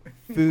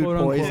Quote, unquote.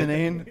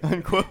 poisoning,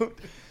 unquote.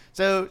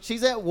 So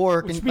she's at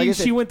work, which and like I means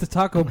said, she went to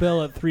Taco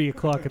Bell at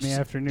 3:00 in the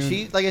afternoon.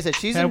 She, like I said,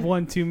 she's had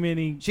one too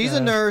many. She's a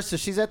nurse, so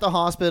she's at the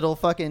hospital,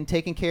 fucking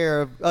taking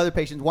care of other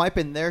patients,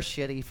 wiping their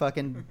shitty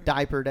fucking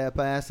diapered up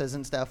asses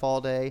and stuff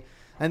all day.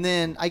 And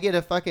then I get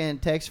a fucking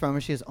text from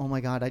her. She goes, "Oh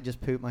my god, I just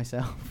pooped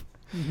myself."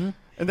 Mm-hmm.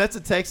 And that's a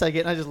text I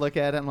get, and I just look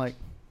at it. I'm like,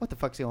 "What the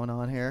fuck's going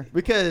on here?"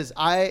 Because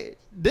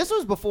this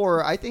was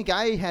before I think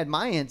I had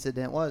my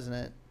incident, wasn't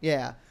it?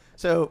 Yeah.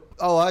 So,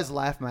 I was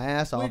laughing my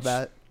ass off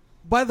about it.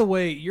 By the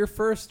way, your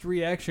first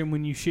reaction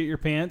when you shit your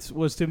pants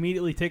was to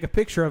immediately take a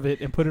picture of it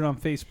and put it on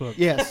Facebook.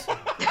 Yes.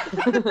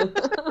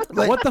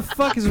 What the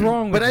fuck is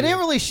wrong with But I you? didn't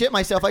really shit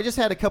myself. I just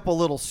had a couple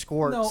little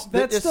squirts. No,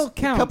 that Just still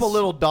counts. A couple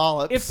little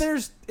dollops.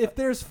 If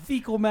there's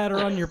fecal matter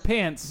on your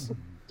pants,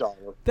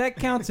 That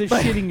counts as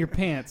shitting your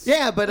pants.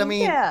 Yeah, but I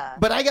mean, Yeah.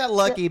 but I got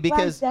lucky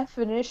because by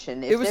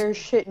definition, it if was- there's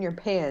shit in your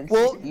pants,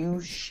 Well-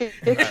 you shit.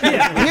 I've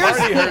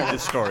already heard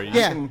this story.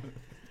 Yeah.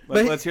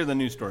 Let's hear the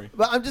new story.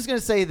 But I'm just gonna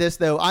say this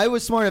though. I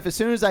was smart enough. As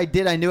soon as I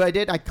knew I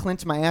did. I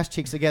clenched my ass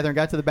cheeks together and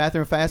got to the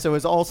bathroom fast. So it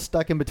was all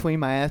stuck in between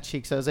my ass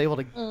cheeks. So I was able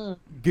to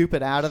goop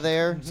it out of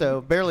there.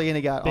 So barely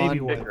any got Baby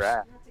on. wipes.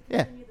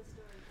 Yeah.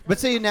 But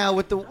see now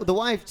with the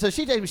wife. So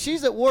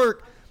she's at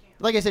work.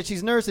 Like I said,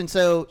 she's nursing.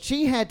 So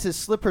she had to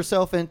slip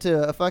herself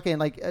into a fucking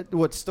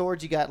what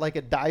storage you got, like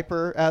a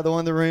diaper out of one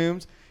of the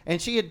rooms. And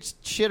she had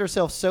shit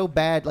herself so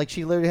bad, like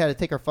she literally had to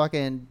take her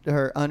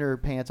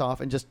underpants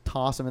off and just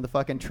toss them in the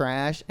fucking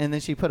trash. And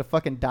then she put a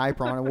fucking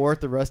diaper on and wore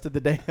it the rest of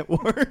the day at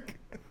work.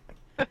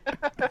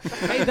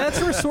 Hey,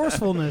 that's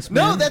resourcefulness,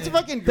 man. No, that's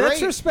fucking great.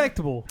 That's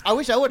respectable. I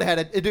wish I would have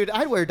had it. Dude,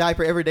 I'd wear a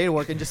diaper every day to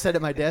work and just sit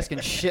at my desk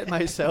and shit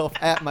myself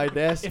at my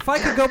desk. If I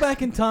could go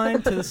back in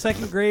time to the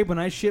second grade when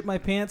I shit my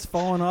pants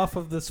falling off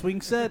of the swing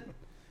set,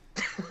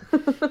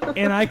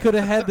 and I could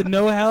have had the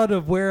know-how to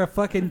wear a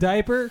fucking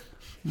diaper,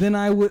 then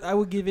I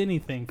would give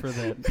anything for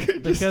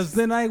that. Because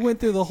then I went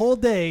through the whole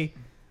day,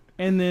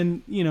 and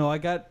then, I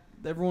got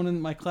everyone in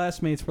my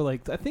classmates were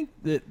like, I think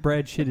that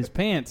Brad shit his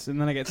pants. And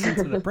then I got sent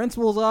to the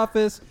principal's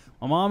office.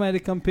 My mom had to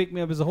come pick me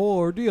up as a whole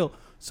ordeal.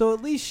 So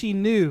at least she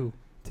knew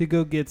to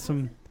go get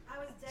some. I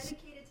was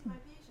dedicated to my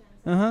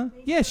patients.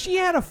 Yeah, she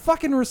had a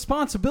fucking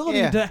responsibility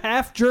Yeah. to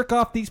half jerk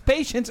off these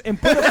patients and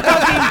put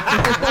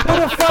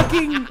a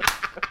fucking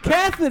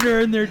catheter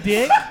in their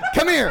dick.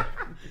 Come here.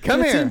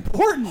 Come It's here.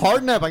 important.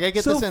 Harden up. I gotta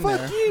get So this in fuck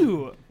there.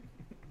 you.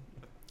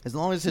 As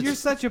long as You're it's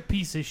such a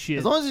piece of shit.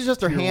 as long as it's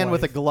just her to your hand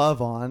with a wife.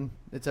 glove on,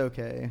 it's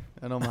okay.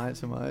 I don't mind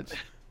so much.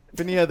 If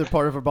any other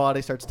part of her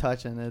body starts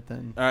touching it,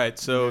 then All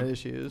right, no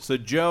issues. so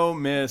Joe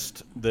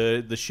missed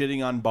the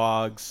shitting on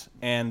Boggs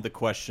and the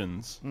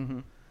questions.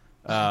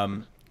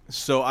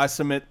 So I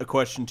submit a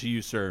question to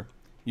you, sir.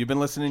 You've been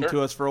listening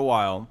to us for a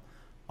while.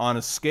 On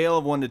a scale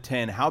of 1 to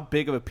 10, how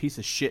big of a piece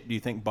of shit do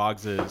you think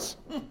Boggs is?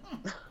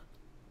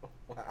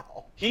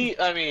 He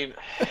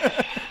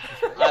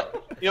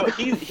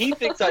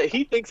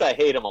thinks I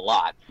hate him a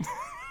lot,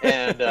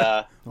 and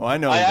Well, I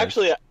know.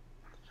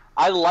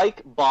 I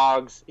like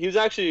Boggs. He was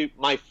actually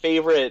my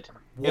favorite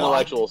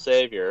intellectual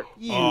savior.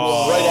 You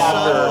Right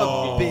after son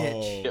of a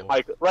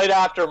bitch. Right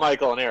after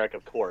Michael and Eric,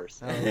 of course.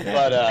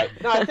 But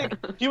no, I think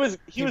he was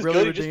really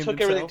good. He just redeemed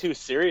took everything himself. too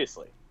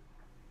seriously.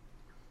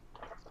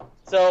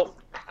 So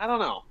I don't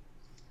know.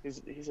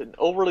 He's an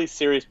overly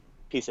serious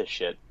piece of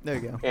shit, There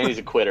you go. and he's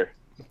a quitter.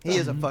 He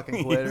is a fucking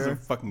He's a quitter.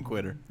 fucking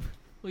quitter.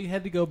 Well, you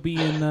had to go be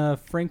in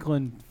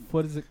Franklin.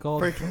 What is it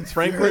called?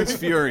 Franklin's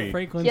Fury.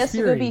 Franklin's He has to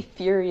Fury. go be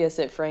furious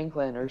at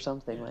Franklin or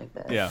something like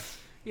that. Yeah.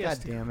 He has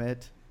God to- damn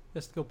it.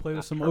 Has to go play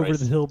with some Christ.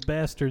 over-the-hill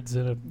bastards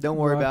in a. Don't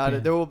worry rock about it.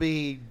 band. There will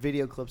be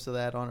video clips of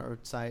that on our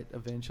site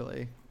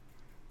eventually.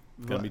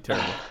 It's gonna be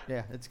terrible.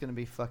 Yeah, it's gonna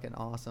be fucking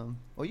awesome.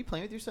 Oh, you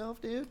playing with yourself,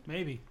 dude?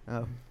 Maybe.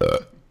 Oh,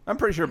 I'm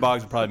pretty sure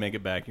Boggs will probably make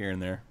it back here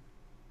and there.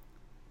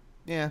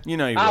 yeah. You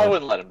know he I will.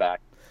 wouldn't let him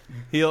back.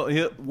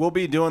 We'll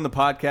be doing the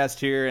podcast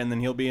here, and then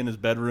he'll be in his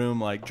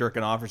bedroom like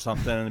jerking off or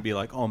something, and be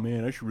like, "Oh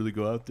man, I should really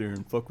go out there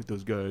and fuck with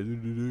those guys."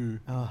 And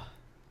Oh,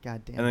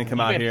 god damn. then it.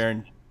 come out here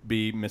and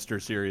be Mr.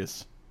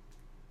 Serious.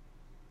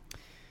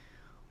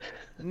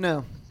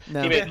 No, He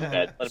made the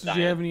bed. Let him So die. do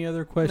you have any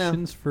other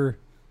questions for?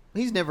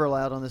 He's never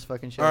allowed on this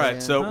fucking show. All right,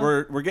 again. so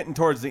Huh? we're getting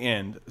towards the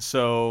end.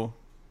 So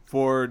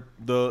for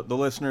the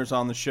listeners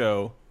on the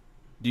show,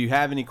 do you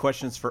have any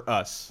questions for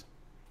us?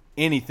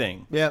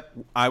 Anything? Yep.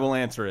 I will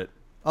answer it.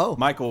 Oh,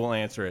 Michael will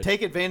answer it.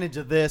 take advantage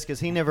of this because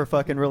he never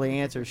fucking really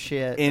answers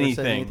shit or said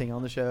Anything. anything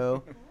on the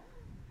show.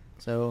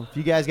 So if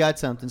you guys got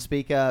something,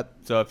 speak up.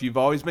 So if you've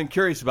always been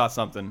curious about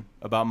something,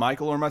 about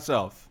Michael or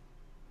myself,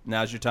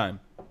 now's your time.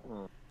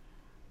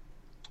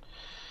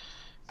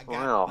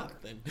 Wow.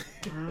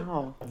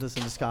 Wow.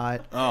 Listen to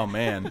Scott. Oh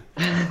man.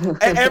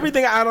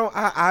 Everything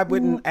I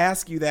wouldn't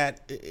ask you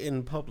that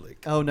in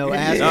public. Oh no,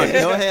 ask No, it.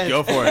 Go ahead.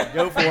 Go for it.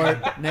 Go for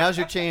it. Now's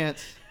your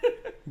chance.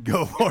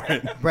 Go for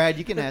it. Brad,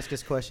 you can ask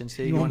us questions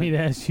too. You want me to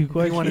ask you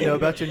questions? You want to know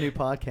about your new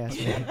podcast,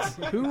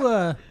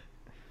 mates?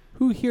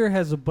 Who here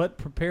has a butt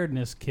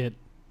preparedness kit?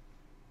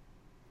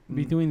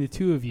 Between the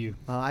two of you.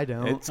 I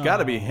don't. It's got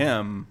to be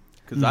him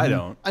because I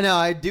don't. I know.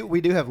 I do.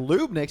 We do have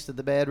lube next to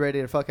the bed,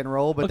 ready to fucking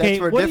roll, but Okay, that's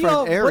for a what do different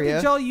y'all- What area.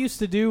 did y'all used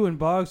to do when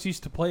Boggs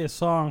used to play a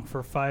song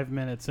for 5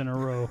 minutes in a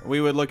row? We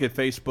would look at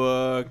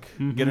Facebook,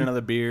 get another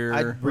beer,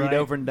 I'd read Right.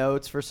 over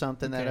notes for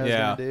something that I was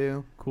Yeah. gonna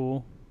do.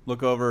 Cool.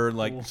 look over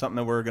like Cool. something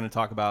that we're going to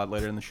talk about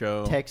later in the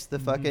show. Text the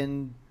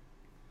fucking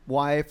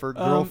wife or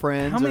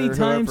girlfriends. How many or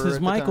times whoever has at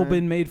the Michael time.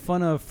 been made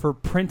fun of for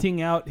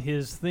printing out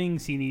his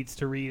things he needs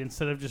to read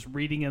instead of just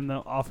reading them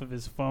off of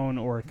his phone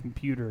or a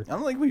computer? I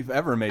don't think we've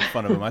ever made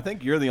fun of him. I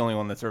think you're the only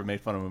one that's ever made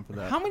fun of him for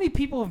that. How many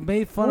people have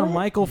made fun of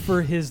Michael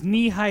for his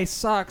knee-high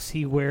socks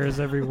he wears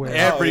everywhere?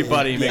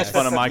 Everybody makes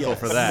fun of Michael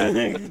for that.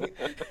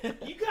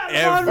 You got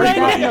Everybody.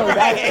 right No, now.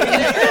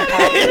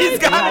 that's He's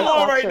got him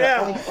all right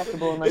now.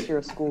 Unacceptable unless you're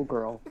a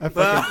schoolgirl.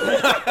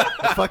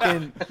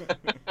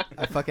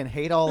 I fucking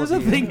hate all There's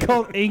of a you. thing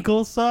called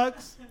ankle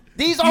socks.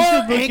 These are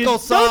ankle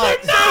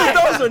socks.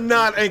 Those are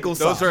not ankle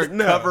socks. Those are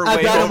cover I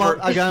way got over. them.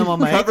 I got them on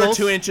my Cover ankles.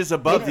 2 inches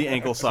above the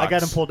ankle socks. I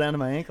got them pulled down to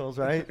my ankles,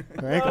 right?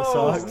 They're ankle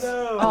socks.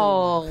 No.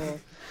 Oh.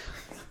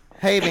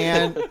 Hey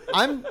man,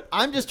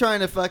 I'm just trying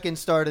to fucking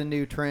start a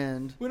new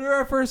trend. Whenever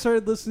I first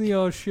started listening to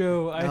y'all's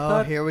show,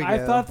 here we I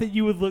go. thought that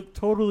you would look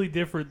totally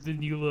different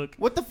than you look.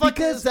 What the fuck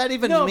does that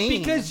even mean?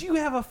 Because you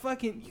have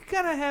you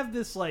gotta have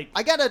this like.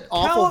 I got an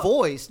awful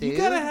voice, dude. You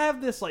gotta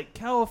have this like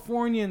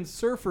Californian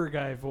surfer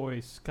guy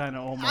voice, kind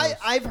of almost.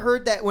 I've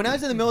heard that when I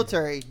was in the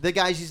military. The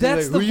guys used to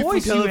That's say, the "Were you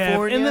voice from you have,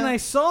 California?" and then I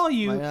saw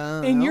you, Like, I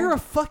don't and know. you're a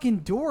fucking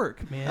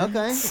dork, man.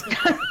 Okay.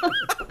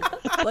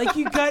 Like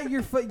you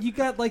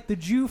got like the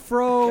Jew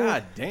fro,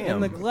 God damn.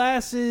 and the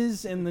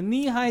glasses and the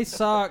knee-high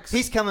socks.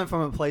 He's coming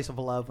from a place of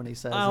love when he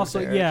says. I also,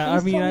 it, Derek. yeah,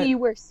 Please tell me you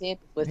wear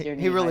sandals with your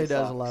He really knee-high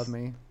does socks. love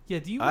me. yeah.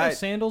 Do you wear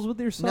sandals with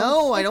your socks?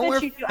 No, I don't bet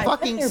wear you do. I bet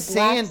fucking they're black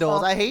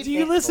sandals. socks. I hate. Do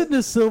you listen to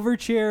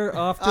Silverchair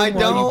often I while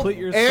don't. you put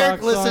your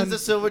Eric socks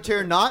listens on? to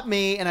Silverchair, not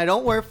me, and I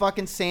don't wear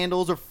fucking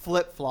sandals or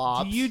flip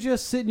flops. Do you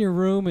just sit in your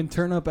room and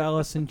turn up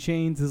Alice in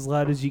Chains as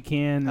loud as you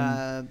can?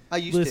 And I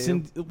used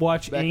listen, to.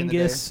 watch back in the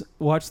Angus,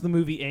 watch the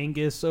movie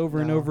Angus over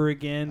and No. over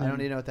again. I don't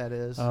and- even know what that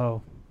is.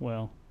 Oh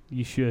well,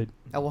 you should.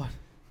 What?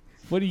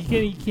 What do you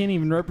can't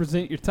even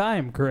represent your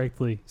time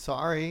correctly.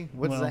 Sorry.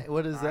 What's Well, that?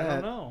 What is that? I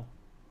don't know.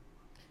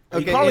 Are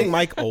you Okay, calling any-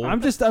 Mike old? I'm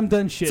done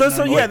shitting.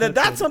 So on yeah, Mike.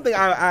 that's something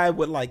I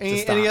would like to Any,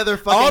 stop. any other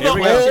all fucking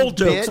the question, old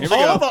jokes, bitch?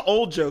 all the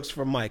old jokes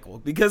from Michael,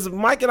 because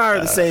Mike and I are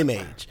the same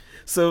age.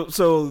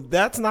 So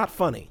that's not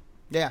funny.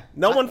 Yeah.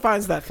 No one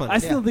finds that funny. I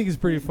still think it's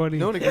pretty funny.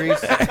 No one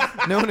agrees.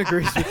 No one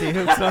agrees with you.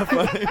 It's not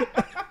funny.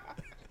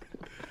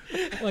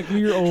 Like when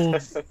you're old.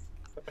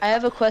 I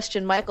have a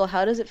question, Michael.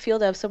 How does it feel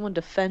to have someone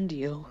defend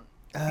you?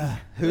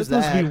 Who's That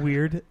must that? be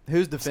weird.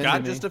 Who's defending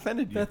Scott me? just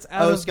offended you. That's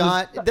out Oh, of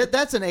Scott.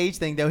 That's an age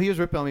thing, though. He was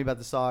ripping on me about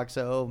the socks,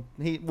 so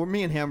me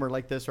and him are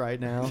like this right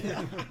now.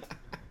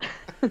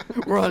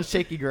 We're on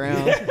shaky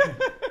ground.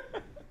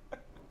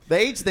 The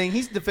age thing,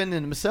 he's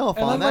defending himself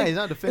And on I'm that. like- He's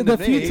not defending the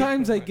me. few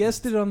times I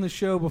guessed it on the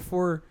show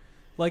before,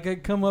 like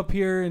I'd come up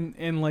here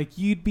and like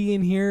you'd be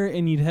in here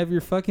and you'd have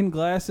your fucking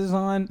glasses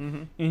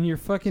on and your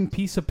fucking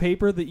piece of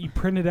paper that you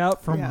printed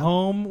out from Yeah.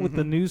 home with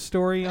the news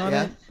story on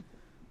Yeah. it.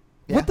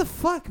 Yeah. What the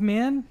fuck,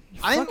 man?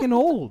 You're I'm- fucking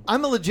old.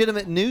 I'm a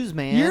legitimate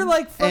newsman. You're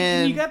like fucking.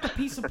 and You got the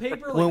piece of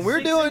paper like when we're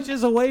 6 doing-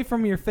 inches away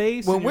from your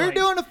face. when and you're we're like,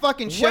 doing a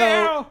fucking show,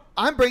 "Well,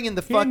 I'm bringing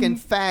the fucking in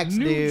facts,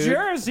 New dude.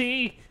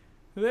 Jersey,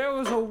 there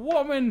was a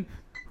woman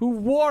who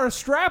wore a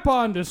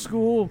strap-on to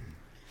school,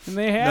 and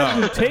they had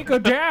No. to take her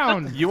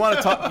down. You want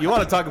to talk? You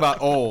want to talk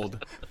about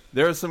old?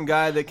 There was some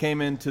guy that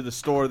came into the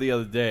store the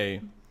other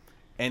day,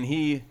 and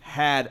he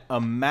had a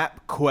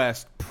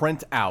MapQuest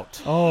print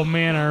out Oh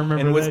man, I remember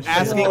and was that.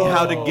 asking shit.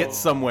 how to get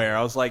somewhere.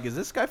 I was like, "Is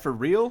this guy for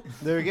real?"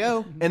 There you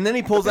go. And then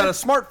he pulls out a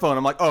smartphone.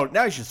 I'm like, "Oh,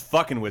 now he's just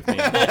fucking with me."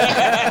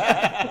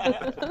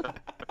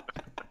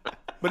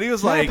 But he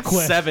was like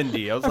MapQuest.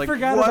 70. I was I like,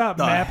 forgot "What about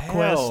the MapQuest.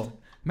 hell?"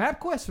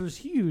 MapQuest was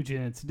huge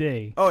in its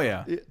day. Oh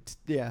yeah.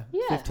 Yeah,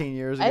 Yeah. 15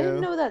 years ago. I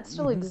didn't know that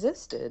still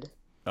existed.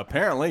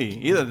 Apparently,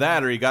 either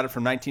that or he got it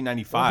from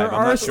 1995. There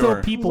I'm are not still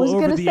sure. people was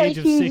over gonna the say age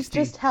of he 60.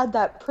 just had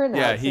that printout.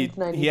 Yeah, since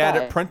 95, he had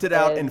it printed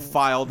out and and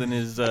filed in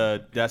his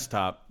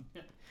desktop.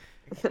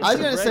 I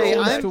was going to say,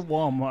 Goes to I'm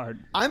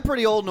Walmart.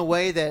 pretty old in a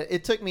way that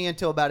it took me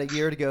until about a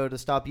year ago to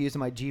stop using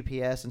my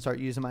GPS and start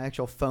using my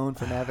actual phone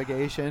for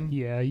navigation.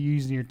 Yeah, you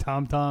using your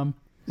TomTom.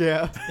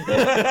 Yeah.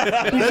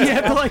 You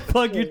have to like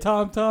plug your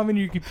TomTom in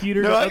your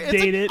computer to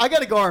update it. I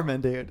got a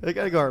Garmin, dude. I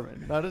got a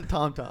Garmin, not a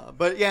TomTom.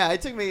 But yeah,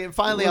 it took me. And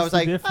finally, I What's was the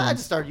like, I difference?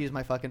 just started using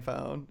my fucking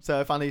phone. So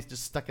I finally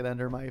just stuck it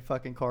under my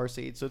fucking car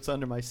seat. So it's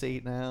under my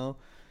seat now,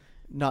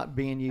 not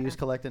being used,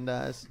 collecting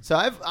dust. So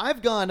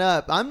I've gone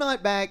up. I'm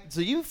not back.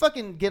 So you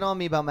fucking get on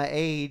me about my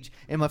age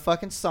and my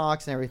fucking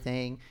socks and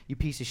everything, you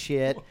piece of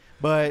shit.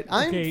 But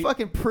I'm Okay,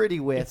 fucking pretty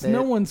with It's it.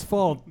 no one's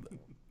fault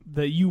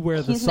that you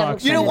wear the He's never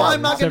socks. You know Yeah, why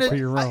I'm not except gonna, for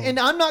your own. and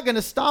I'm not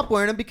gonna stop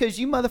wearing them because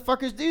you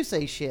motherfuckers do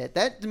say shit.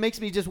 That makes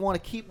me just want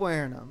to keep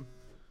wearing them.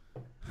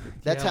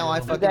 That's Yeah, how I well,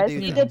 You fucking guys do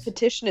need things. to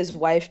petition his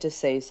wife to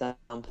say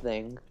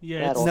something.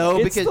 Yeah, That'll- No,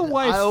 It's because the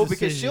wife's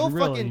because she'll decision,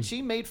 fucking really.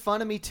 she made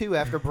fun of me too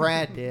after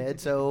Brad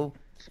did. So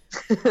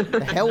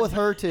the hell with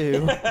her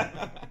too.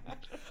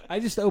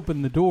 I just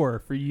opened the door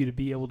for you to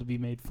be able to be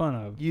made fun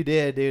of. You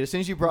did, dude. As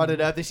soon as you brought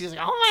it up, then she's like,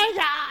 "Oh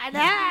my god!"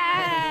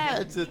 Ah!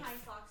 It's a-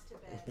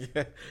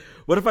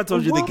 What if I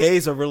told you the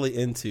gays are really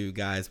into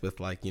guys with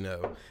like, you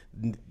know,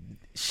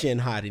 shin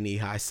high to knee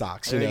high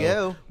socks? There you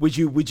know? go.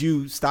 Would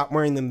you stop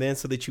wearing them then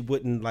so that you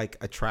wouldn't like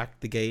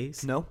attract the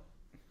gays? no.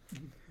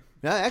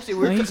 No, actually, No,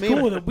 we're he's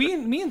cool with it.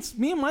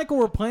 Me and Michael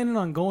were planning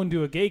on going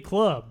to a gay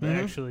club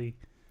actually,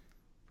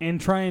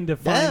 and trying to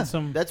find Yeah,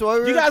 some. that's why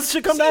we're. You guys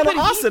should come See, down to but he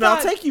Austin. thought-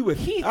 I'll take you with.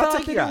 He I'll thought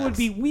take that you guys. it would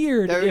be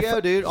weird. There you if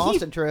go, dude. he-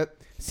 Austin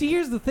trip. See,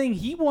 here's the thing.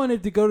 He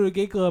wanted to go to a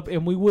gay club,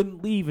 and we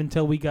wouldn't leave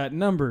until we got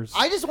numbers.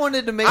 I just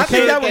wanted to make I sure.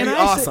 think that would be I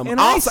awesome. said-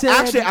 and I said-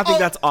 Actually, I think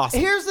that's awesome.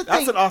 Here's the thing.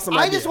 That's an awesome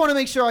I idea. just want to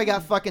make sure I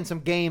got fucking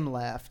some game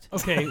left.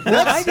 Okay,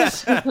 well,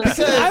 because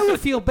I would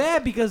feel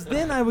bad because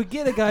then I would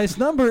get a guy's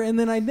number and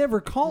then I'd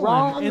never call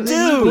him. And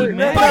then he'd be Dude,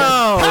 mad.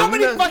 How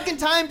many fucking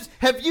times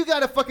have you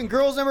got a fucking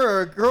girl's number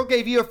or a girl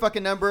gave you a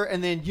fucking number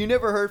and then you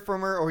never heard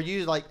from her or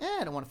you like,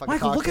 I don't want to fucking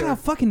Michael, talk look to at her. how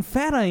fucking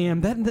fat I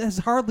am. That has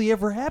hardly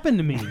ever happened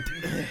to me.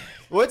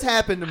 What's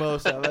happened to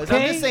most of us? I'm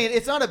Okay. just saying,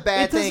 it's not a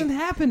bad It thing. doesn't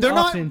happen They're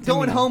often not to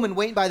going me. home and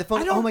waiting by the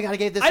phone. Oh my god, I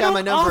gave this I guy don't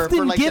my number often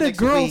for like get the a next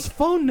girl's week.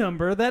 phone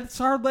number. That's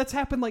hard. That's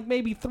happened like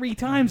maybe 3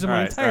 times in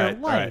my entire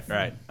life.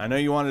 Right. I know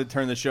you wanted to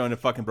turn the show into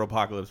fucking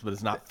Bropocalypse, but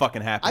it's not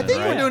fucking happening. I think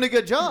right? we're doing a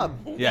good job.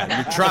 Yeah,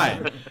 you're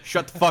trying.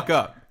 Shut the fuck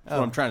up. That's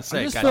what I'm trying to say.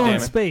 I'm just God filling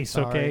damn it. space,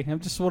 Sorry. okay? I'm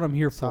just what I'm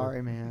here for.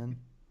 Sorry, man.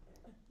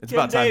 It's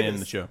about time to end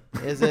the show.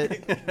 Is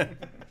it?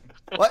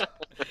 What?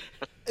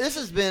 This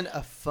has been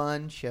a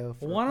fun show.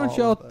 For Why all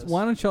don't of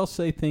us. y'all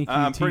say thank you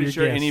I'm to pretty your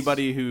sure guests.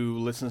 anybody who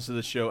listens to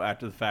the show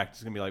after the fact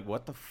is going to be like,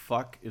 what the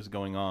fuck is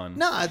going on?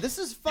 Nah, this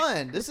is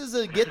fun. This is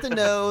a get to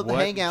know, What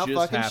hang out just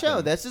fucking show.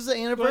 happened? This is an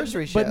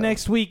anniversary show. But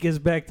next week is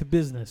back to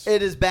business.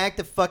 It is back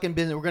to fucking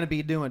business. We're going to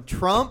be doing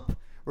Trump.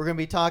 We're going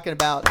to be talking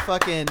about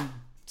fucking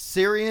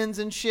Syrians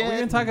and shit. Are we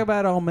going to talk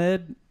about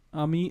Ahmed?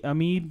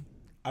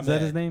 Is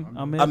that his name?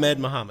 Ahmed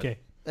Muhammad. Okay.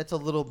 That's a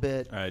little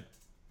bit. All right.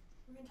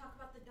 We're going to talk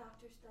about the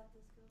doctor stuff.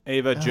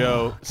 Ava,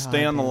 Joe, God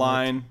stay on the damn it.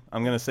 line.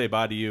 I'm going to say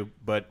bye to you,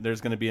 but there's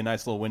going to be a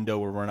nice little window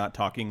where we're not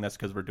talking. That's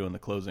because we're doing the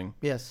closing.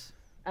 Yes.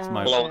 It's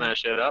my, Blowing that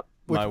shit up.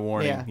 my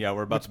warning. yeah. Yeah,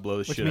 we're about to blow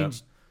this Which shit up.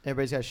 means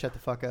everybody's got to shut the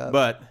fuck up.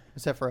 But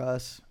except for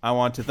us. I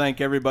want to thank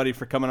everybody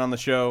for coming on the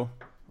show.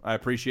 I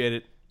appreciate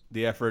it,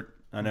 the effort.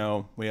 I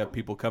know we have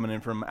people coming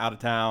in from out of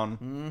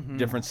town,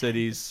 different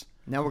cities,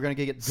 Now we're going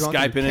to get drunk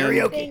Skyping and in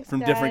karaoke. Thanks, from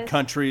different guys.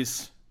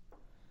 countries.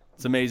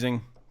 It's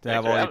amazing to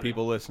have for all you having me.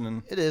 people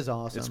listening. It is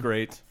awesome. It's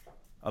great.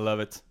 I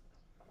love it.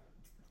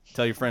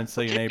 Tell your friends,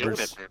 tell your Keep doing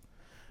neighbors. it,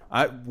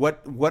 man.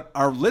 What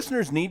our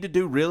listeners need to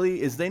do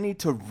really is they need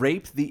to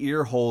rape the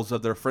ear holes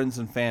of their friends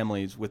and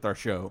families with our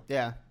show.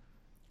 Yeah.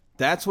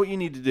 That's what you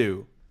need to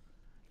do.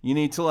 You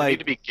need to We like need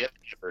to be gift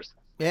givers.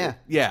 Yeah.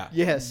 yeah.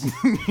 Yes.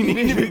 You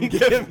need to be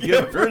gift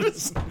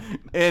givers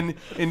and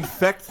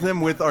infect them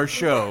with our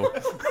show.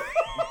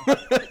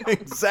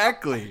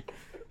 Exactly.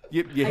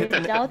 You I hit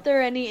the doubt there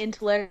are any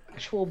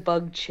intellectual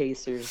bug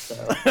chasers,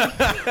 though.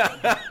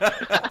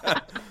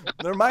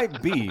 There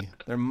might be.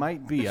 There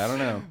might be. I don't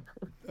know.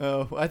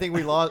 Oh, I think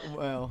we lost.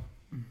 Well.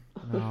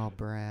 Oh,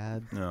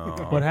 Brad. No.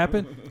 What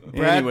happened?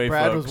 Brad Anyway,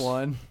 was folks.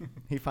 one.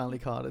 He finally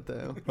caught it,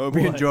 though. Hope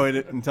you enjoyed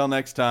it. Until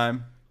next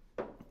time.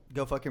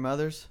 Go fuck your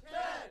mothers.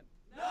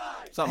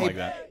 Something Hey, like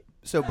that.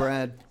 So,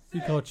 Brad.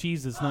 You call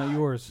cheese that's not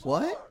yours.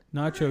 What?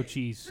 Nacho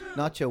cheese.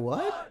 Nacho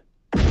what?